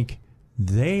they think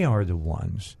they are the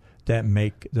ones that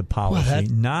make the policy,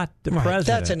 not the president.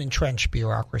 That's an entrenched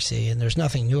bureaucracy, and there's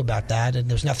nothing new about that, and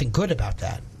there's nothing good about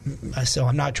that. So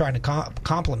I'm not trying to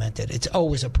compliment it. It's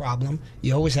always a problem.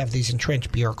 You always have these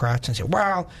entrenched bureaucrats and say,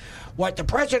 well, what the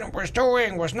president was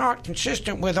doing was not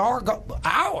consistent with our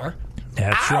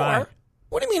That's right.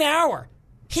 What do you mean our?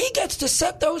 He gets to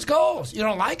set those goals. You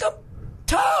don't like them?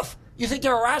 Tough. You think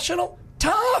they're irrational?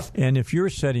 Tough. And if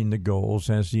you're setting the goals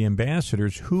as the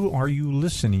ambassadors, who are you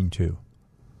listening to?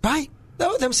 Right.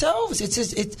 No, themselves. It's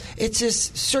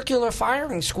this circular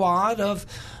firing squad of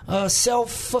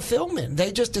self-fulfillment.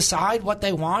 They just decide what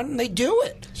they want and they do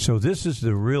it. So this is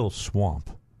the real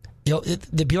swamp.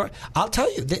 I'll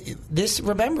tell you,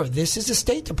 remember, this is the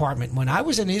State Department. When I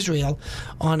was in Israel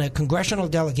on a congressional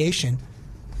delegation,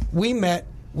 we met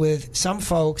with some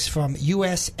folks from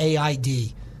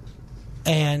USAID.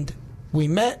 And we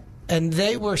met, and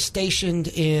they were stationed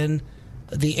in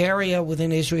the area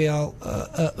within Israel,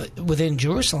 within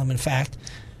Jerusalem, in fact,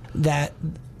 that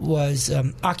was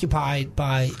occupied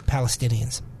by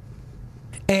Palestinians.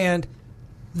 And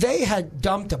they had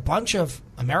dumped a bunch of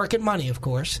American money, of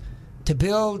course, to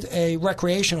build a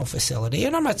recreational facility.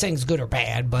 And I'm not saying it's good or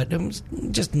bad, but it was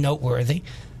just noteworthy.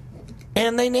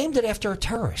 And they named it after a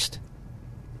terrorist.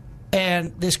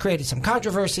 And this created some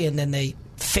controversy, and then they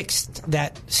fixed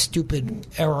that stupid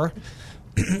error.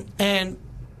 And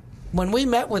when we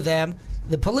met with them,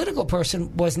 the political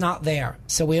person was not there.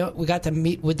 So we got to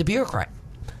meet with the bureaucrat.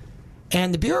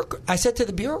 And I said to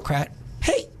the bureaucrat,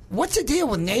 hey, what's the deal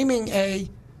with naming a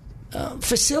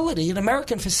facility, an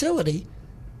American facility,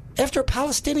 after a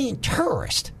Palestinian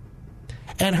terrorist?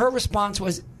 And her response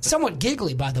was somewhat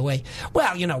giggly, by the way.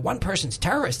 Well, one person's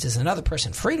terrorist is another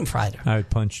person's freedom fighter. I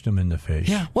punched him in the face.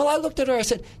 Yeah. Well, I looked at her, I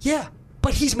said, yeah,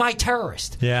 but he's my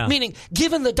terrorist. Yeah. Meaning,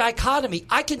 given the dichotomy,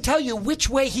 I can tell you which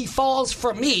way he falls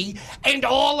for me and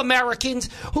all Americans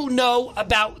who know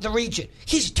about the region.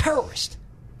 He's a terrorist.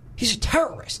 He's a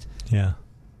terrorist. Yeah.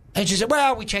 And she said,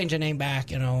 well, we changed the name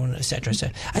back, and et cetera, et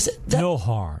cetera. I said, no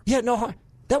harm. Yeah, no harm.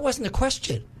 That wasn't the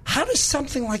question. How does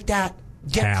something like that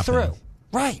get through?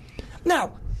 Right.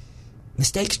 Now,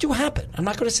 mistakes do happen. I'm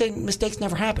not going to say mistakes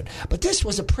never happen. But this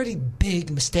was a pretty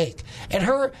big mistake. And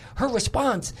her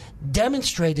response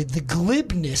demonstrated the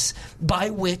glibness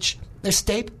by which the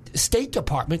State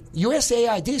Department,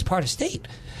 USAID is part of state,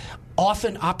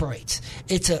 often operates.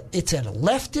 It's a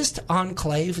leftist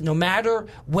enclave, no matter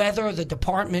whether the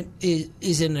department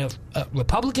is in a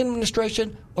Republican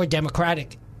administration or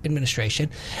Democratic administration.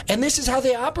 And this is how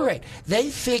they operate. They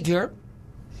figure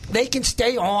they can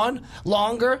stay on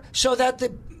longer so that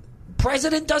the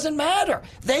president doesn't matter.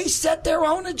 They set their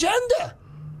own agenda.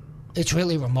 It's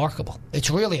really remarkable. It's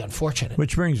really unfortunate.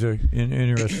 Which brings an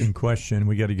interesting question.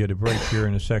 We got to get a break here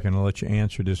in a second. I'll let you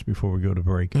answer this before we go to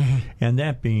break. Mm-hmm. And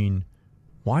that being,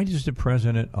 why does the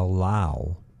president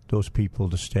allow those people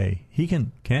to stay? He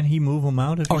can he move them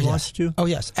out if he wants to? Oh,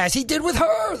 yes. As he did with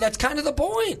her. That's kind of the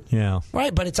point. Yeah.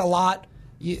 Right, but it's a lot.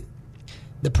 The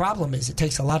problem is it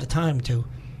takes a lot of time to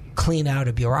clean out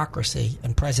a bureaucracy,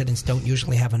 and presidents don't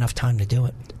usually have enough time to do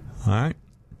it. All right.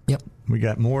 Yep. We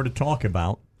got more to talk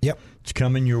about. Yep. It's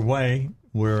coming your way.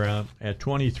 We're at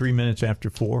 23 minutes after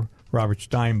 4. Robert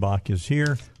Steinbach is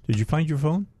here. Did you find your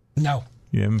phone? No.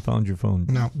 You haven't found your phone?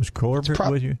 No. Was Corbett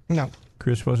with you? No.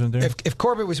 Chris wasn't there? If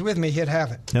Corbett was with me, he'd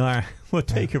have it. All right. We'll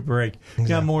take a break. Yeah.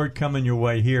 Got more coming your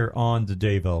way here on the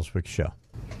Dave Elswick Show.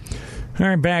 All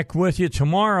right, back with you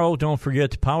tomorrow. Don't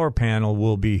forget the power panel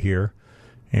will be here.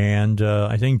 And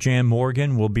I think Jan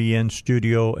Morgan will be in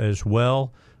studio as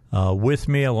well with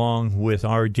me, along with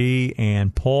RD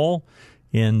and Paul.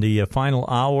 In the final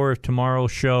hour of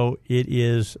tomorrow's show, it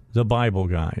is the Bible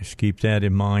guys. Keep that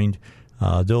in mind.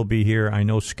 They'll be here. I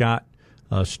know Scott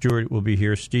Stewart will be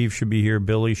here. Steve should be here.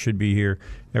 Billy should be here.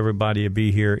 Everybody will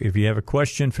be here. If you have a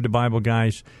question for the Bible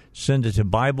guys, send it to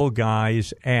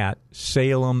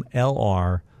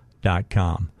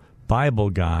BibleGuys@SalemLR.com.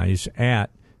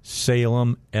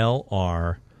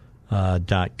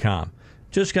 BibleGuys@SalemLR.com.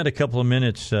 Just got a couple of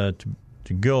minutes to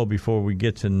go before we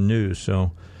get to the news.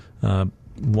 So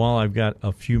while I've got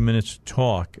a few minutes to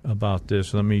talk about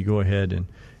this, let me go ahead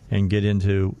and get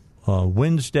into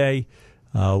Wednesday.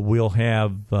 We'll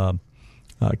have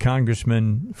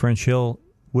Congressman French Hill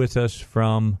with us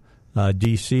from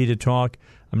D.C. to talk.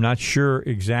 I'm not sure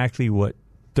exactly what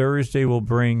Thursday will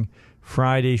bring.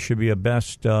 Friday should be a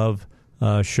best of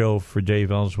show for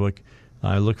Dave Elswick.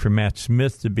 I look for Matt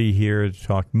Smith to be here to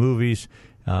talk movies.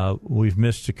 We've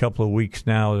missed a couple of weeks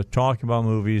now to talk about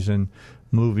movies, and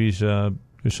movies,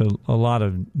 there's a lot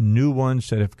of new ones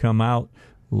that have come out,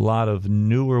 a lot of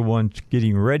newer ones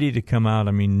getting ready to come out.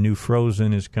 I mean, new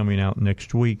Frozen is coming out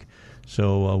next week,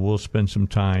 so we'll spend some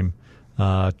time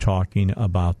talking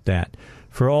about that.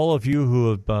 For all of you who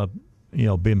have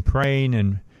been praying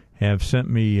and have sent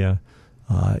me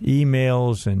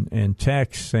emails and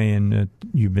texts saying that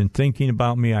you've been thinking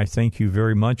about me, I thank you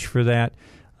very much for that.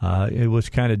 It was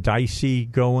kind of dicey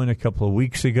going a couple of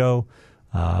weeks ago.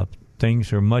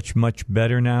 Things are much, much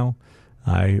better now.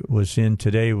 I was in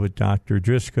today with Dr.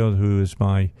 Driscoll, who is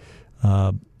my,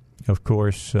 of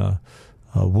course,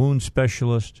 wound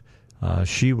specialist.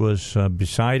 She was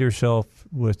beside herself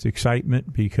with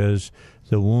excitement because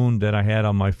the wound that I had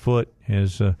on my foot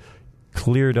has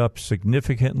cleared up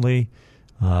significantly,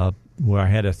 where I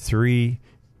had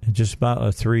just about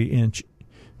a 3-inch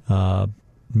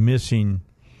missing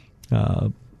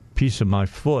piece of my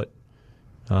foot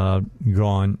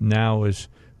gone. Now is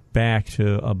back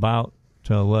to about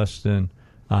less than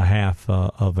a half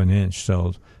of an inch.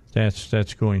 So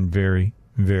that's going very,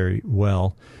 very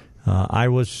well. I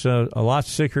was a lot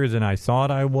sicker than I thought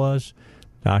I was.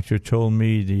 Doctor told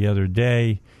me the other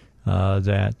day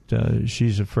that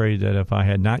she's afraid that if I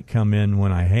had not come in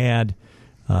when I had,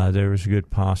 there was a good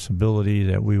possibility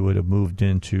that we would have moved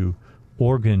into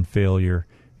organ failure,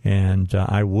 and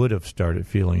I would have started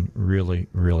feeling really,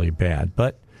 really bad.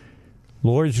 But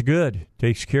Lord's good,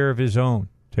 takes care of his own,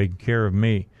 taking care of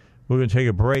me. We're going to take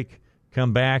a break,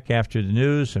 come back after the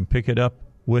news, and pick it up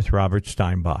with Robert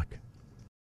Steinbach.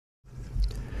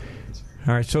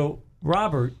 All right, so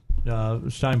Robert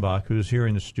Steinbach, who's here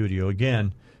in the studio,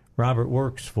 again, Robert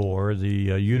works for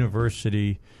the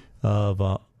University of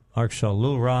Arkansas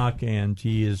Little Rock, and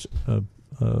he is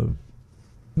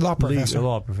Law professor.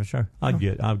 Law professor. I'll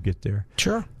get there.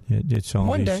 Sure. It's all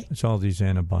One these, day. It's all these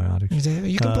antibiotics.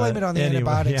 You can blame it on the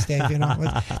antibiotics, Dave. You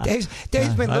know,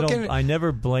 Dave's been looking. I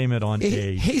never blame it on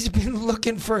age. He's been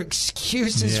looking for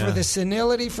excuses for the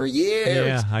senility for years.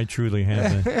 Yeah, I truly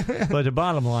have been. But the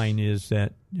bottom line is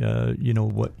that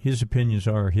what his opinions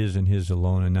are his and his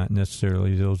alone, and not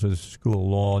necessarily those of the School of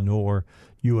Law nor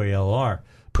UALR.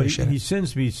 But he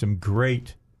sends me some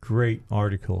great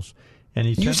articles. And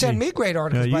you sent me great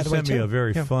articles, by the way, You sent me a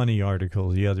very funny article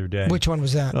the other day. Which one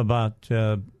was that? About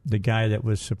the guy that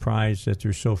was surprised that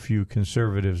there's so few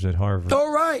conservatives at Harvard.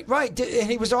 Oh, right. And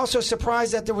he was also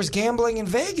surprised that there was gambling in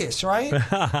Vegas, right?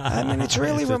 I mean, it's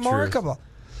really remarkable.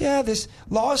 Yeah, this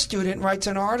law student writes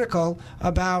an article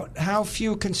about how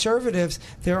few conservatives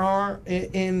there are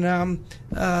in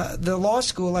the law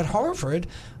school at Harvard.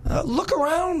 Look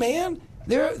around, man.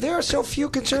 There are so few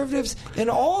conservatives in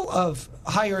all of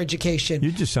higher education.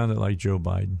 You just sounded like Joe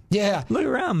Biden. Yeah. Look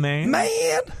around, man.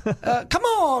 Come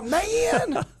on,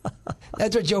 man.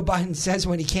 That's what Joe Biden says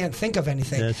when he can't think of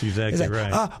anything. That's exactly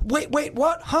right. Wait,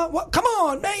 what? Huh? What? Come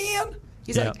on, man.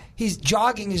 He's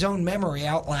jogging his own memory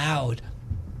out loud.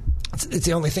 It's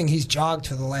the only thing he's jogged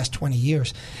for the last 20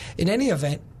 years. In any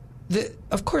event,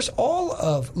 of course, all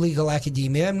of legal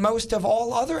academia and most of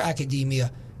all other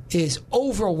academia is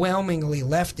overwhelmingly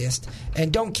leftist.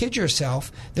 And don't kid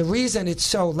yourself, the reason it's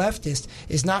so leftist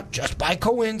is not just by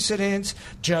coincidence,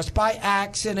 just by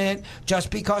accident,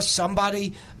 just because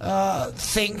somebody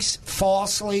thinks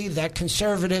falsely that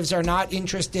conservatives are not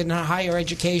interested in higher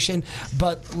education,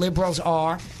 but liberals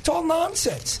are. It's all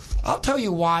nonsense. I'll tell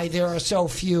you why there are so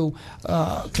few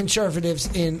conservatives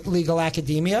in legal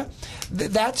academia.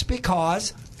 That's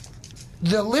because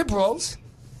the liberals,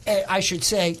 I should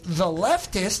say, the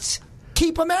leftists,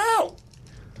 keep them out.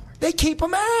 They keep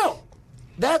them out.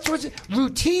 That's what's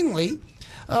routinely,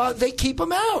 they keep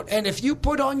them out. And if you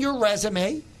put on your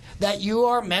resume that you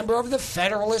are a member of the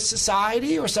Federalist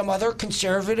Society or some other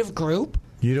conservative group,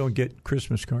 you don't get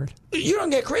Christmas card. You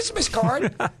don't get Christmas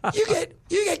card. you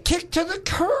get kicked to the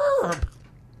curb.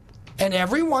 And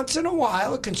every once in a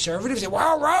while, a conservative says,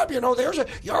 "Well, Rob,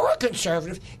 you're a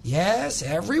conservative." Yes,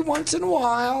 every once in a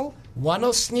while, one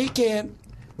will sneak in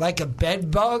like a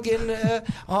bed bug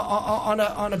on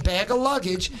a bag of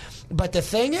luggage. But the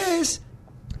thing is,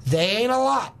 they ain't a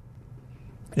lot,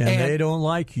 and they don't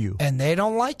like you, and they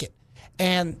don't like it.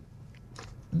 And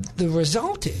the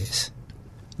result is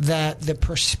that the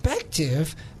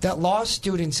perspective that law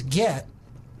students get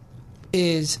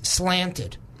is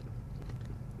slanted.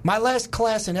 My last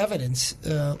class in evidence,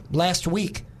 last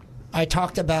week, I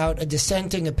talked about a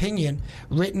dissenting opinion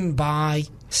written by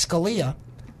Scalia,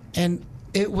 and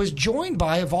it was joined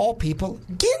by, of all people,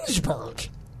 Ginsburg.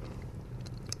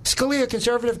 Scalia,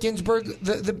 conservative, Ginsburg,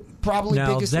 the probably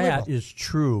biggest liberal. Now, that is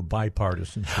true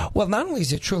bipartisanship. Well, not only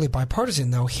is it truly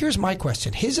bipartisan, though, here's my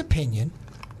question. His opinion,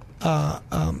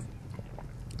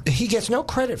 he gets no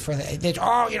credit for that.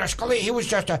 Scalia, he was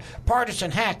just a partisan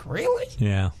hack. Really?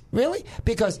 Yeah. Really?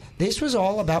 Because this was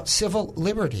all about civil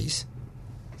liberties,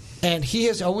 and he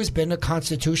has always been a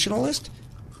constitutionalist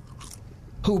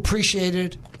who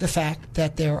appreciated the fact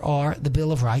that there are the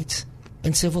Bill of Rights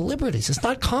and civil liberties. It's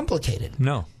not complicated.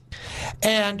 No.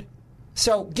 And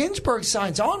so Ginsburg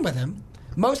signs on with him.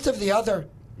 Most of the other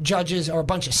judges are a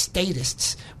bunch of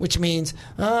statists, which means,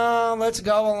 let's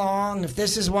go along. If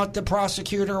this is what the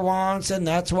prosecutor wants, and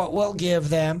that's what we'll give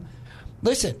them.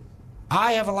 Listen,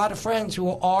 I have a lot of friends who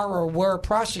are or were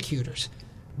prosecutors.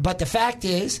 But the fact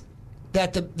is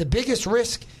that the biggest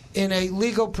risk in a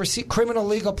criminal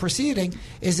legal proceeding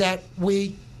is that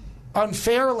we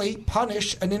unfairly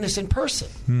punish an innocent person.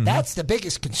 Mm-hmm. That's the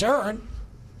biggest concern.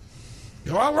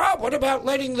 Well, Rob, what about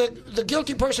letting the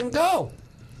guilty person go?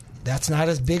 That's not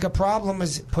as big a problem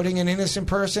as putting an innocent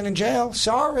person in jail.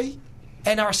 Sorry.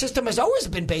 And our system has always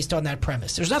been based on that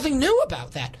premise. There's nothing new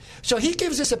about that. So he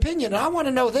gives this opinion, and I want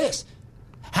to know this.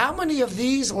 How many of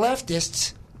these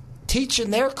leftists teach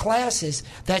in their classes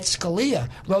that Scalia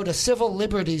wrote a civil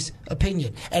liberties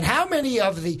opinion? And how many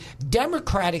of the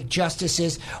Democratic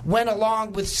justices went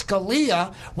along with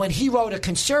Scalia when he wrote a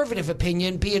conservative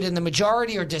opinion, be it in the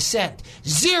majority or dissent?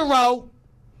 Zero.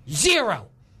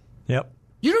 Yep.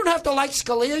 You don't have to like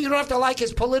Scalia. You don't have to like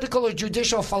his political or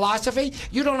judicial philosophy.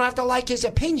 You don't have to like his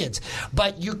opinions.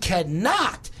 But you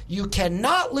cannot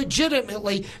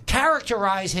legitimately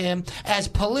characterize him as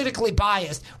politically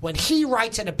biased when he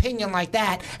writes an opinion like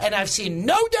that. And I've seen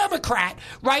no Democrat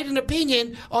write an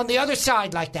opinion on the other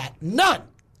side like that. None.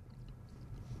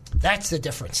 That's the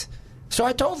difference. So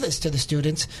I told this to the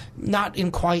students, not in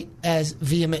quite as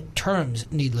vehement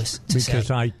terms, needless to say.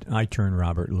 Because I turn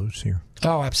Robert loose here.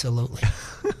 Oh, absolutely.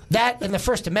 That and the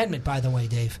First Amendment, by the way,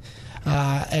 Dave.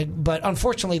 But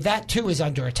unfortunately, that too is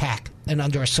under attack and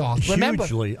under assault.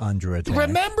 Hugely under attack.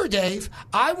 Remember, Dave,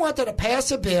 I wanted to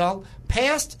pass a bill,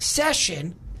 past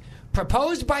session,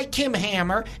 proposed by Kim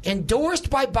Hammer, endorsed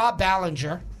by Bob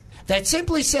Ballinger, that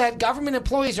simply said government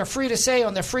employees are free to say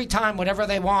on their free time whatever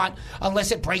they want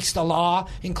unless it breaks the law,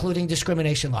 including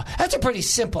discrimination law. That's a pretty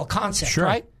simple concept,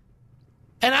 right?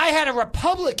 And I had a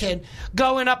Republican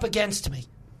going up against me.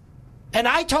 And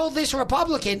I told this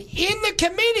Republican in the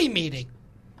committee meeting,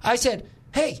 I said,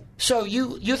 hey, so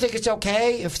you think it's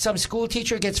okay if some school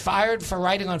teacher gets fired for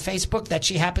writing on Facebook that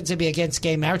she happens to be against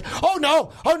gay marriage? Oh,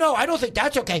 no, I don't think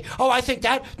that's okay. Oh, I think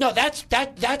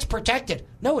that's protected.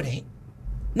 No, it ain't.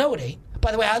 No, it ain't.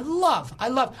 By the way, I love,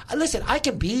 listen, I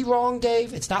can be wrong,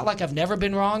 Dave. It's not like I've never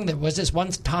been wrong. There was this one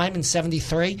time in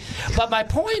 73. But my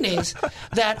point is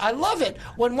that I love it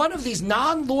when one of these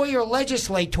non-lawyer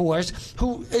legislators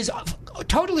who is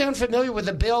totally unfamiliar with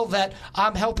the bill that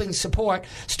I'm helping support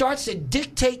starts to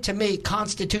dictate to me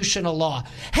constitutional law.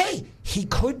 Hey, he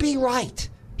could be right.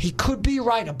 He could be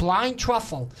right. A blind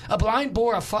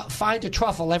boar find a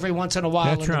truffle every once in a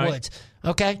while in the woods.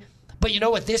 Okay? But you know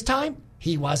what, this time?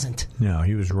 He wasn't. No,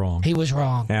 he was wrong. He was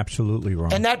wrong. Absolutely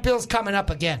wrong. And that bill's coming up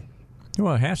again.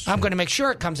 Well, it has to. I'm going to make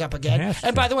sure it comes up again.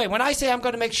 And by the way, when I say I'm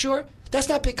going to make sure, that's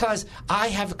not because I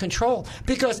have control.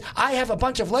 Because I have a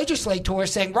bunch of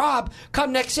legislators saying, Rob,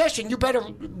 come next session, you better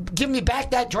give me back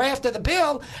that draft of the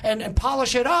bill and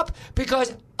polish it up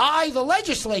because I, the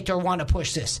legislator, want to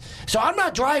push this. So I'm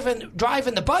not driving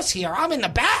the bus here. I'm in the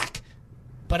back.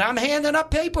 But I'm handing up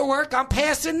paperwork, I'm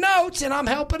passing notes, and I'm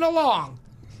helping along.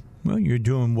 Well, you're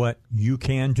doing what you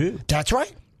can do. That's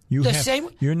right.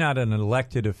 You're not an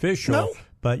elected official,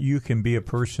 but you can be a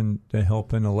person to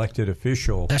help an elected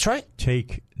official. That's right.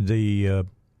 Take the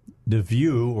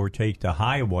view or take the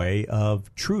highway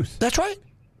of truth. That's right.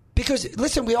 Because,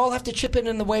 listen, we all have to chip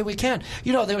in the way we can.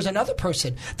 You know, there was another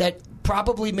person that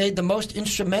probably made the most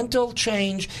instrumental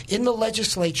change in the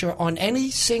legislature on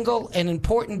any single and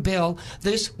important bill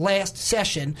this last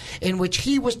session, in which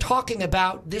he was talking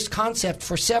about this concept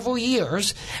for several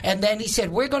years, and then he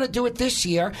said, we're going to do it this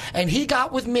year, and he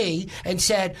got with me and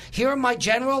said, here are my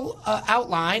general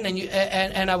outline,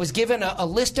 and I was given a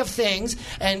list of things,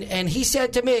 and he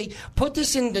said to me, put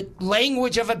this in the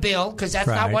language of a bill, because that's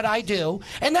not what I do,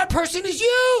 and that person is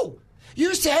you!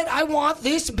 You said, I want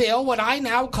this bill, what I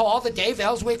now call the Dave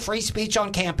Elswick Free Speech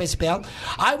on Campus bill.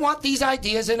 I want these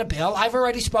ideas in a bill. I've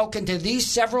already spoken to these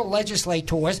several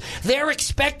legislators. They're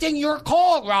expecting your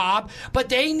call, Rob, but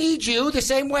they need you the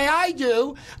same way I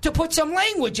do to put some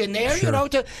language in there, you know,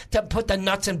 to put the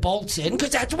nuts and bolts in,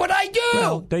 because that's what I do.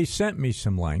 Well, they sent me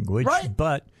some language,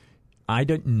 but I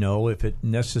didn't know if it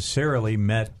necessarily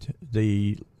met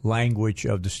the language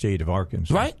of the state of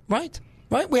Arkansas.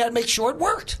 Right, we had to make sure it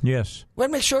worked. Yes. We had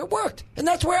to make sure it worked. And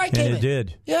that's where I came in. And it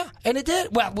did. Yeah, and it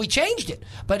did. Well, we changed it,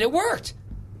 but it worked.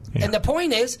 Yeah. And the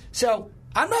point is, so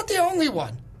I'm not the only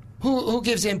one who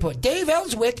gives input. Dave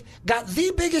Elswick got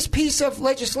the biggest piece of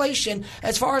legislation,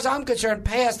 as far as I'm concerned,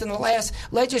 passed in the last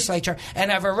legislature.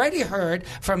 And I've already heard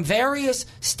from various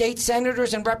state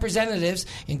senators and representatives,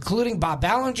 including Bob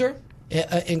Ballinger,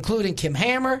 including Kim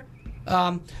Hammer,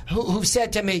 who've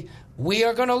said to me, we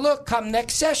are going to look come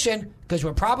next session because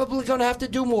we're probably going to have to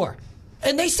do more.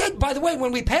 And they said, by the way,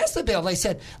 when we passed the bill, they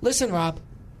said, listen, Rob,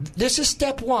 this is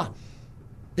step one.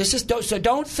 So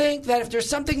don't think that if there's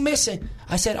something missing.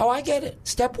 I said, oh, I get it.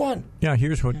 Step one. Yeah,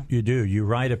 here's what you do. You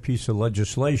write a piece of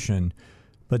legislation,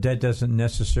 but that doesn't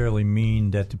necessarily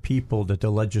mean that the people that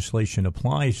the legislation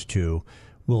applies to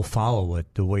will follow it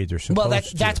the way they're supposed to. Well,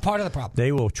 that's part of the problem.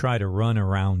 They will try to run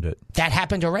around it. That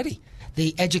happened already.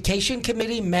 The Education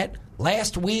Committee met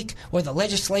last week, or the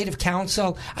Legislative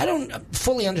Council. I don't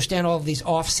fully understand all of these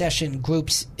off-session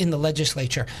groups in the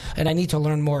legislature, and I need to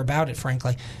learn more about it,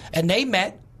 frankly. And they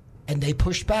met, and they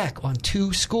pushed back on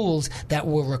 2 schools that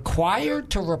were required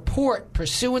to report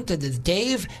pursuant to the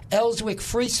Dave Elswick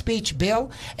Free Speech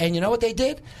bill. And you know what they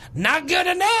did? Not good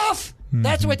enough! Mm-hmm.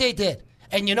 That's what they did.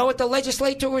 And you know what the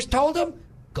legislators told them?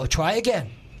 Go try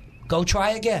again. Go try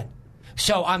again.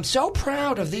 So I'm so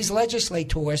proud of these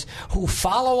legislators who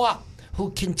follow up,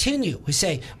 who continue, who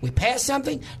say, we passed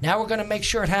something, now we're going to make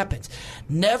sure it happens.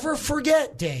 Never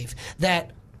forget, Dave,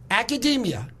 that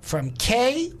academia, from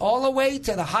K all the way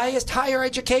to the highest higher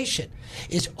education,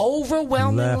 is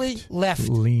overwhelmingly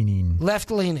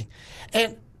left-leaning.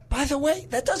 And by the way,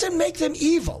 that doesn't make them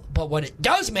evil. But what it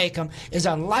does make them is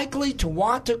unlikely to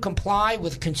want to comply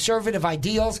with conservative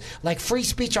ideals like free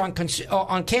speech on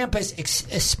campus,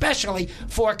 especially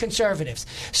for conservatives.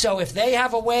 So if they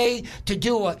have a way to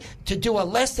do a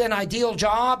less than ideal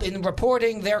job in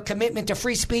reporting their commitment to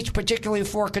free speech, particularly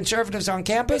for conservatives on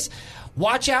campus,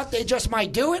 watch out, they just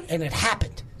might do it, and it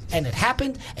happened. And it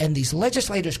happened, and these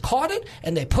legislators caught it,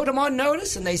 and they put them on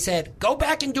notice, and they said, go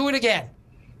back and do it again.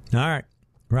 All right.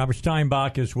 Robert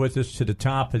Steinbach is with us to the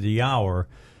top of the hour.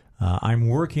 I'm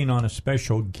working on a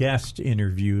special guest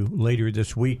interview later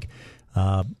this week.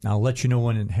 I'll let you know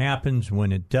when it happens.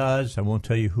 When it does, I won't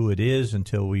tell you who it is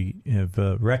until we have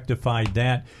rectified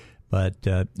that. But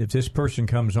if this person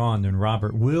comes on, then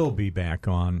Robert will be back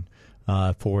on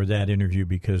for that interview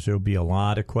because there'll be a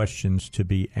lot of questions to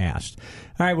be asked.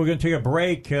 All right, we're going to take a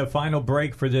break, final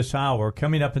break for this hour.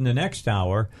 Coming up in the next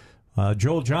hour,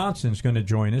 Joel Johnson's going to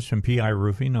join us from PI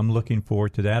Roofing. I'm looking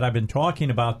forward to that. I've been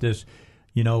talking about this,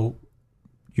 your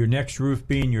next roof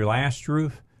being your last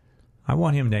roof. I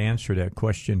want him to answer that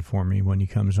question for me when he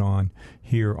comes on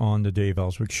here on the Dave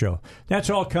Elswick Show. That's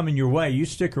all coming your way. You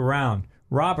stick around.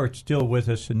 Robert's still with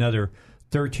us another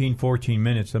 13, 14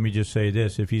 minutes. Let me just say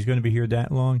this. If he's going to be here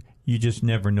that long, you just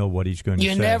never know what he's going to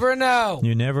say. You never know.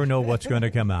 You never know what's going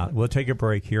to come out. We'll take a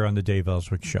break here on the Dave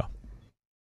Elswick Show.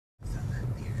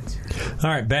 All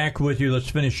right, back with you. Let's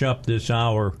finish up this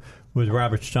hour with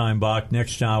Robert Steinbach.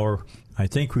 Next hour, I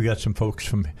think we got some folks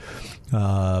from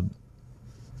the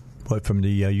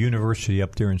university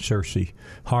up there in Searcy,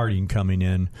 Harding, coming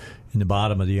in the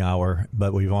bottom of the hour.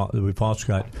 But we've also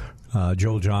got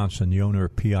Joel Johnson, the owner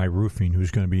of PI Roofing, who's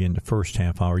going to be in the first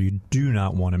half hour. You do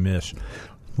not want to miss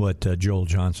what Joel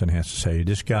Johnson has to say.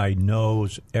 This guy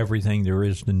knows everything there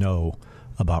is to know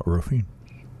about roofing.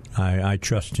 I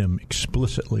trust him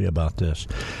explicitly about this.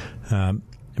 I've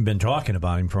been talking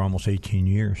about him for almost 18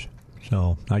 years.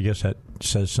 So I guess that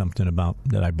says something about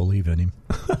that I believe in him.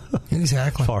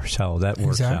 Exactly. As far as how that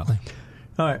works out. All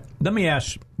right. Let me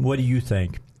ask, what do you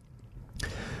think?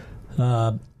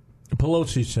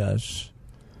 Pelosi says,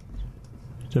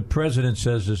 the president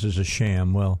says this is a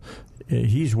sham. Well,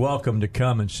 he's welcome to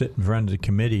come and sit in front of the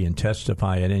committee and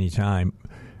testify at any time.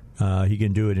 He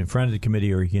can do it in front of the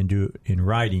committee or he can do it in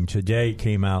writing. Today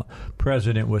came out,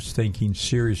 President was thinking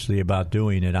seriously about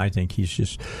doing it. I think he's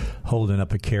just holding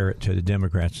up a carrot to the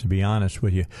Democrats, to be honest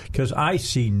with you, because I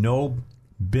see no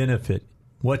benefit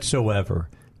whatsoever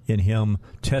in him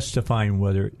testifying,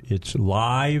 whether it's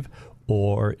live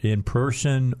or in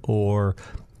person or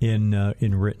in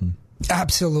written.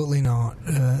 Absolutely not.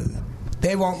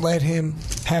 They won't let him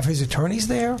have his attorneys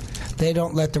there. They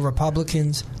don't let the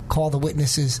Republicans call the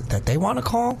witnesses that they want to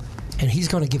call, and he's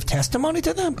going to give testimony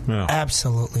to them? No.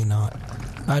 Absolutely not.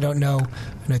 I don't know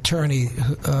an attorney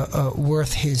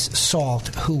worth his salt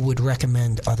who would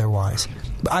recommend otherwise.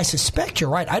 But I suspect you're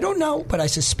right. I don't know, but I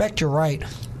suspect you're right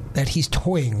that he's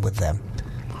toying with them.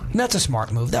 And that's a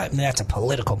smart move. That's a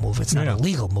political move. It's not a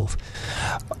legal move.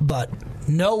 But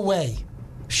no way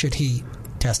should he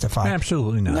testify.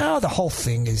 Absolutely not. No, the whole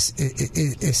thing is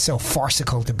so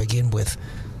farcical to begin with.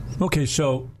 Okay,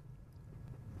 so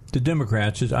the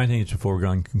Democrats, I think it's a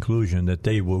foregone conclusion that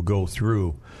they will go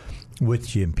through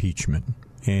with the impeachment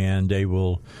and they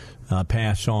will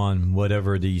pass on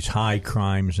whatever these high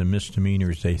crimes and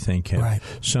misdemeanors they think have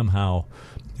somehow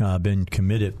been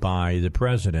committed by the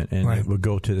president, and it will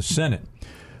go to the Senate.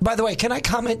 By the way, can I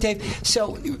comment, Dave?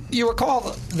 So you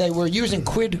recall they were using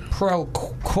quid pro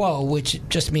quo, which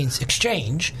just means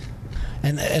exchange,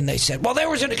 and they said, well, there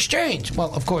was an exchange.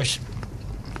 Well, of course,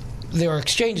 there are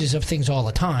exchanges of things all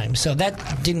the time, so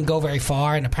that didn't go very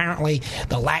far, and apparently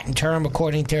the Latin term,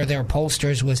 according to their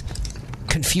pollsters, was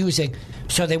confusing,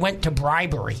 so they went to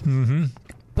bribery. Mm-hmm.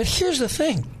 But here's the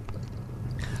thing.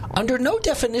 Under no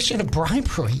definition of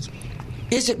bribery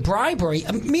is it bribery,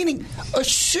 meaning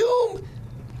assume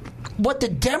what the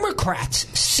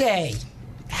Democrats say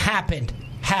happened.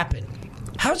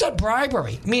 How's that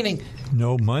bribery? Meaning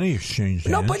no money exchange.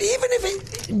 No, but even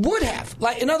if it would have,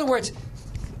 like, in other words,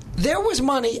 there was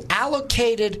money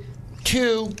allocated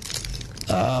to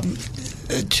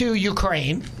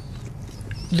Ukraine.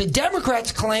 The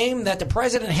Democrats claim that the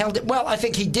president held it. Well, I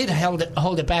think he did hold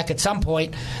it back at some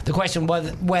point. The question was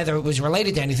whether it was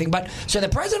related to anything. But so the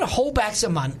president hold back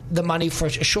the money for a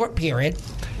short period,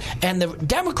 and the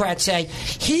Democrats say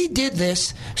he did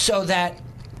this so that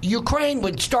Ukraine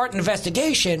would start an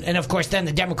investigation, and of course then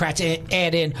the Democrats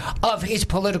add in of his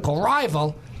political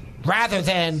rival, rather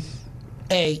than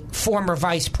a former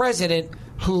vice president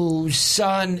whose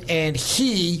son and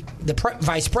he, the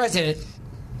vice president,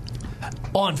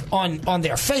 on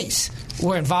their face.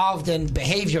 were involved in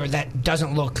behavior that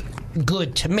doesn't look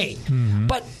good to me. Mm-hmm.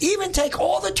 But even take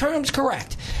all the terms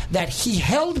correct, that he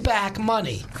held back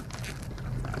money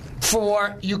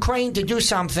for Ukraine to do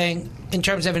something in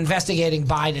terms of investigating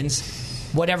Biden's,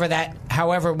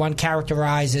 however one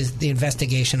characterizes the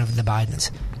investigation of the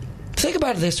Bidens. Think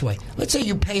about it this way. Let's say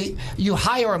you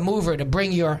hire a mover to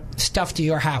bring your stuff to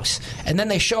your house, and then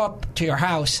they show up to your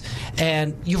house,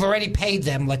 and you've already paid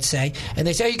them, let's say, and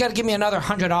they say, you got to give me another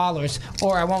 $100,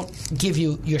 or I won't give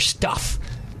you your stuff.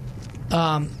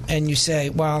 And you say,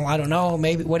 well, I don't know,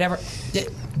 maybe, whatever.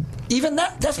 Even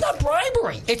that's not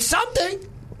bribery. It's something.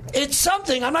 It's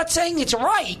something. I'm not saying it's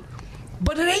right,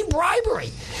 but it ain't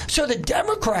bribery. So the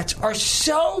Democrats are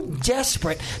so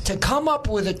desperate to come up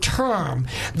with a term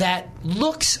that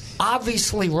looks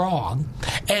obviously wrong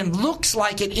and looks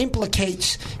like it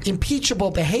implicates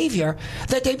impeachable behavior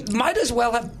that they might as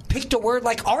well have picked a word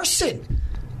like arson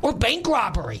or bank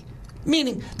robbery.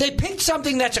 Meaning they picked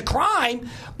something that's a crime,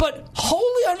 but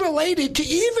wholly unrelated to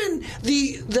even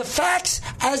the facts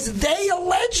as they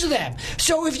allege them.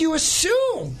 So if you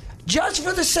assume, just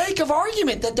for the sake of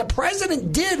argument, that the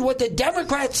president did what the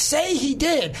Democrats say he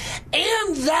did,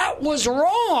 and that was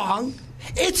wrong,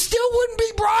 it still wouldn't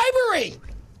be bribery.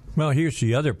 Well, here's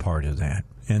the other part of that,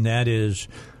 and that is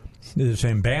this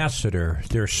ambassador,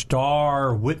 their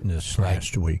star witness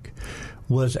last week,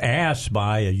 was asked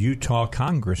by a Utah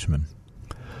congressman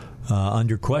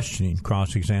under questioning,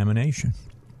 cross-examination.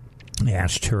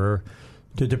 Asked her,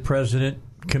 did the president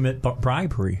commit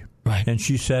bribery? Right. And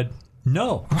she said,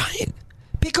 no. Right.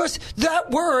 Because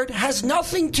that word has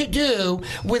nothing to do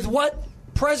with what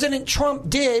President Trump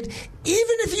did,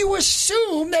 even if you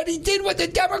assume that he did what the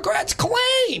Democrats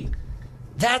claim.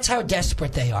 That's how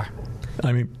desperate they are.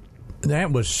 I mean,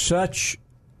 that was such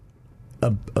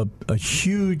a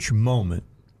huge moment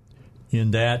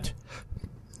in that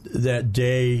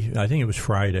day, I think it was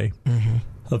Friday,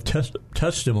 of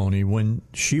testimony when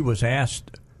she was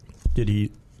asked, did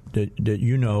he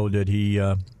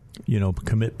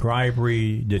commit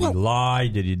bribery? Did he lie?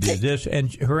 Did he do this?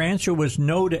 And her answer was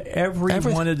no to every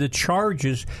one of the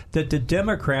charges that the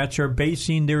Democrats are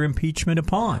basing their impeachment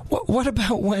upon. What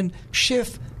about when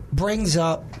Schiff brings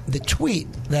up the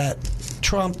tweet that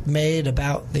Trump made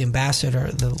about the ambassador,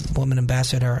 the woman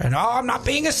ambassador, and I'm not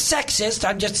being a sexist,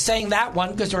 I'm just saying that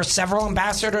one because there were several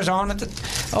ambassadors on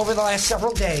over the last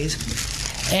several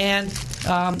days, and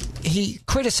he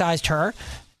criticized her,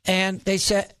 and they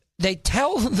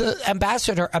tell the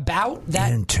ambassador about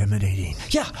that. Intimidating.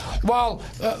 Yeah. Well,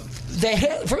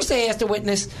 first they asked the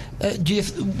witness,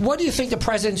 what do you think the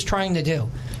president's trying to do?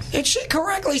 And she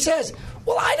correctly says,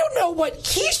 well, I don't know what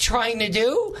he's trying to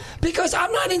do because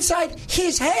I'm not inside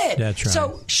his head. That's right.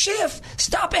 So, Schiff,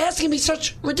 stop asking me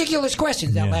such ridiculous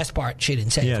questions. That last part she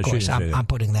didn't say, of course. I'm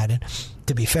putting that in,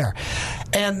 to be fair.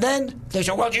 And then they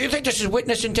say, well, do you think this is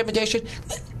witness intimidation?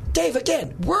 Dave,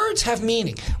 again, words have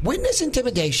meaning. Witness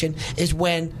intimidation is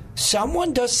when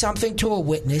someone does something to a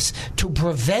witness to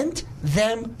prevent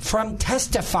them from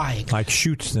testifying. Like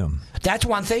shoots them. That's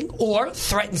one thing. Or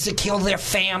threatens to kill their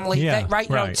family. Yeah, right?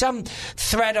 You know, some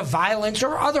threat of violence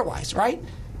or otherwise, right?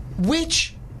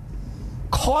 Which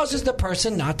causes the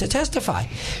person not to testify.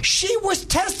 She was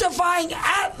testifying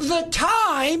at the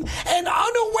time and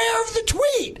unaware of the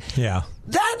tweet. Yeah.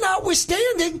 That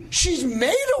notwithstanding, she's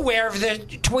made aware of the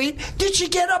tweet. Did she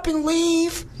get up and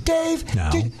leave, Dave?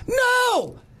 No.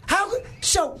 No.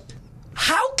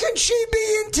 How can she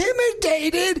be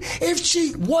intimidated if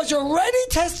she was already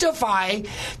testifying,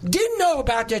 didn't know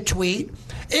about the tweet?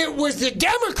 It was the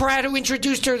Democrat who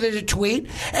introduced her to the tweet,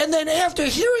 and then after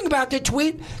hearing about the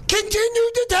tweet,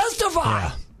 continued to testify.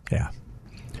 Yeah.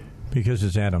 Because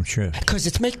it's Adam Schiff. Because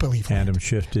it's make-believe. Adam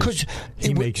Schiff,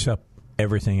 he makes up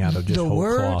everything out of just whole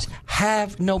words cloth.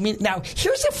 Have no meaning. Now,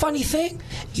 here's the funny thing.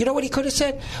 You know what he could have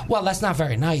said? Well, that's not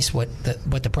very nice what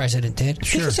the president did.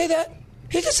 Sure. He could say that.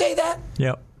 He could say that.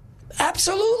 Yep.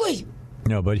 Absolutely.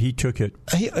 No, but he took it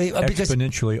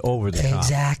exponentially over the top.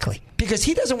 Exactly. Because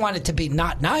he doesn't want it to be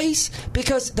not nice,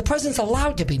 because the president's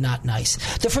allowed to be not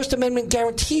nice. The First Amendment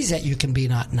guarantees that you can be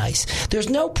not nice. There's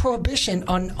no prohibition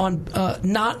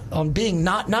on being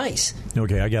not nice.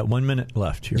 Okay, I got 1 minute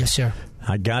left here. Yes, sir.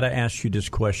 I got to ask you this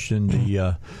question.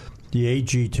 The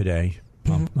AG today,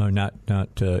 not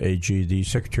AG, the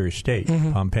Secretary of State,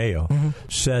 Pompeo,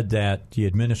 said that the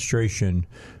administration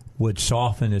would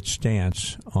soften its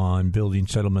stance on building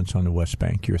settlements on the West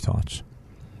Bank. Your thoughts?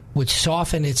 Would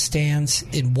soften its stance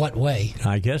in what way?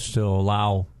 I guess to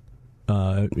allow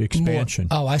expansion.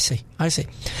 More. Oh, I see.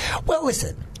 Well,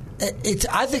 listen,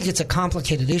 I think it's a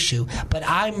complicated issue, but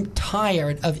I'm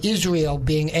tired of Israel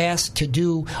being asked to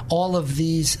do all of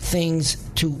these things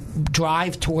to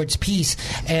drive towards peace,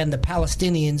 and the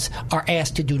Palestinians are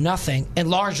asked to do nothing and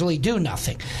largely do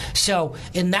nothing. So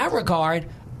in that regard,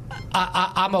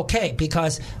 I'm okay,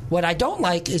 because what I don't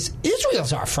like is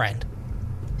Israel's our friend.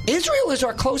 Israel is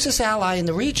our closest ally in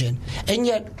the region, and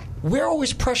yet we're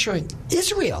always pressuring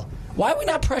Israel. Why are we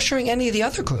not pressuring any of the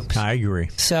other groups? I agree.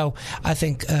 So I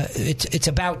think it's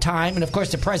about time. And, of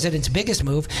course, the president's biggest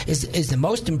move is the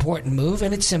most important move,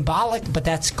 and it's symbolic, but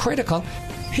that's critical.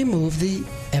 He moved the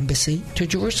embassy to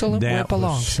Jerusalem where it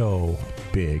belongs. That was so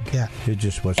big. Yeah. It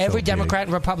just was Every so Democrat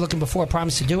and Republican before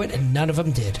promised to do it, and none of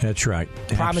them did. That's right.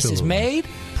 Promises Absolutely. made,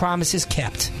 promises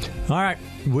kept. All right.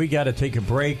 We got to take a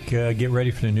break, get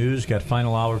ready for the news. Got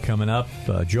final hour coming up.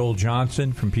 Joel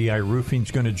Johnson from PI Roofing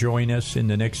is going to join us in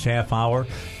the next half hour.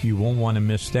 You won't want to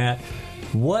miss that.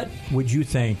 What would you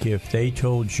think if they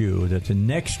told you that the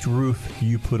next roof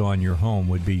you put on your home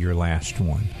would be your last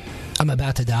one? I'm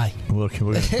about to die. We're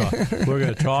going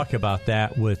to talk about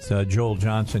that with Joel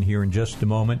Johnson here in just a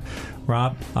moment.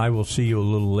 Rob, I will see you a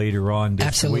little later on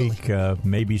this week,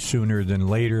 maybe sooner than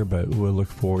later, but we'll look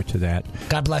forward to that.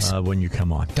 God bless. When you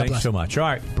come on. Thanks so much. All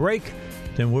right, break.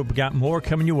 Then we've got more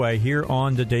coming your way here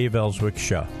on the Dave Elswick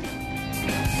Show.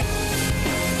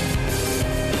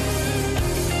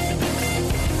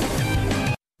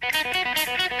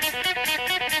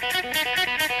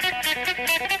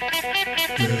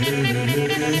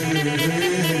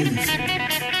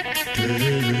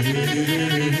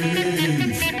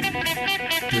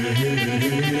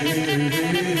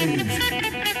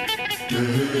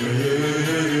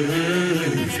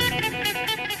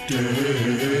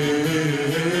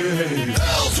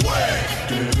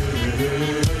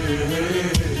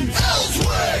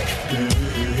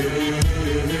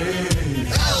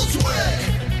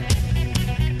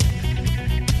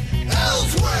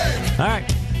 All right.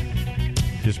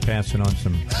 Just passing on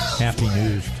some happy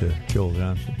news to Joel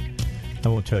Johnson. I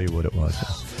won't tell you what it was.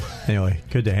 Anyway,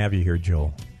 good to have you here,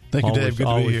 Joel. Thank you, Dave. Good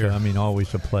to be here.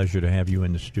 Always a pleasure to have you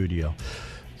in the studio.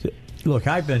 Look,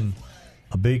 I've been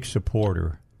a big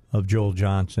supporter of Joel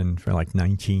Johnson for like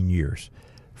 19 years.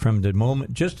 From the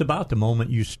moment, just about the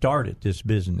moment you started this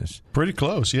business. Pretty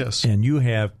close, yes. And you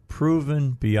have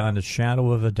proven beyond a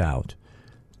shadow of a doubt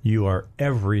you are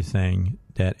everything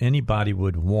that anybody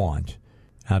would want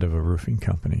out of a roofing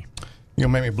company. You'll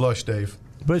make me blush, Dave.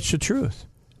 But it's the truth.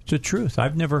 It's the truth.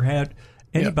 I've never had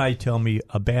anybody tell me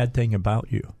a bad thing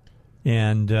about you.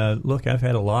 And look, I've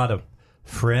had a lot of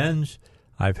friends.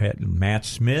 I've had Matt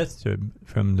Smith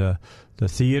from the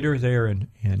theater there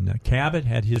in Cabot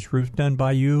had his roof done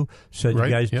by you. Said you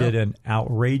guys did an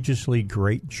outrageously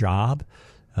great job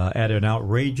at an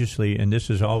outrageously, and this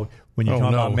is all, when you talk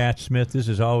about Matt Smith, this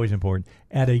is always important,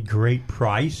 at a great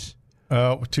price.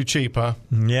 Too cheap, huh?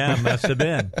 Yeah, must have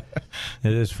been.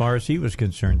 As far as he was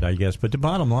concerned, I guess. But the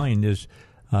bottom line is,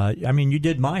 you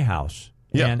did my house.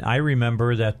 Yeah. And I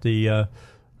remember that the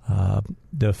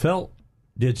felt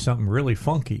did something really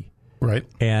funky. Right.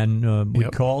 And we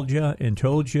called you and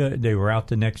told you. They were out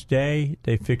the next day.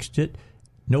 They fixed it.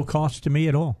 No cost to me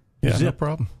at all. Yeah, no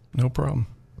problem. No problem.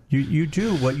 You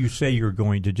do what you say you're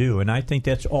going to do, and I think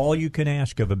that's all you can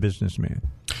ask of a businessman.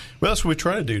 Well, that's what we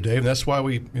try to do, Dave. That's why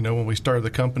we, when we started the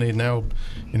company now,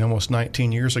 almost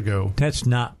 19 years ago. That's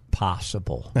not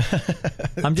possible.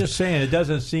 I'm just saying, it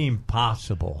doesn't seem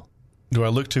possible. Do I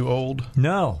look too old?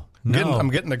 No. I'm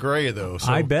getting the gray, though. So.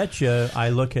 I bet you I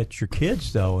look at your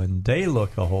kids, though, and they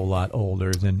look a whole lot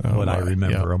older than what I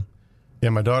remember them.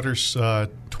 Yeah, my daughter's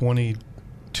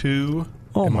 22,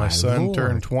 and my son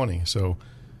turned 20, so...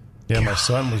 Yeah, my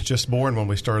son was just born when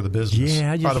we started the business.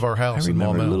 Out of our house in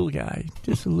Maumelle. A little guy,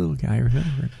 just a little guy.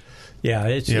 Remember? Yeah,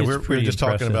 it's we're just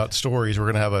talking impressive. about stories. We're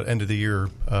going to have an end of the year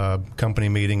company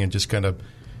meeting and just kind of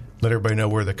let everybody know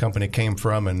where the company came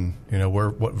from and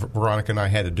what Veronica and I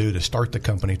had to do to start the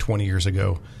company 20 years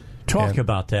ago. Talk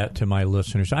about that to my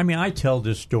listeners. I mean, I tell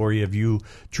this story of you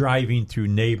driving through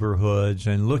neighborhoods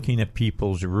and looking at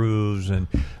people's roofs and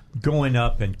going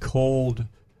up and cold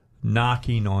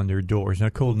knocking on their doors. Now,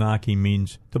 cold knocking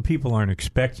means the people aren't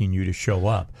expecting you to show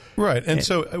up. Right. And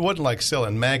so it wasn't like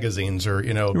selling magazines or,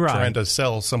 trying to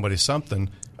sell somebody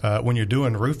something. When you're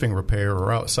doing roofing repair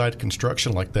or outside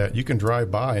construction like that, you can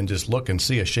drive by and just look and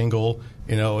see a shingle.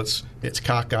 It's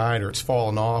cockeyed or it's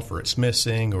fallen off or it's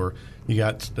missing or you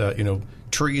got,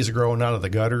 trees growing out of the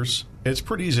gutters. It's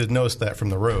pretty easy to notice that from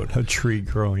the road. A tree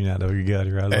growing out of your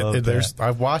gutter. I love that.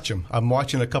 I watch them. I'm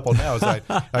watching a couple now. As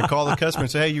I call the customer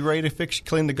and say, hey, you ready to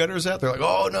clean the gutters out? They're like,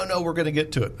 oh, no, we're going to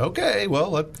get to it. Okay,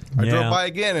 well, I drove by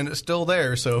again, and it's still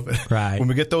there. So when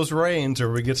we get those rains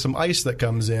or we get some ice that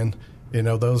comes in,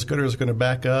 those gutters are going to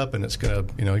back up, and it's going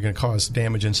to, you're going to cause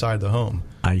damage inside the home.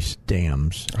 Ice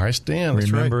dams. Ice dams.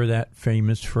 Remember that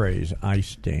famous phrase,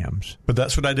 ice dams. But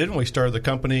that's what I did when we started the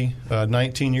company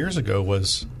 19 years ago.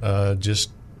 Was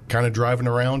just kind of driving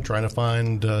around trying to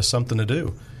find something to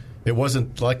do. It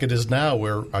wasn't like it is now,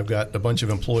 where I've got a bunch of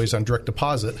employees on direct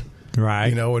deposit. Right.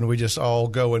 And we just all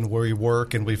go and where we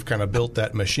work, and we've kind of built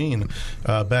that machine.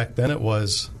 Back then, it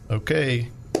was okay.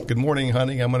 Good morning,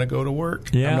 honey. I'm going to go to work.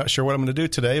 Yeah. I'm not sure what I'm going to do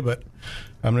today, but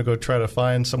I'm going to go try to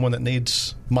find someone that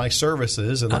needs my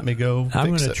services and let me go fix it. I'm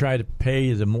going to try to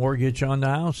pay the mortgage on the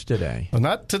house today. Well,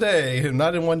 not today,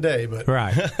 not in one day, but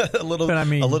right. a little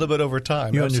bit over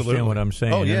time. You Absolutely. Understand what I'm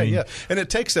saying? Oh, yeah, yeah. And it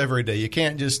takes every day. You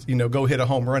can't just, go hit a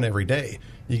home run every day.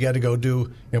 You got to go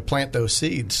plant those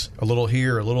seeds, a little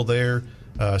here, a little there.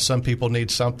 Some people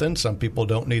need something. Some people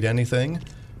don't need anything.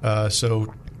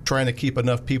 So trying to keep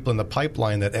enough people in the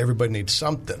pipeline that everybody needs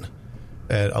something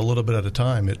at a little bit at a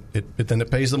time. Then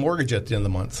it pays the mortgage at the end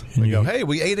of the month. And we go, hey,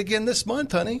 we ate again this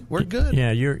month, honey. We're good.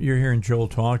 Yeah, you're hearing Joel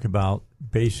talk about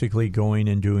basically going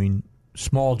and doing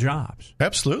small jobs.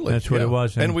 Absolutely. That's what it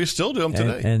was. And we still do them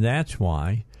today. And that's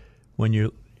why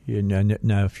when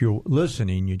now if you're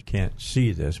listening, you can't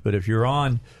see this, but if you're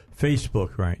on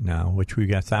Facebook right now, which we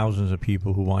got thousands of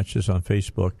people who watch this on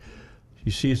Facebook,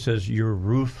 you see it says your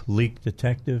roof leak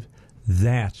detective.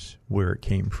 That's where it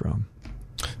came from.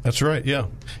 That's right. Yeah.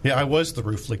 I was the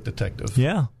roof leak detective.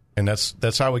 Yeah. And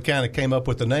that's how we kind of came up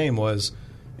with the name. Was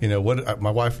my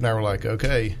wife and I were like,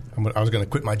 okay, I was going to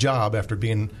quit my job after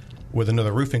being with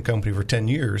another roofing company for 10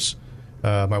 years.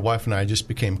 My wife and I just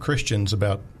became Christians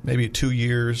about maybe 2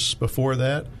 years before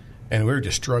that, and we were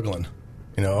just struggling.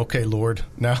 Okay, Lord,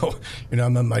 now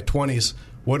I'm in my 20s.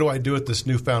 What do I do with this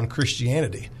newfound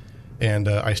Christianity? And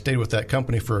I stayed with that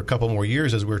company for a couple more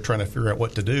years as we were trying to figure out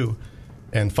what to do.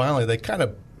 And finally, they kind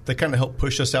of helped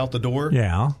push us out the door.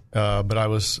 Yeah. But I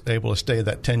was able to stay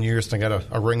that 10 years, and I got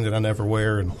a ring that I never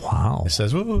wear. And wow. It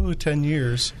says, ooh, 10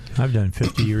 years. I've done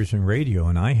 50 years in radio,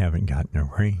 and I haven't gotten a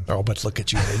ring. Oh, but look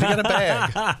at you. You got a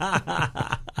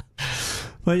bag.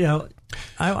 Well,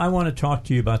 I want to talk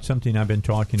to you about something I've been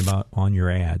talking about on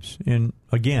your ads. And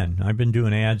again, I've been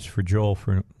doing ads for Joel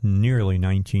for nearly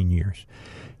 19 years.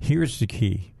 Here's the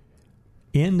key.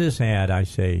 In this ad, I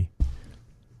say,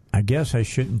 I guess I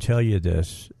shouldn't tell you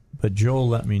this, but Joel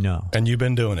let me know. And you've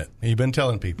been doing it. You've been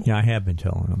telling people. Yeah, I have been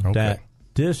telling them that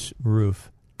this roof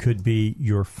could be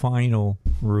your final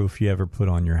roof you ever put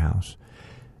on your house.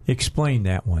 Explain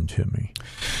that one to me.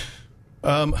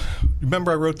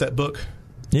 Remember I wrote that book?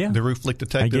 Yeah. The Roof Leak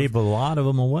Detective? I gave a lot of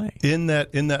them away. In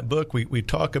that book, we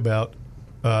talk about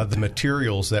the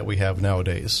materials that we have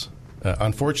nowadays.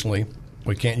 Unfortunately,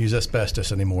 we can't use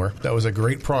asbestos anymore. That was a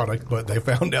great product, but they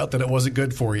found out that it wasn't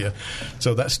good for you.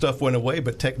 So that stuff went away,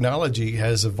 but technology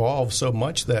has evolved so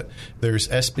much that there's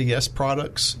SBS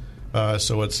products.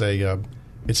 So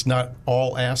it's not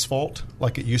all asphalt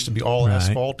like it used to be all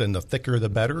asphalt, and the thicker the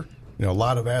better. A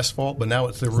lot of asphalt, but now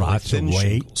it's the really thin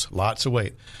shingles. Lots of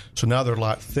weight. So now they're a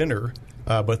lot thinner,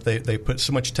 but they put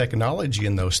so much technology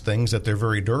in those things that they're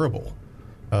very durable.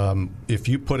 If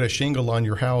you put a shingle on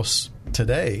your house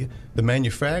today, the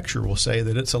manufacturer will say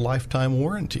that it's a lifetime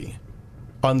warranty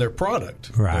on their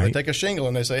product. Right. They take a shingle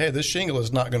and they say, hey, this shingle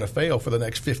is not going to fail for the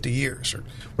next 50 years or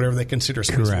whatever they consider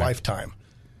its lifetime.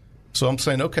 So I'm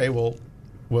saying, okay, well,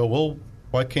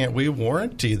 why can't we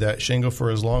warranty that shingle for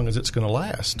as long as it's going to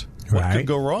last? What could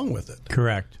go wrong with it?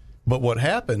 Correct. But what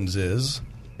happens is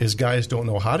guys don't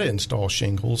know how to install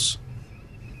shingles,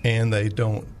 and they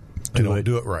don't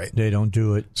do it right. They don't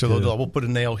do it. So we'll put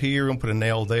a nail here and put a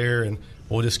nail there, and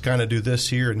we'll just kind of do this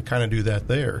here and kind of do that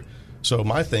there. So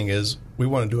my thing is, we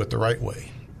want to do it the right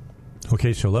way.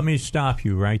 Okay, so let me stop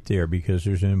you right there, because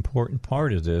there's an important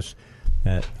part of this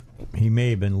that he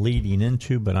may have been leading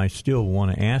into, but I still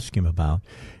want to ask him about.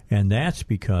 And that's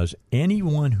because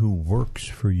anyone who works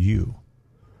for you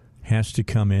has to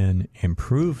come in and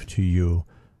prove to you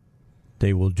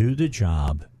they will do the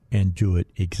job and do it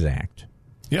exact.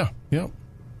 Yeah.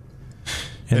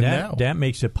 And that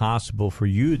makes it possible for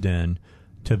you then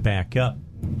to back up.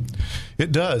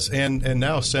 It does. And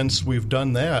now, since we've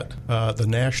done that, the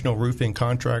National Roofing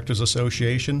Contractors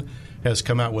Association has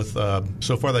come out with,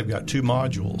 so far they've got 2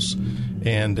 modules.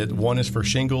 And one is for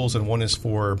shingles and one is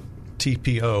for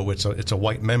TPO. It's a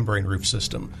white membrane roof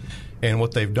system. And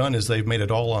what they've done is they've made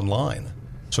it all online.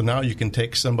 So now you can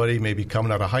take somebody maybe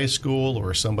coming out of high school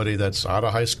or somebody that's out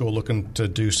of high school looking to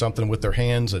do something with their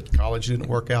hands that college didn't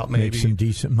work out maybe. Make some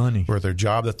decent money. Or their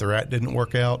job that they're at didn't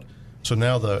work out. So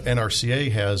now the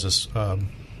NRCA has this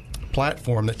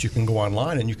platform that you can go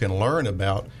online and you can learn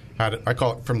about how to, I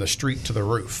call it from the street to the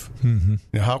roof. Mm-hmm.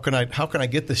 You know, how can I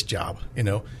get this job? You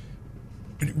know,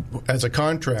 as a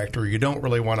contractor, you don't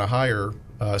really want to hire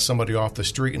somebody off the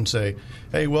street and say,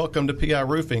 "Hey, welcome to PI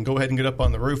Roofing. Go ahead and get up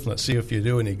on the roof and let's see if you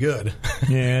do any good."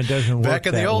 Yeah, it doesn't work Back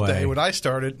in the old way. day when I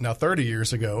started, now 30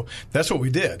 years ago, that's what we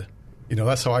did. You know,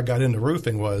 that's how I got into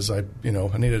roofing was I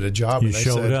needed a job. You and they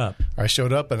showed said, up. I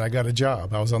showed up and I got a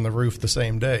job. I was on the roof the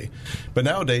same day. But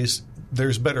nowadays,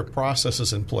 there's better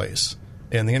processes in place.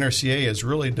 And the NRCA has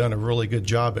really done a really good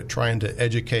job at trying to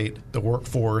educate the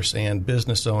workforce and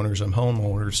business owners and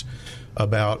homeowners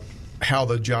about how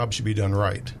the job should be done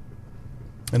right.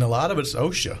 And a lot of it's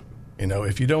OSHA. You know,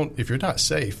 if you're not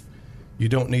safe, you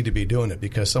don't need to be doing it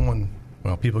because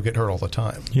people get hurt all the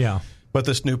time. Yeah. But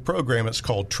this new program, it's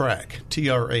called TRAC,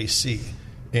 TRAC,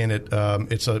 and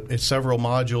it's several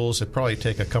modules. It probably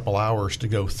take a couple hours to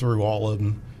go through all of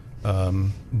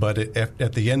them. But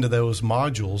at the end of those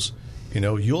modules, you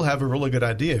know, you'll have a really good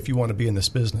idea if you want to be in this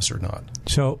business or not.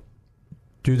 So,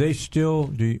 do they still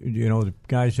the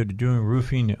guys that are doing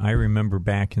roofing? I remember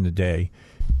back in the day,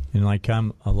 and like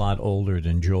I'm a lot older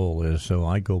than Joel is, so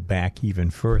I go back even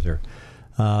further.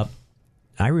 I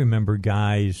remember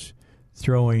guys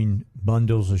throwing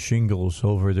bundles of shingles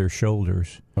over their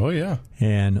shoulders. Oh, yeah.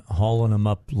 And hauling them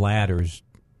up ladders.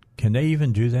 Can they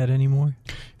even do that anymore?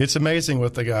 It's amazing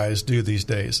what the guys do these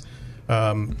days.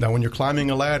 Now, when you're climbing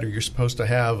a ladder, you're supposed to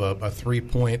have a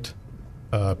 3-point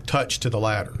touch to the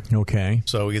ladder. Okay.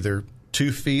 So either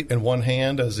 2 feet in one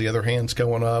hand as the other hand's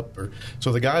going up.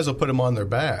 So the guys will put them on their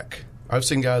back. I've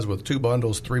seen guys with 2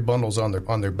 bundles, 3 bundles on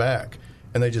their back.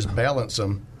 And they just balance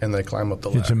them, and they climb up the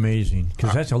ladder. It's amazing,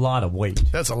 because that's a lot of weight.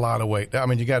 That's a lot of weight. I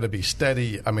mean, you got to be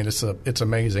steady. I mean, it's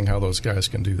amazing how those guys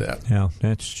can do that. Yeah,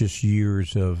 that's just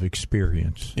years of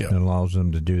experience Yeah. that allows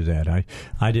them to do that.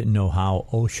 I didn't know how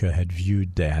OSHA had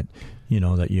viewed that,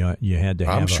 that you had to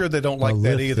have I'm sure they don't like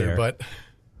that either, there. But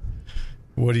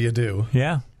what do you do?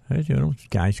 Yeah.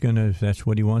 Guy's if that's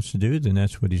what he wants to do, then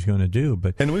that's what he's going to do.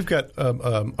 And we've got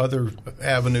other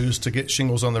avenues to get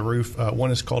shingles on the roof.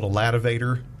 One is called a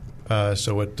lativator.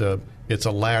 So it's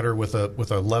a ladder with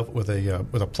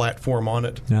a platform on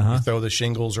it. Uh-huh. You throw the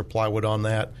shingles or plywood on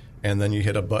that, and then you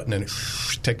hit a button and it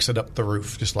takes it up the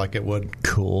roof just like it would.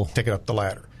 Cool. Take it up the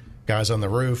ladder. Guys on the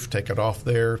roof take it off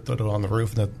there, put it on the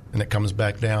roof, and it comes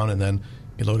back down, and then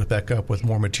you load it back up with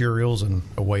more materials, and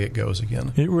away it goes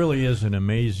again. It really is an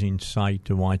amazing sight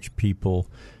to watch people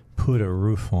put a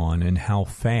roof on and how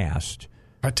fast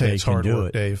I tell you, it's hard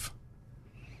work, Dave.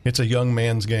 It's a young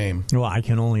man's game. Well, I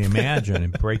can only imagine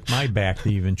and break my back to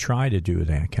even try to do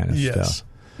that kind of stuff.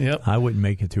 Yep. I wouldn't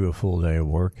make it through a full day of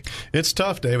work. It's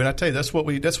tough, Dave, and I tell you,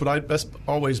 that's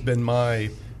always been I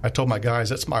told my guys,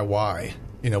 that's my why.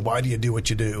 Why do you do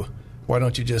what you do? Why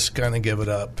don't you just kind of give it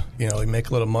up? You make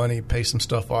a little money, pay some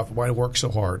stuff off. Why work so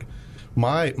hard?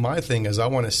 My thing is I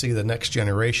want to see the next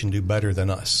generation do better than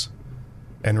us.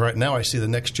 And right now I see the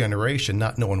next generation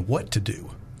not knowing what to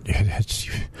do. Yeah, that's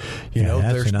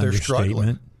they're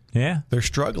struggling. Yeah. They're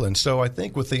struggling. So I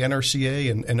think with the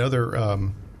NRCA and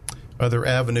other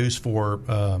avenues for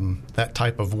that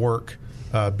type of work,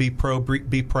 Be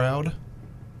Proud.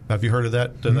 Have you heard of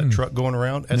that truck going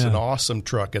around? It's an awesome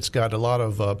truck. It's got a lot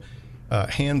of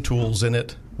hand tools in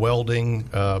it, welding.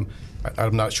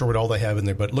 I'm not sure what all they have in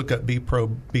there, but look at Be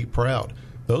Proud.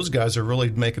 Those guys are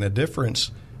really making a difference,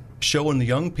 showing the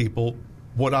young people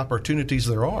what opportunities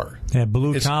there are. Yeah,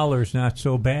 blue collar's not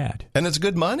so bad. And it's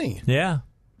good money. Yeah.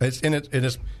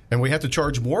 And we have to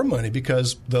charge more money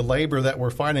because the labor that we're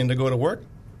finding to go to work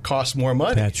costs more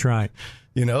money. That's right.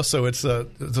 So it's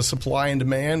the supply and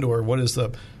demand, or what is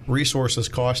the resources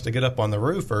cost to get up on the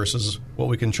roof versus what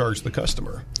we can charge the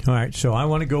customer. All right, so I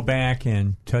want to go back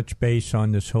and touch base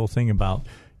on this whole thing about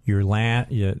your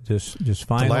this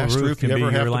final last roof can be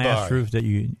your last buy. roof that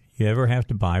you ever have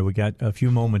to buy. We got a few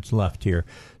moments left here.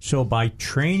 So by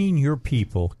training your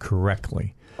people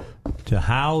correctly to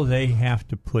how they have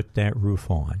to put that roof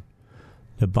on,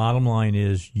 the bottom line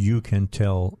is you can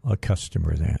tell a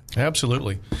customer that.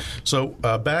 Absolutely. So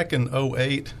back in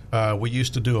 2008, we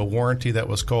used to do a warranty that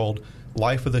was called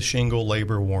Life of the Shingle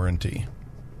Labor Warranty.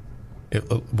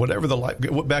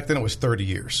 Back then it was 30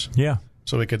 years. Yeah.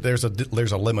 So there's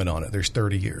a limit on it. There's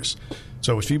 30 years.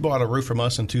 So if you bought a roof from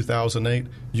us in 2008,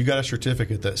 you got a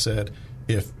certificate that said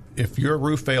if if your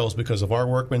roof fails because of our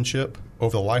workmanship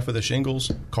over the life of the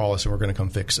shingles, call us and we're going to come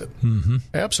fix it. Mm-hmm.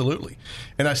 Absolutely.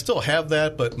 And I still have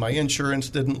that, but my insurance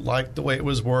didn't like the way it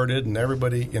was worded, and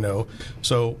everybody,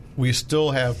 so we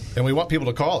still have, and we want people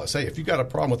to call us. Hey, if you got a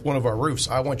problem with one of our roofs,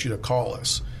 I want you to call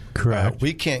us. Correct.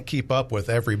 We can't keep up with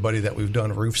everybody that we've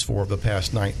done roofs for over the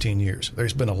past 19 years.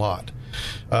 There's been a lot.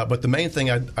 But the main thing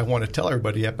I want to tell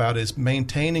everybody about is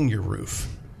maintaining your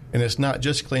roof. And it's not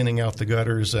just cleaning out the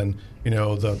gutters and,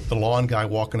 the lawn guy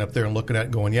walking up there and looking at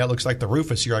it going, yeah, it looks like the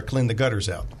roof is here. I cleaned the gutters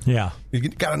out. Yeah. You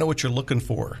got to know what you're looking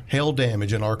for. Hail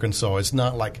damage in Arkansas is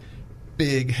not like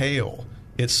big hail.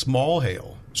 It's small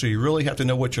hail. So you really have to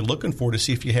know what you're looking for to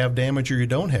see if you have damage or you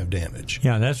don't have damage.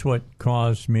 Yeah, that's what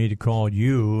caused me to call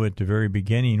you at the very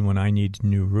beginning when I needed a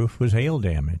new roof was hail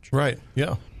damage. Right,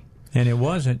 yeah. And it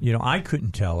wasn't, I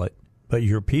couldn't tell it, but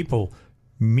your people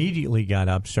immediately got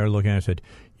up, started looking at it and said,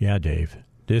 yeah, Dave,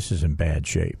 this is in bad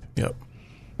shape. Yep,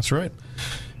 that's right.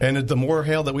 And the more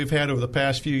hail that we've had over the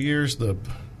past few years, the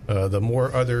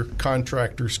more other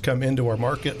contractors come into our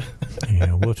market.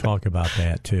 Yeah, we'll talk about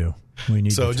that, too. We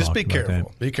need so to just talk be about careful.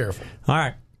 That. Be careful. All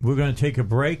right, we're going to take a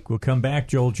break. We'll come back.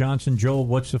 Joel Johnson. Joel,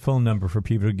 what's the phone number for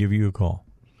people to give you a call?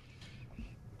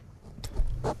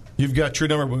 You've got your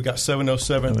number. We've got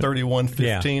 707-3115.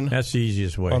 Yeah, that's the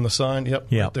easiest way. On the sign, yep.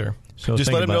 Right there. So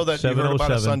just let them know that you heard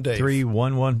about us on Dave.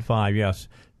 707-3115, yes.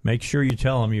 Make sure you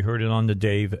tell them you heard it on the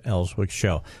Dave Elswick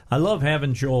Show. I love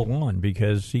having Joel on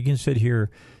because he can sit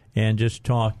here and just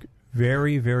talk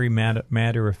very, very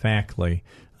matter-of-factly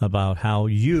about how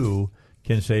you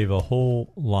can save a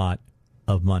whole lot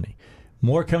of money.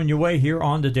 More coming your way here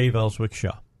on the Dave Elswick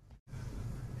Show.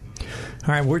 All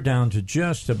right, we're down to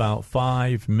just about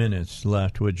 5 minutes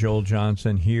left with Joel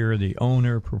Johnson here, the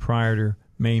owner, proprietor,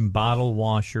 main bottle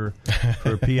washer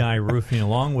for PI Roofing,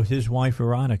 along with his wife,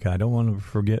 Veronica. I don't want to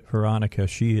forget Veronica.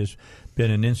 She has been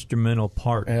an instrumental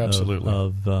part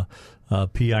of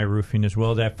PI Roofing as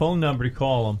well. That phone number to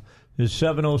call them is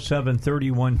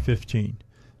 707-3115.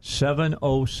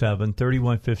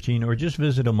 707-3115, or just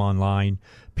visit them online,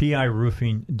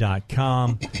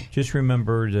 piroofing.com. Just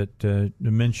remember that to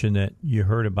mention that you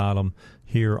heard about them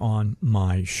here on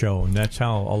my show, and that's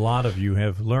how a lot of you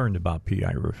have learned about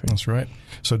PI Roofing. That's right.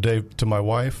 So, Dave, to my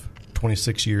wife,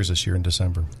 26 years this year in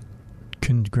December.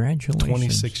 Congratulations.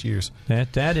 26 years.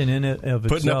 That in and of itself.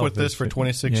 Putting up with this for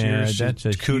 26 years, that's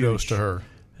kudos to her.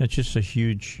 That's just a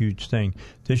huge, huge thing.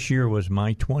 This year was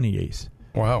my 28th.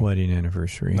 Wow. Wedding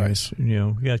anniversary. Nice. We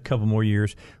got a couple more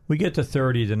years. We get to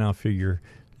 30, then I'll figure,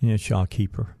 I'll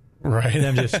keep her. Right.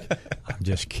 I'm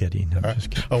just kidding.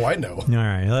 Oh, I know. All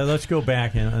right. Let's go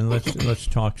back and let's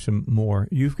talk some more.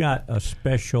 You've got a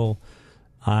special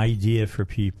idea for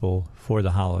people for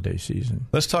the holiday season.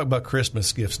 Let's talk about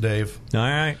Christmas gifts, Dave. All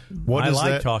right. I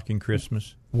like talking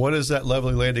Christmas. What is that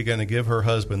lovely lady going to give her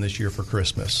husband this year for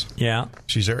Christmas? Yeah.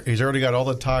 He's already got all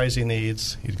the ties he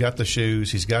needs. He's got the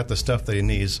shoes. He's got the stuff that he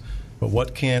needs. But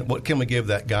what can we give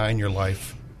that guy in your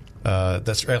life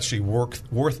that's actually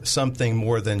worth something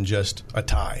more than just a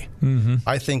tie? Mm-hmm.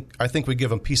 I think we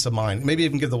give him peace of mind. Maybe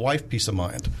even give the wife peace of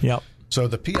mind. Yep. So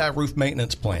the PI roof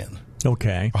maintenance plan.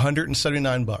 Okay.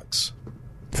 $179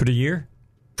 for the year.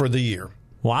 For the year.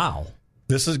 Wow.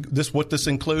 What this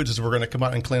includes is we're going to come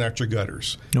out and clean out your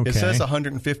gutters. Okay. It says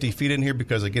 150 feet in here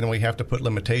because, again, we have to put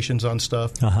limitations on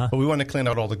stuff. But we want to clean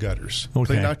out all the gutters. Okay.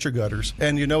 Clean out your gutters.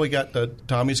 And we got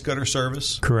Tommy's Gutter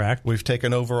Service. Correct. We've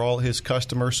taken over all his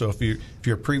customers. So if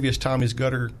you're a previous Tommy's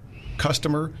Gutter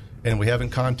customer and we haven't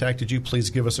contacted you,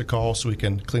 please give us a call so we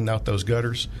can clean out those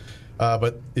gutters.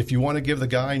 But if you want to give the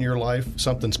guy in your life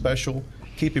something special,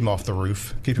 keep him off the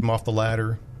roof. Keep him off the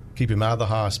ladder. Keep him out of the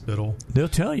hospital. They'll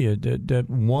tell you that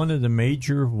one of the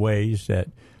major ways that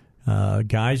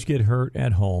guys get hurt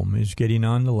at home is getting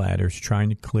on the ladders, trying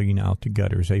to clean out the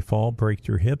gutters. They fall, break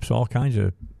their hips, all kinds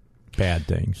of bad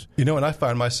things. And I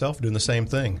find myself doing the same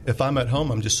thing. If I'm at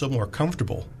home, I'm just so more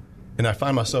comfortable. And I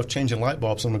find myself changing light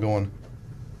bulbs, and I'm going,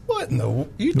 what in the...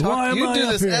 You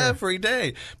do this every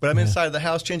day. But I'm inside the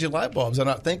house changing light bulbs. I'm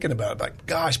not thinking about it. Like,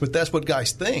 gosh, but that's what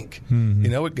guys think.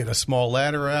 Mm-hmm. We get a small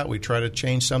ladder out. We try to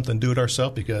change something, do it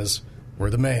ourselves because we're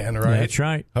the man, right? That's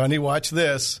right. Honey, watch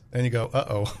this. And you go,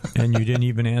 uh-oh. And you didn't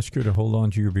even ask her to hold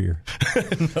on to your beer.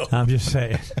 No. I'm just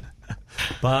saying.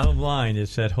 Bottom line,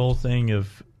 it's that whole thing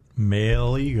of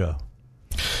male ego.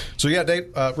 So, yeah,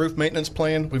 Dave, roof maintenance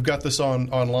plan. We've got this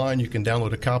online. You can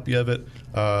download a copy of it.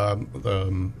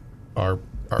 Our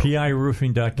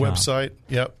PIRoofing.com website.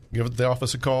 Yep. Give the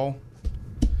office a call.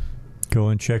 Go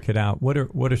and check it out. What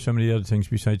are some of the other things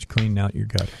besides cleaning out your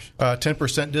gutters?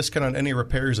 10% discount on any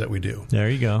repairs that we do. There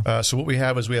you go. So what we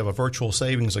have is we have a virtual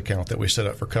savings account that we set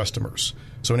up for customers.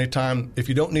 So anytime, if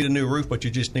you don't need a new roof, but you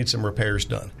just need some repairs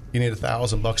done, you need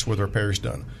 $1,000 worth of repairs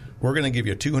done, we're going to give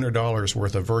you $200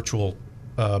 worth of virtual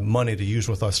money to use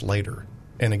with us later.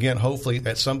 And again, hopefully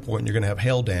at some point you're going to have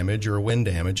hail damage or wind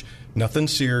damage. Nothing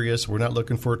serious. We're not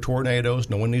looking for tornadoes.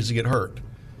 No one needs to get hurt.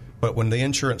 But when the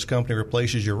insurance company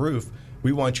replaces your roof,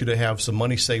 we want you to have some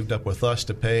money saved up with us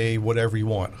to pay whatever you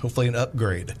want, hopefully an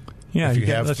upgrade. Yeah, if you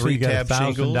have let's 3 say you got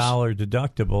tab shingles, $1,000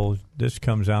 deductible. This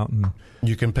comes out and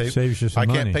you can pay. Saves you some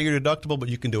money. I can't pay your deductible, but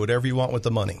you can do whatever you want with the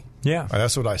money. Yeah,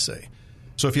 that's what I say.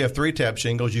 So if you have 3 tab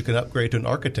shingles, you can upgrade to an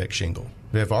architect shingle.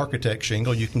 If you have architect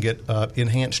shingle, you can get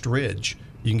enhanced ridge.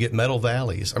 You can get metal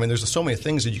valleys. I mean, there's so many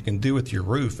things that you can do with your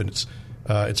roof, and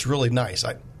it's really nice.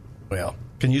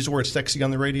 Can you use the word sexy on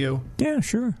the radio? Yeah,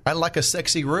 sure. I like a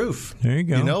sexy roof. There you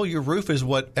go. You know, your roof is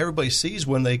what everybody sees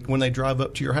when they drive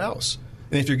up to your house.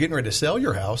 And if you're getting ready to sell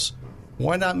your house,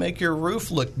 why not make your roof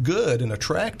look good and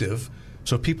attractive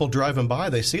so people driving by,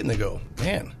 they see it and they go,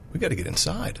 man, we got to get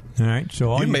inside. All right.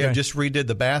 So you may have just redid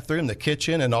the bathroom, the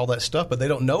kitchen, and all that stuff, but they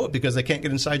don't know it because they can't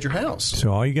get inside your house.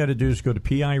 So all you got to do is go to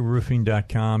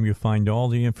piroofing.com. You'll find all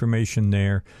the information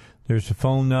there. There's a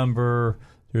phone number.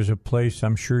 There's a place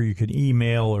I'm sure you could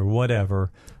email or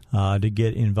whatever to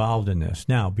get involved in this.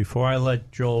 Now, before I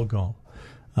let Joel go,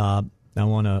 I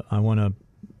want to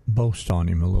boast on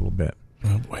him a little bit.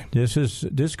 Oh boy,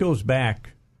 this goes back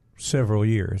several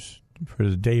years for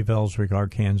the Dave Elswick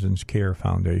Arkansans Care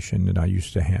Foundation that I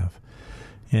used to have,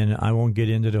 and I won't get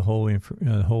into the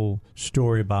whole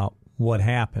story about what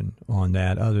happened on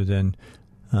that, other than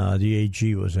the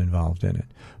AG was involved in it.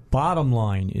 Bottom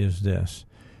line is this.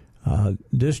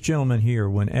 This gentleman here,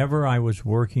 whenever I was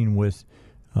working with,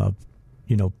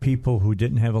 people who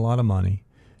didn't have a lot of money,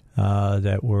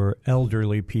 that were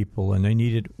elderly people, and they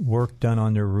needed work done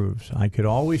on their roofs, I could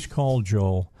always call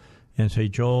Joel and say,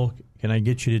 Joel, can I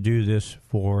get you to do this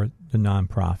for the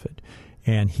nonprofit?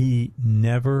 And he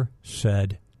never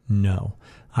said no.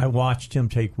 I watched him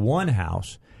take one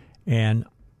house, and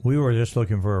we were just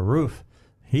looking for a roof.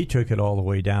 He took it all the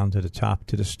way down to the top,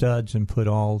 to the studs, and put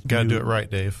all... Got to do it right,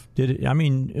 Dave.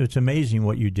 It's amazing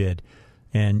what you did,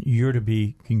 and you're to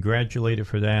be congratulated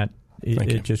for that.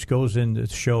 It just goes in to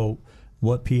show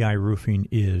what PI Roofing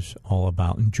is all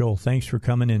about. And Joel, thanks for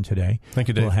coming in today. Thank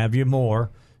you, Dave. We'll have you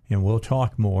more, and we'll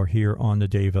talk more here on the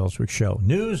Dave Elswick Show.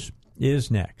 News is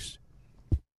next.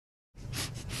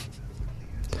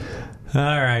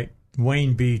 All right.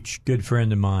 Wayne Beach, good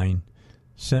friend of mine,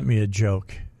 sent me a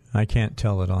joke. I can't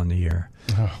tell it on the air,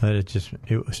 but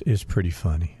it's pretty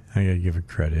funny. I got to give it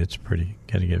credit. It's pretty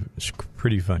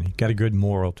funny. Got a good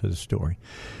moral to the story.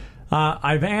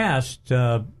 I've asked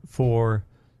for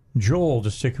Joel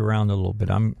to stick around a little bit.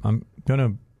 I'm going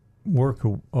to work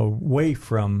away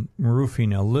from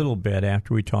roofing a little bit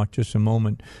after we talk just a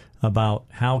moment about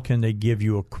how can they give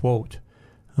you a quote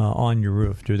on your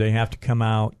roof. Do they have to come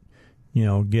out,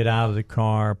 get out of the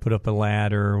car, put up a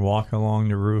ladder, walk along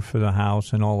the roof of the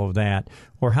house and all of that?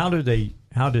 Or how do they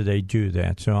do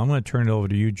that? So I'm going to turn it over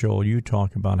to you, Joel. You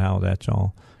talk about how that's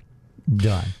all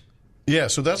done. Yeah,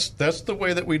 so that's the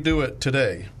way that we do it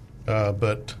today.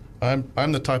 But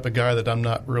I'm the type of guy that I'm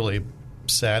not really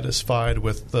satisfied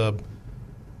with the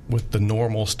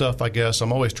normal stuff, I guess.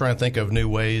 I'm always trying to think of new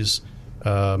ways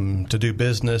to do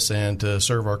business and to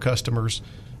serve our customers.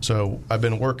 So I've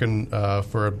been working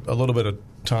for a little bit of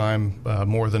time,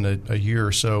 more than a year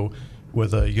or so,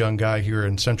 with a young guy here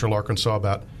in Central Arkansas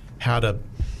about how to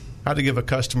give a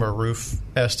customer a roof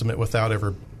estimate without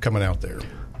ever coming out there.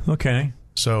 Okay.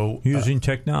 So using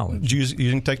technology.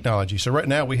 Using technology. So right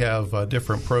now we have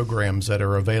different programs that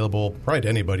are available, probably to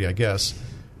anybody, I guess,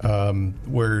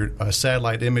 where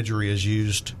satellite imagery is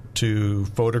used to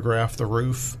photograph the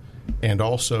roof, and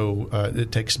also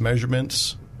it takes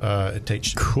measurements.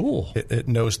 Cool. It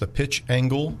knows the pitch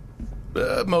angle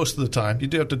most of the time. You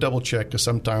do have to double check because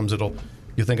sometimes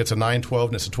you think it's a 912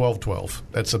 and it's a 1212.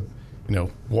 That's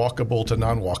walkable to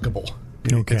non-walkable.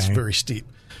 Okay. It's very steep.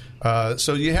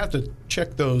 So you have to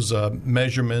check those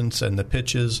measurements and the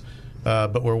pitches,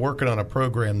 but we're working on a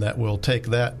program that will take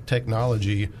that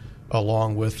technology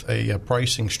along with a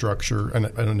pricing structure,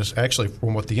 and it's actually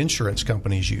from what the insurance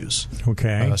companies use.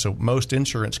 Okay. So most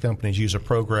insurance companies use a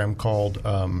program called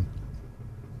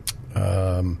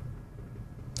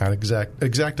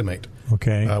Xactimate.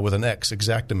 Okay. With an X,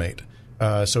 Xactimate.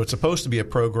 So it's supposed to be a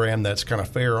program that's kind of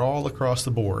fair all across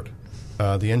the board.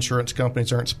 The insurance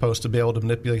companies aren't supposed to be able to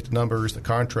manipulate the numbers. The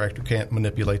contractor can't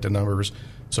manipulate the numbers.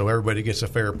 So everybody gets a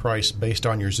fair price based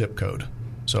on your zip code.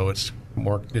 So it's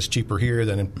cheaper here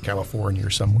than in California or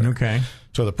somewhere. Okay.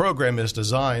 So the program is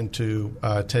designed to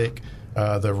take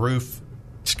the roof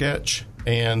sketch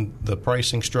and the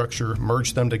pricing structure,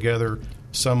 merge them together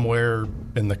somewhere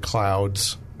in the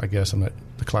clouds. I guess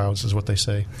the clouds is what they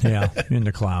say. Yeah, in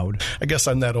the cloud. I guess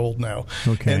I'm that old now.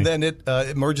 Okay. And then it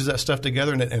merges that stuff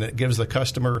together, and it gives the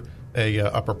customer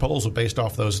a proposal based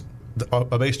off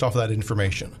that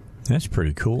information. That's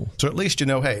pretty cool. So at least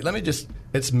hey,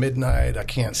 it's midnight, I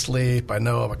can't sleep, I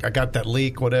know I got that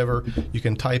leak, whatever. You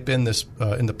can type in this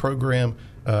in the program.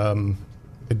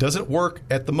 It doesn't work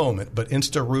at the moment, but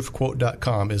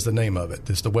instaroofquote.com is the name of it.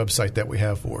 It's the website that we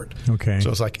have for it. Okay. So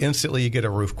it's like instantly you get a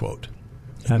roof quote.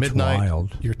 That's midnight,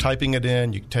 wild. You're typing it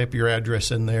in, you type your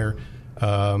address in there.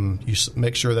 You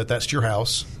make sure that that's your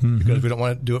house, because we don't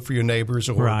want to do it for your neighbors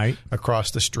or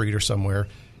across the street or somewhere.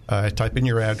 Type in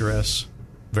your address,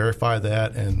 verify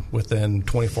that, and within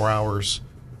 24 hours,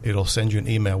 it'll send you an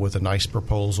email with a nice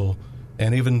proposal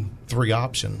and even 3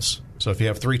 options. So if you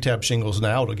have 3-tab shingles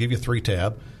now, it'll give you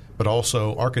 3-tab, but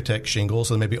also architect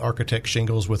shingles, and maybe architect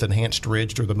shingles with enhanced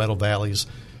ridged or the metal valleys.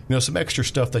 Some extra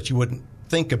stuff that you wouldn't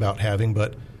think about having,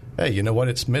 but hey, you know what?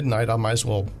 It's midnight. I might as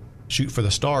well shoot for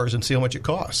the stars and see how much it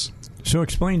costs. So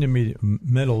explain to me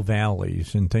metal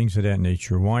valleys and things of that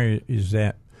nature. Why is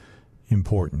that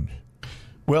important?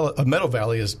 Well, a metal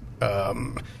valley is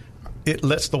it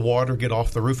lets the water get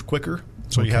off the roof quicker.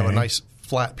 So you have a nice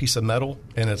flat piece of metal,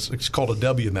 and it's called a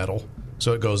W metal.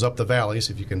 So it goes up the valleys.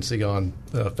 If you can see on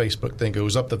the Facebook thing, it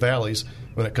goes up the valleys.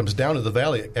 When it comes down to the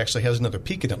valley, it actually has another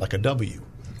peak in it, like a W.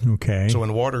 Okay. So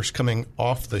when water's coming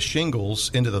off the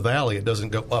shingles into the valley, it doesn't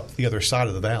go up the other side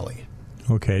of the valley.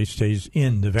 Okay, stays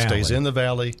in the valley. Stays in the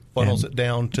valley, funnels it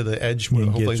down to the edge where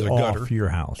hopefully there's a gutter. Off your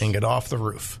house. And get off the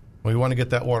roof. We want to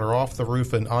get that water off the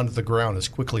roof and onto the ground as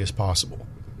quickly as possible.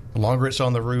 The longer it's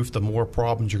on the roof, the more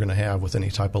problems you're going to have with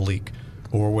any type of leak.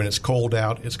 Or when it's cold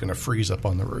out, it's going to freeze up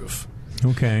on the roof.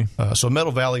 Okay. So a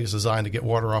metal valley is designed to get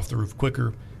water off the roof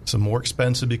quicker. It's more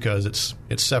expensive because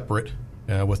it's separate.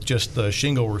 With just the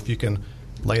shingle roof, you can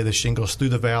lay the shingles through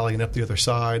the valley and up the other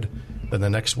side. Then the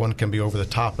next one can be over the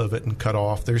top of it and cut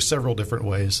off. There's several different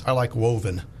ways. I like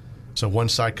woven. So one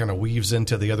side kind of weaves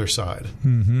into the other side.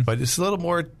 Mm-hmm. But it's a little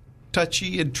more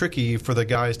touchy and tricky for the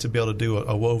guys to be able to do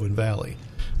a woven valley.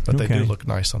 But they do look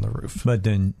nice on the roof. But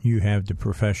then you have the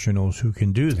professionals who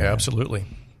can do that. Absolutely.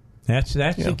 That's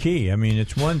the key. I mean,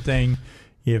 it's one thing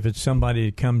if it's somebody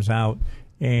that comes out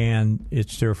and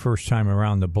it's their first time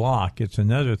around the block. It's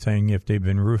another thing if they've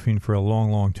been roofing for a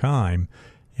long, long time,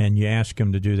 and you ask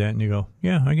them to do that, and you go,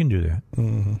 yeah, I can do that.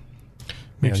 Mm-hmm.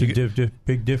 Makes a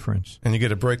big difference. And you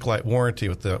get a brake light warranty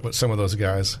with some of those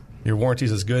guys. Your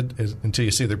warranty's as good until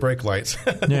you see the brake lights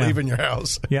leaving your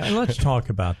house. Yeah, and let's talk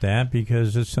about that,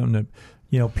 because it's something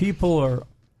that, people are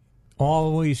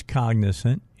always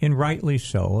cognizant, and rightly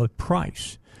so, of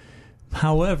price.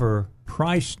 However,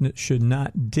 price should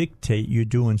not dictate you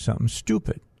doing something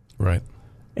stupid. Right.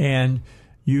 And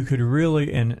you could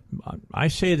really, and I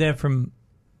say that from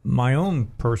my own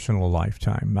personal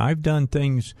lifetime. I've done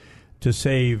things to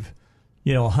save,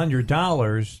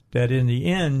 $100 that in the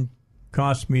end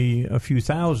cost me a few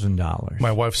 $1,000s.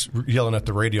 My wife's yelling at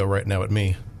the radio right now at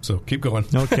me, so keep going.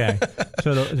 Okay.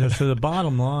 So the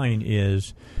bottom line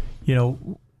is,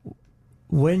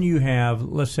 when you have,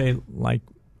 let's say, like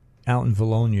out in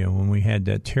Valonia, when we had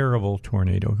that terrible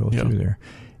tornado go through there,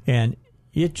 and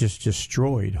it just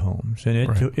destroyed homes,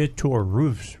 and it tore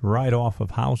roofs right off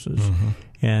of houses. Mm-hmm.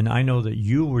 And I know that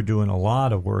you were doing a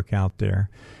lot of work out there,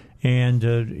 and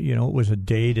it was a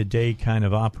day-to-day kind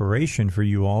of operation for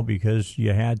you all because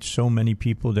you had so many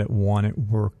people that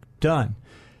wanted work done.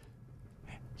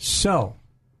 So,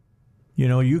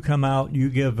 you come out, you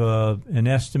give an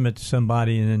estimate to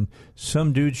somebody, and then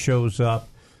some dude shows up,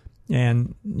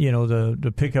 and,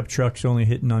 the pickup truck's only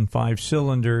hitting on 5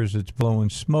 cylinders. It's blowing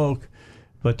smoke,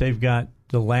 but they've got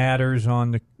the ladders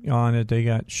on it. They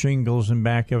got shingles in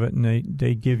back of it, and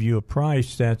they give you a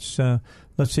price that's,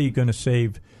 let's say you're going to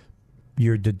save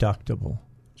your deductible.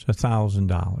 It's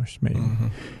 $1,000 maybe. Mm-hmm.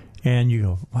 And you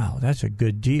go, wow, that's a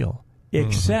good deal. Mm-hmm.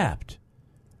 Except,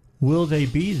 will they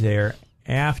be there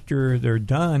after they're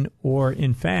done, or,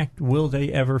 in fact, will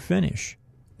they ever finish?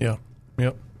 Yeah.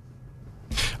 Yep.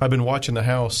 I've been watching the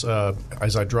house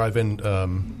as I drive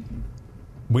in.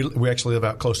 We actually live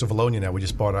out close to Valonia now. We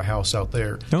just bought a house out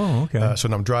there. Oh, okay. So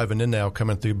when I'm driving in now,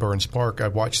 coming through Burns Park, I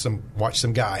watched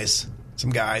some guys.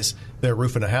 They're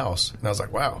roofing a house, and I was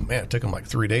like, "Wow, man! It took them like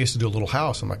 3 days to do a little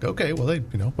house." I'm like, "Okay, well, they,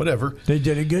 whatever." They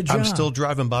did a good job. I'm still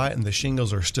driving by it, and the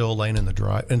shingles are still laying in the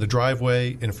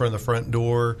driveway, in front of the front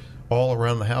door, all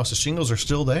around the house. The shingles are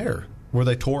still there where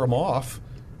they tore them off.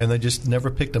 and they just never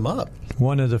picked them up.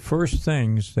 One of the first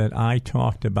things that I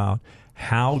talked about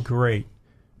how great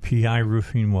PI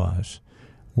Roofing was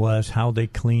how they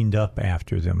cleaned up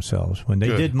after themselves. When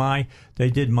they did my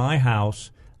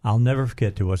house, I'll never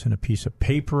forget, there wasn't a piece of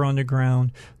paper on the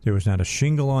ground, there was not a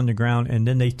shingle on the ground, and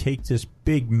then they take this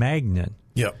big magnet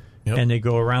and they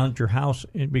go around your house,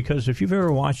 because if you've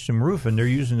ever watched them roofing, they're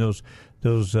using those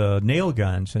nail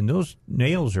guns, and those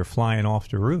nails are flying off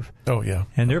the roof. Oh, yeah.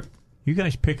 And you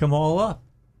guys pick them all up.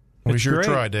 We sure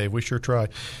try, Dave. We sure try.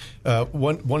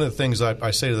 One of the things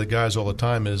I say to the guys all the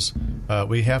time is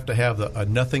we have to have a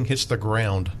nothing hits the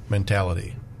ground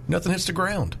mentality. Nothing hits the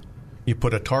ground. You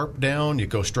put a tarp down, you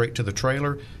go straight to the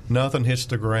trailer, nothing hits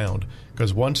the ground.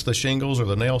 Because once the shingles or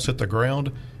the nails hit the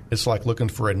ground, it's like looking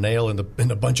for a nail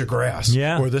in a bunch of grass.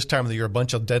 Yeah. Or this time of the year, a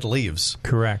bunch of dead leaves.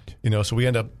 Correct. So we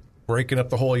end up breaking up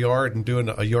the whole yard and doing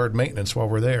a yard maintenance while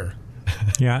we're there.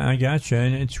 Yeah, I gotcha.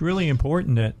 And it's really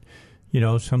important that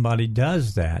somebody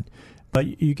does that.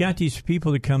 But you got these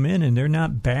people that come in and they're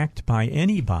not backed by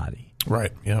anybody.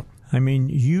 Right. Yeah. I mean,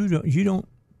 you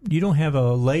don't have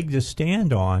a leg to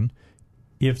stand on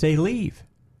if they leave.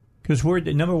 Because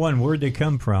number one, where'd they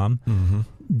come from? Mm-hmm.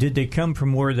 Did they come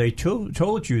from where they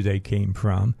told you they came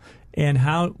from? And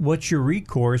what's your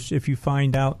recourse if you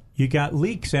find out you got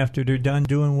leaks after they're done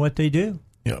doing what they do?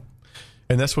 Yeah.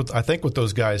 And that's what I think what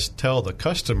those guys tell the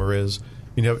customer is,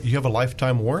 you have a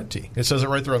lifetime warranty. It says it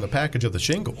right there on the package of the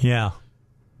shingle. Yeah.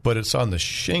 But it's on the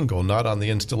shingle, not on the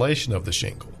installation of the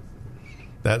shingle.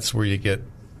 That's where you get...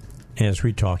 As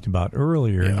we talked about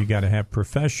earlier, you got to have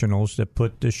professionals that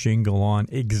put the shingle on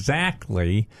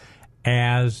exactly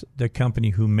as the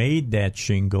company who made that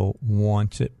shingle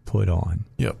wants it put on.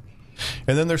 Yep.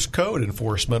 And then there's code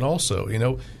enforcement also.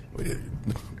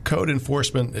 Code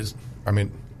enforcement is,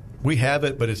 we have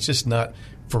it, but it's just not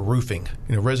for roofing.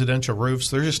 Residential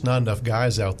roofs, there's just not enough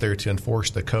guys out there to enforce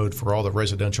the code for all the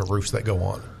residential roofs that go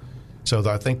on. So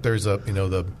I think there's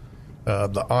the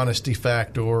honesty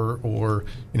factor, or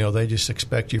they just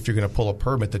expect you, if you're going to pull a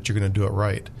permit, that you're going to do it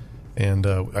right. And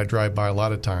I drive by a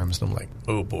lot of times, and I'm like,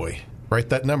 oh boy, write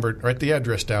the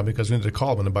address down, because we need to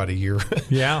call them in about a year.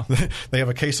 Yeah, they have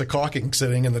a case of caulking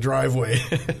sitting in the driveway.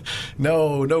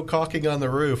 No caulking on the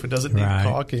roof. It doesn't need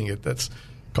caulking. That's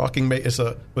caulking. What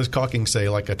does caulking say?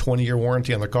 Like a 20-year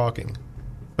warranty on the caulking.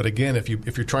 But again, if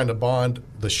you're trying to bond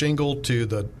the shingle to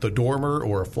the dormer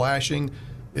or a flashing,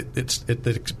 it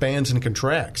expands and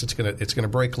contracts. It's gonna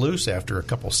break loose after a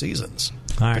couple seasons.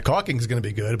 Right. The caulking is going to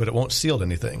be good, but it won't seal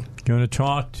anything. Going to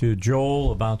talk to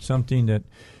Joel about something that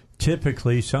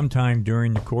typically, sometime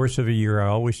during the course of a year, I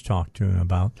always talk to him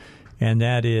about, and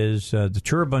that is the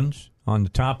turbines on the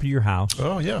top of your house.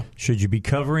 Oh yeah. Should you be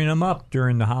covering them up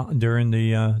during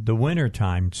the winter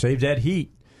time? Save that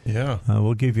heat. Yeah.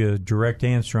 We'll give you a direct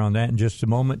answer on that in just a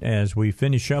moment as we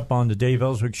finish up on the Dave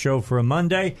Elswick Show for a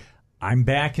Monday. I'm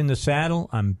back in the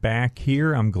saddle. I'm back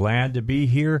here. I'm glad to be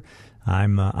here.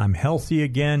 I'm healthy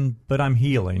again, but I'm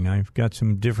healing. I've got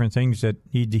some different things that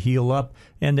need to heal up,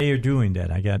 and they are doing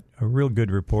that. I got a real good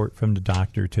report from the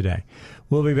doctor today.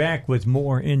 We'll be back with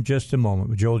more in just a moment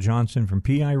with Joel Johnson from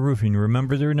PI Roofing.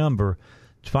 Remember their number.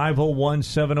 It's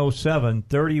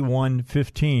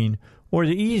 501-707-3115, or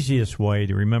the easiest way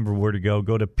to remember where to go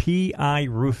to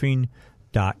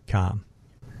piroofing.com.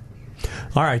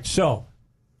 All right, so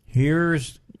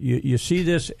you see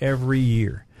this every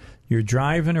year. You're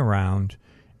driving around,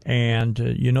 and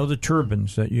the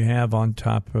turbines that you have on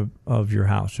top of your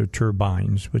house, or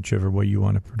turbines, whichever way you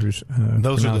want to produce.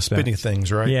 Those are the spinny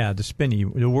things, right? Yeah,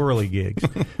 the whirly gigs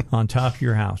on top of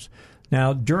your house.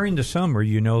 Now, during the summer,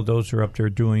 those are up there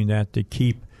doing that to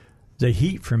keep the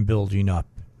heat from building up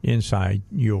inside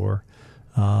your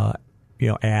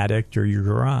attic or your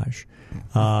garage.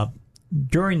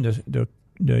 During the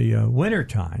winter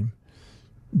time,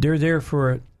 they're there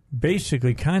for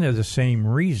basically kind of the same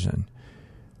reason,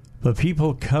 but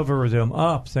people cover them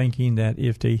up thinking that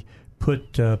if they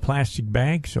put plastic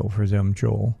bags over them,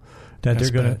 Joel,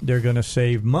 that they're gonna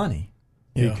save money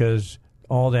because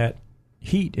all that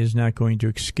heat is not going to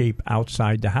escape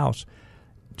outside the house.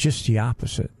 Just the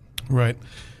opposite. Right.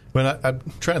 But I'm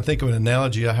trying to think of an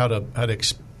analogy of how to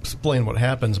explain what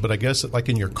happens. But I guess like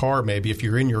in your car, maybe if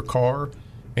you're in your car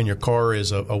and your car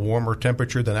is a warmer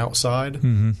temperature than outside,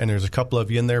 and there's a couple of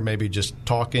you in there maybe just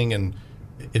talking and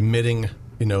emitting,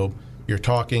 you're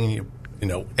talking,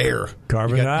 air.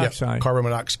 Carbon dioxide.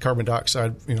 Carbon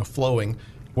dioxide, flowing.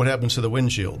 What happens to the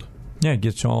windshield? Yeah, it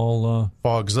gets all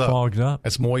fogs up. Fogged up.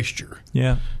 That's moisture.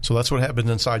 Yeah. So that's what happens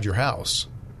inside your house.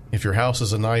 If your house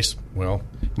is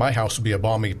my house would be a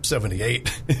balmy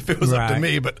 78 if it was up to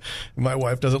me, but my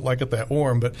wife doesn't like it that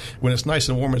warm. But when it's nice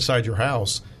and warm inside your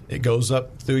house, it goes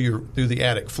up through the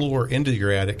attic floor into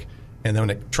your attic, and then when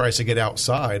it tries to get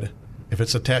outside, if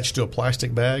it's attached to a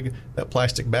plastic bag, that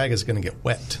plastic bag is going to get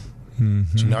wet.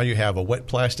 Mm-hmm. So now you have a wet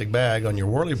plastic bag on your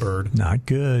whirlybird. Not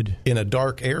good. In a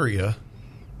dark area.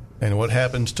 And what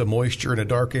happens to moisture in a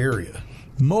dark area?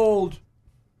 Mold.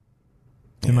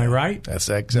 Am I right? That's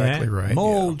exactly right.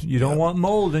 Mold. You don't want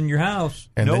mold in your house.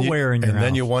 In your house. And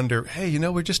then you wonder, hey,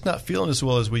 we're just not feeling as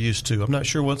well as we used to. I'm not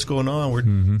sure what's going on. We're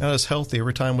not as healthy.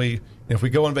 Every time if we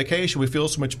go on vacation, we feel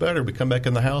so much better. We come back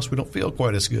in the house, we don't feel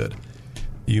quite as good.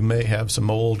 You may have some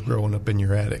mold growing up in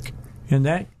your attic. And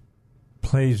that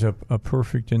plays into a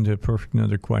perfect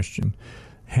another question.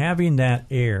 Having that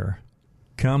air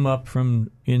come up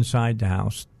from inside the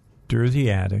house through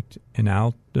the attic and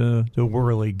out the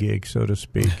whirly gig, so to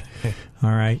speak. All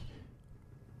right.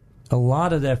 A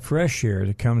lot of that fresh air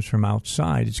that comes from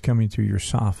outside is coming through your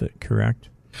soffit, correct?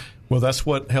 Well, that's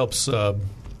what helps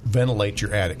ventilate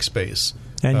your attic space.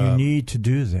 And you need to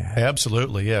do that.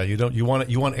 Absolutely, yeah. You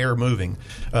want air moving.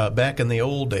 Back in the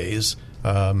old days,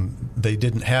 they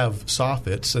didn't have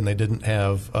soffits and they didn't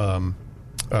have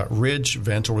ridge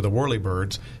vents or the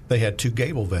whirlybirds. They had two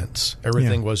gable vents.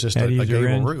 Everything was just a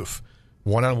gable roof,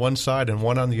 one on one side and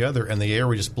one on the other, and the air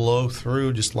would just blow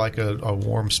through just like a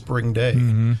warm spring day.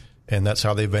 Mm-hmm. And that's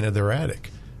how they vented their attic.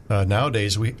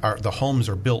 Nowadays, the homes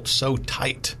are built so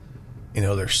tight.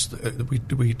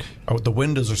 The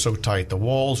windows are so tight, the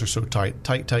walls are so tight.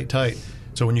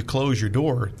 So when you close your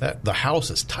door, the house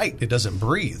is tight; it doesn't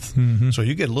breathe. Mm-hmm. So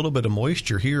you get a little bit of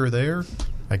moisture here or there.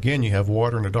 Again, you have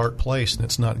water in a dark place, and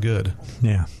it's not good.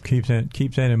 Yeah, keep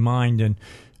that in mind, and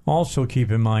also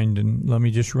keep in mind. And let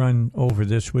me just run over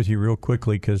this with you real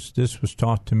quickly because this was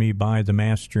taught to me by the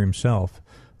master himself,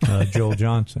 Joel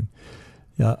Johnson.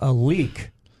 A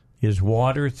leak is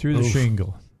water through the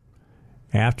shingle.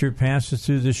 After it passes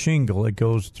through the shingle, it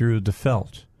goes through the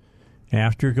felt.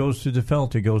 After it goes through the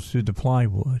felt, it goes through the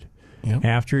plywood. Yep.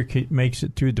 After it makes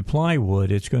it through the plywood,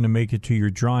 it's going to make it to your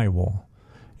drywall.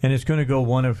 And it's going to go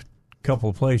one of a couple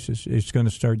of places. It's going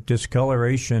to start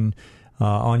discoloration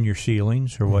on your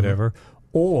ceilings or whatever.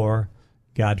 Or,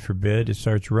 God forbid, it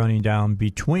starts running down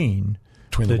between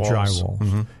the drywalls.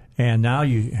 Mm-hmm. And now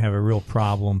you have a real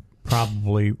problem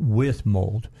probably with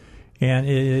mold. And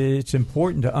it's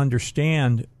important to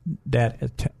understand that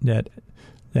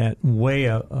way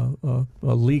a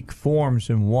leak forms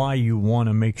and why you want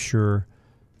to make sure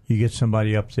you get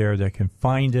somebody up there that can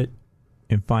find it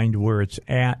and find where it's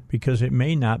at, because it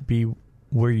may not be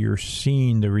where you're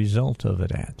seeing the result of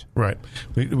it at. Right.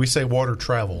 We say water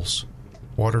travels.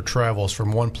 Water travels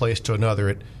from one place to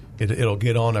another. It'll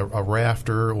get on a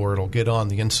rafter, or it'll get on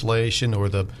the insulation or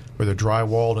the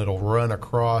drywall, and it'll run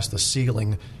across the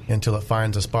ceiling until it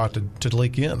finds a spot to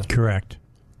leak in. Correct.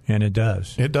 And it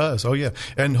does. It does. Oh, yeah.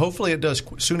 And hopefully it does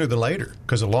sooner than later,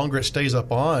 because the longer it stays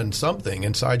up on something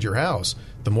inside your house,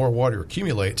 the more water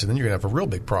accumulates, and then you're going to have a real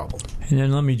big problem. And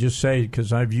then let me just say,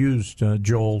 because I've used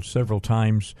Joel several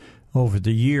times over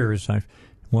the years,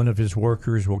 one of his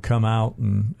workers will come out,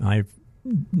 and I've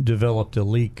developed a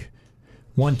leak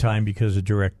one time because of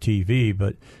DirecTV,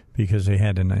 but because they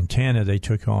had an antenna they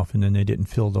took off, and then they didn't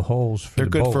fill the holes for They're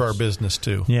the good bolts. For our business,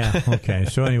 too. Yeah, okay.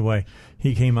 So anyway,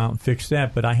 he came out and fixed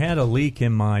that. But I had a leak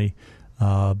in my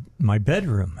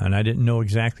bedroom, and I didn't know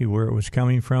exactly where it was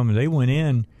coming from. And they went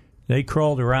in, they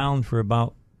crawled around for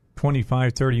about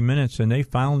 25, 30 minutes, and they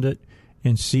found it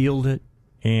and sealed it.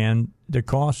 And the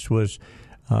cost was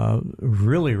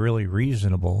really, really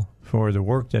reasonable for the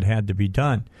work that had to be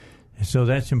done. So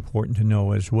that's important to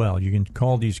know as well. You can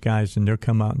call these guys, and they'll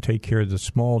come out and take care of the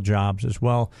small jobs as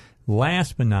well.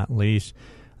 Last but not least,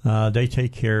 they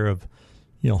take care of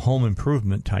home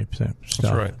improvement type stuff.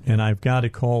 That's right. And I've got to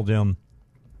call them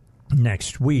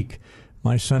next week.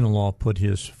 My son-in-law put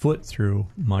his foot through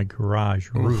my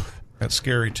garage roof. That's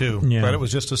scary too. Yeah. But it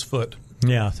was just his foot.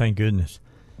 Yeah, thank goodness.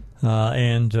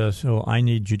 So I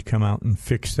need you to come out and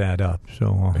fix that up. So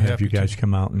I'll have you guys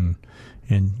come out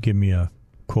and give me a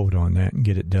quote on that and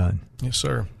get it done. Yes,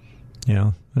 sir.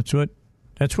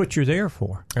 That's what you're there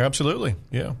for. Absolutely.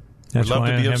 Yeah. That's We'd love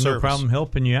why to be I of have service. No problem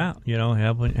helping you out.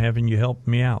 Having you help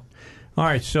me out. All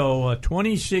right. So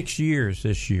 26 years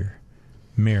this year,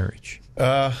 marriage.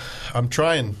 I'm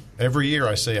trying. Every year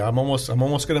I say I'm almost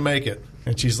going to make it,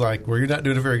 and she's like, "Well, you're not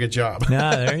doing a very good job."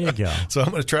 There you go. So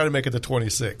I'm going to try to make it to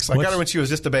 26. I got her when she was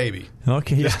just a baby.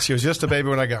 Okay. Yeah. She was just a baby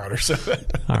when I got her. So.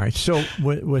 All right. So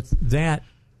with that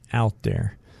out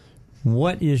there,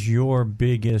 what is your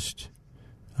biggest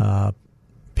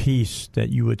piece that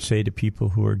you would say to people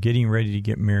who are getting ready to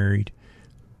get married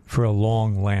for a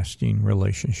long-lasting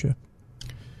relationship?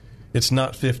 It's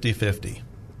not 50-50.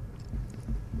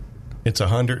 It's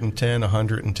 110,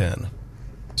 110.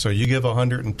 So you give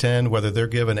 110, whether they're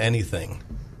given anything,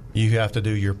 you have to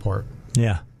do your part.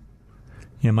 Yeah.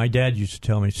 Yeah, my dad used to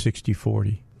tell me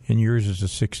 60-40, and yours is a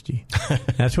 60.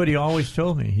 That's what he always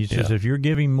told me. He says, if you're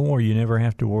giving more, you never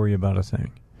have to worry about a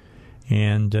thing.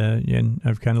 And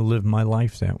I've kind of lived my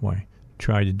life that way.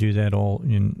 Try to do that all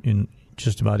in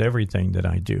just about everything that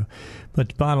I do. But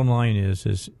the bottom line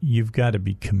is you've got to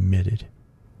be committed.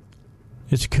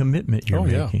 It's a commitment you're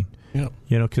making. Yeah.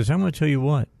 You know, because I'm going to tell you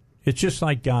what. It's just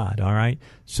like God, all right?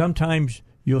 Sometimes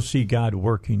you'll see God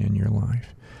working in your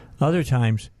life. Other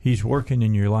times he's working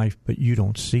in your life, but you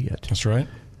don't see it. That's right.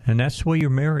 And that's the way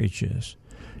your marriage is.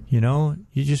 You know,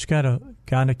 you just gotta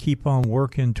keep on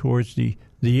working towards the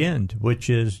end, which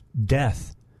is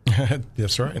death.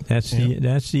 That's right. That's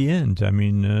the end. I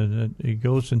mean, it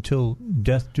goes until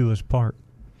death do us part.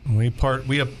 We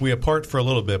apart for a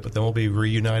little bit, but then we'll be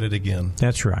reunited again.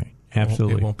 That's right.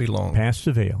 Absolutely. It won't be long. Past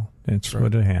the veil. That's right.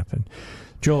 What'll happen.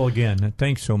 Joel, again,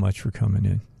 thanks so much for coming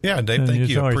in. Yeah, Dave, thank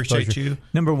you. Appreciate you.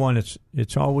 Number one,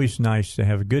 it's always nice to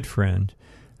have a good friend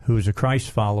who is a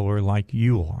Christ follower like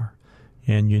you are.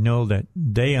 And you know that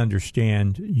they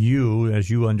understand you as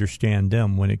you understand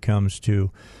them when it comes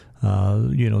to,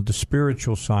 the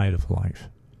spiritual side of life.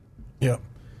 Yeah.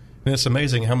 And it's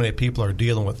amazing how many people are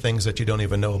dealing with things that you don't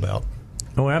even know about.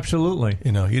 Oh, absolutely.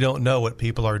 You know, you don't know what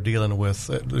people are dealing with.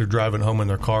 They're driving home in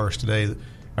their cars today.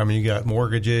 I mean, you got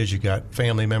mortgages, you got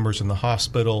family members in the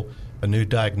hospital, a new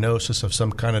diagnosis of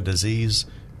some kind of disease.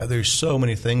 There's so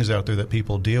many things out there that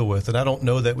people deal with, and I don't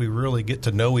know that we really get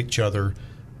to know each other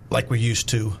like we used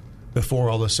to before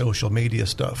all the social media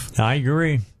stuff. I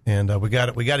agree. And we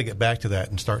got to get back to that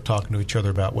and start talking to each other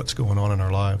about what's going on in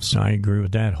our lives. I agree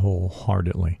with that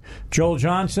wholeheartedly. Joel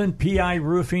Johnson, PI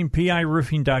Roofing,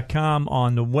 PIRoofing.com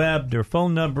on the web. Their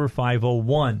phone number,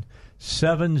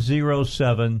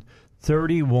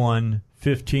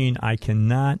 501-707-3115. I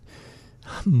cannot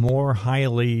more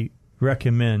highly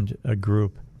recommend a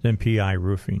group than PI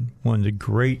Roofing, one of the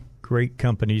great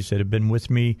companies that have been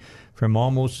with me from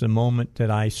almost the moment that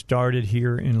I started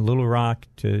here in Little Rock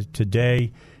to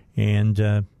today,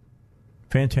 and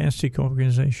fantastic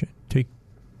organization.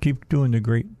 Keep doing the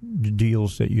great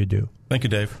deals that you do. Thank you,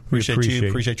 Dave. Appreciate you.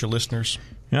 Appreciate your listeners.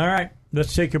 All right,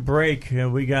 let's take a break.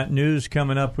 We got news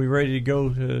coming up. We ready to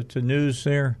go to news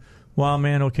there? Wow,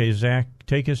 man. Okay, Zach,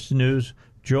 take us to news.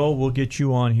 Joel, we'll get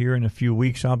you on here in a few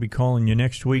weeks. I'll be calling you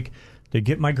next week to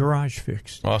get my garage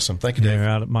fixed. Awesome. Thank you, Dave. They're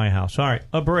out at my house. All right,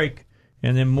 a break,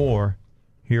 and then more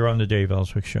here on the Dave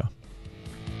Elswick Show.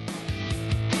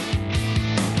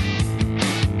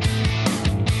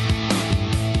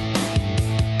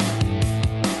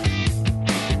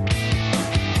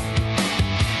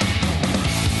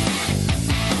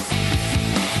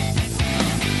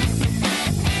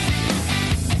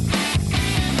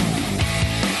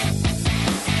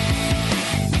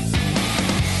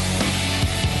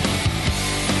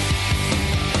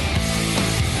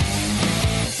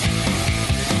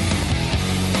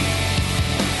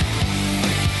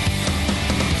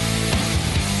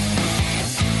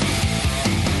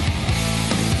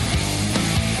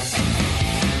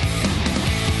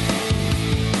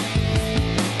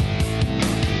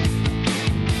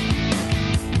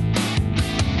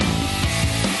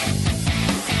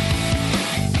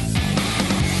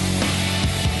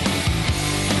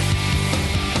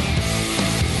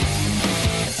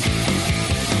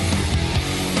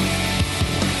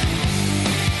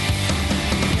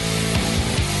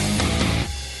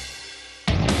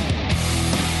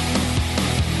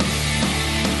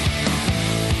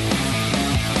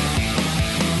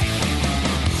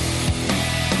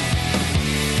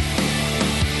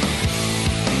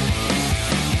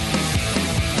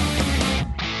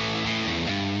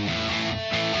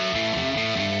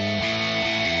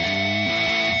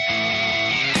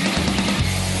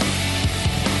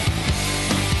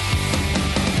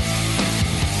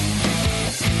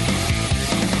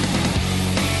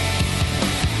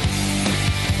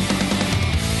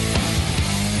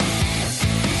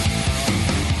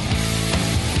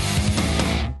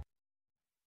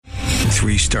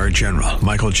 Three-star General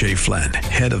Michael J. Flynn,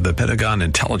 head of the Pentagon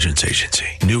Intelligence Agency,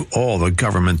 knew all the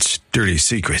government's dirty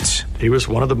secrets. He was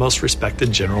one of the most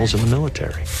respected generals in the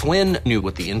military. Flynn knew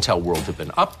what the intel world had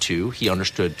been up to. He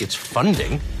understood its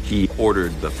funding. He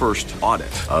ordered the first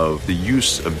audit of the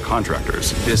use of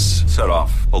contractors. This set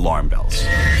off alarm bells.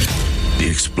 The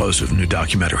explosive new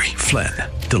documentary, Flynn,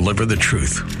 Deliver the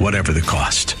Truth, Whatever the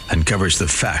Cost, uncovers the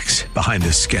facts behind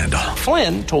this scandal.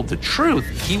 Flynn told the truth.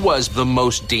 He was the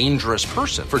most dangerous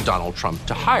person for Donald Trump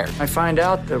to hire. I find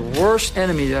out the worst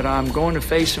enemy that I'm going to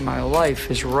face in my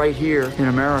life is right here in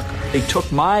America. They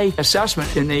took my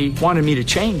assessment and they wanted me to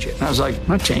change it. And I was like, I'm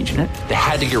not changing it. They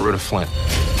had to get rid of Flynn.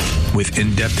 With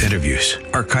in-depth interviews,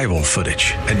 archival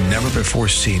footage, and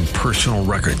never-before-seen personal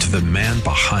records of the man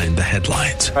behind the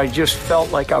headlines. I just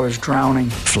felt like I was drowning.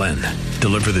 Flynn,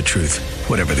 Deliver the Truth,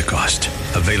 Whatever the Cost.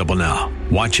 Available now.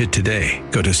 Watch it today.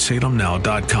 Go to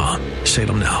salemnow.com.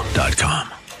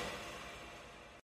 salemnow.com.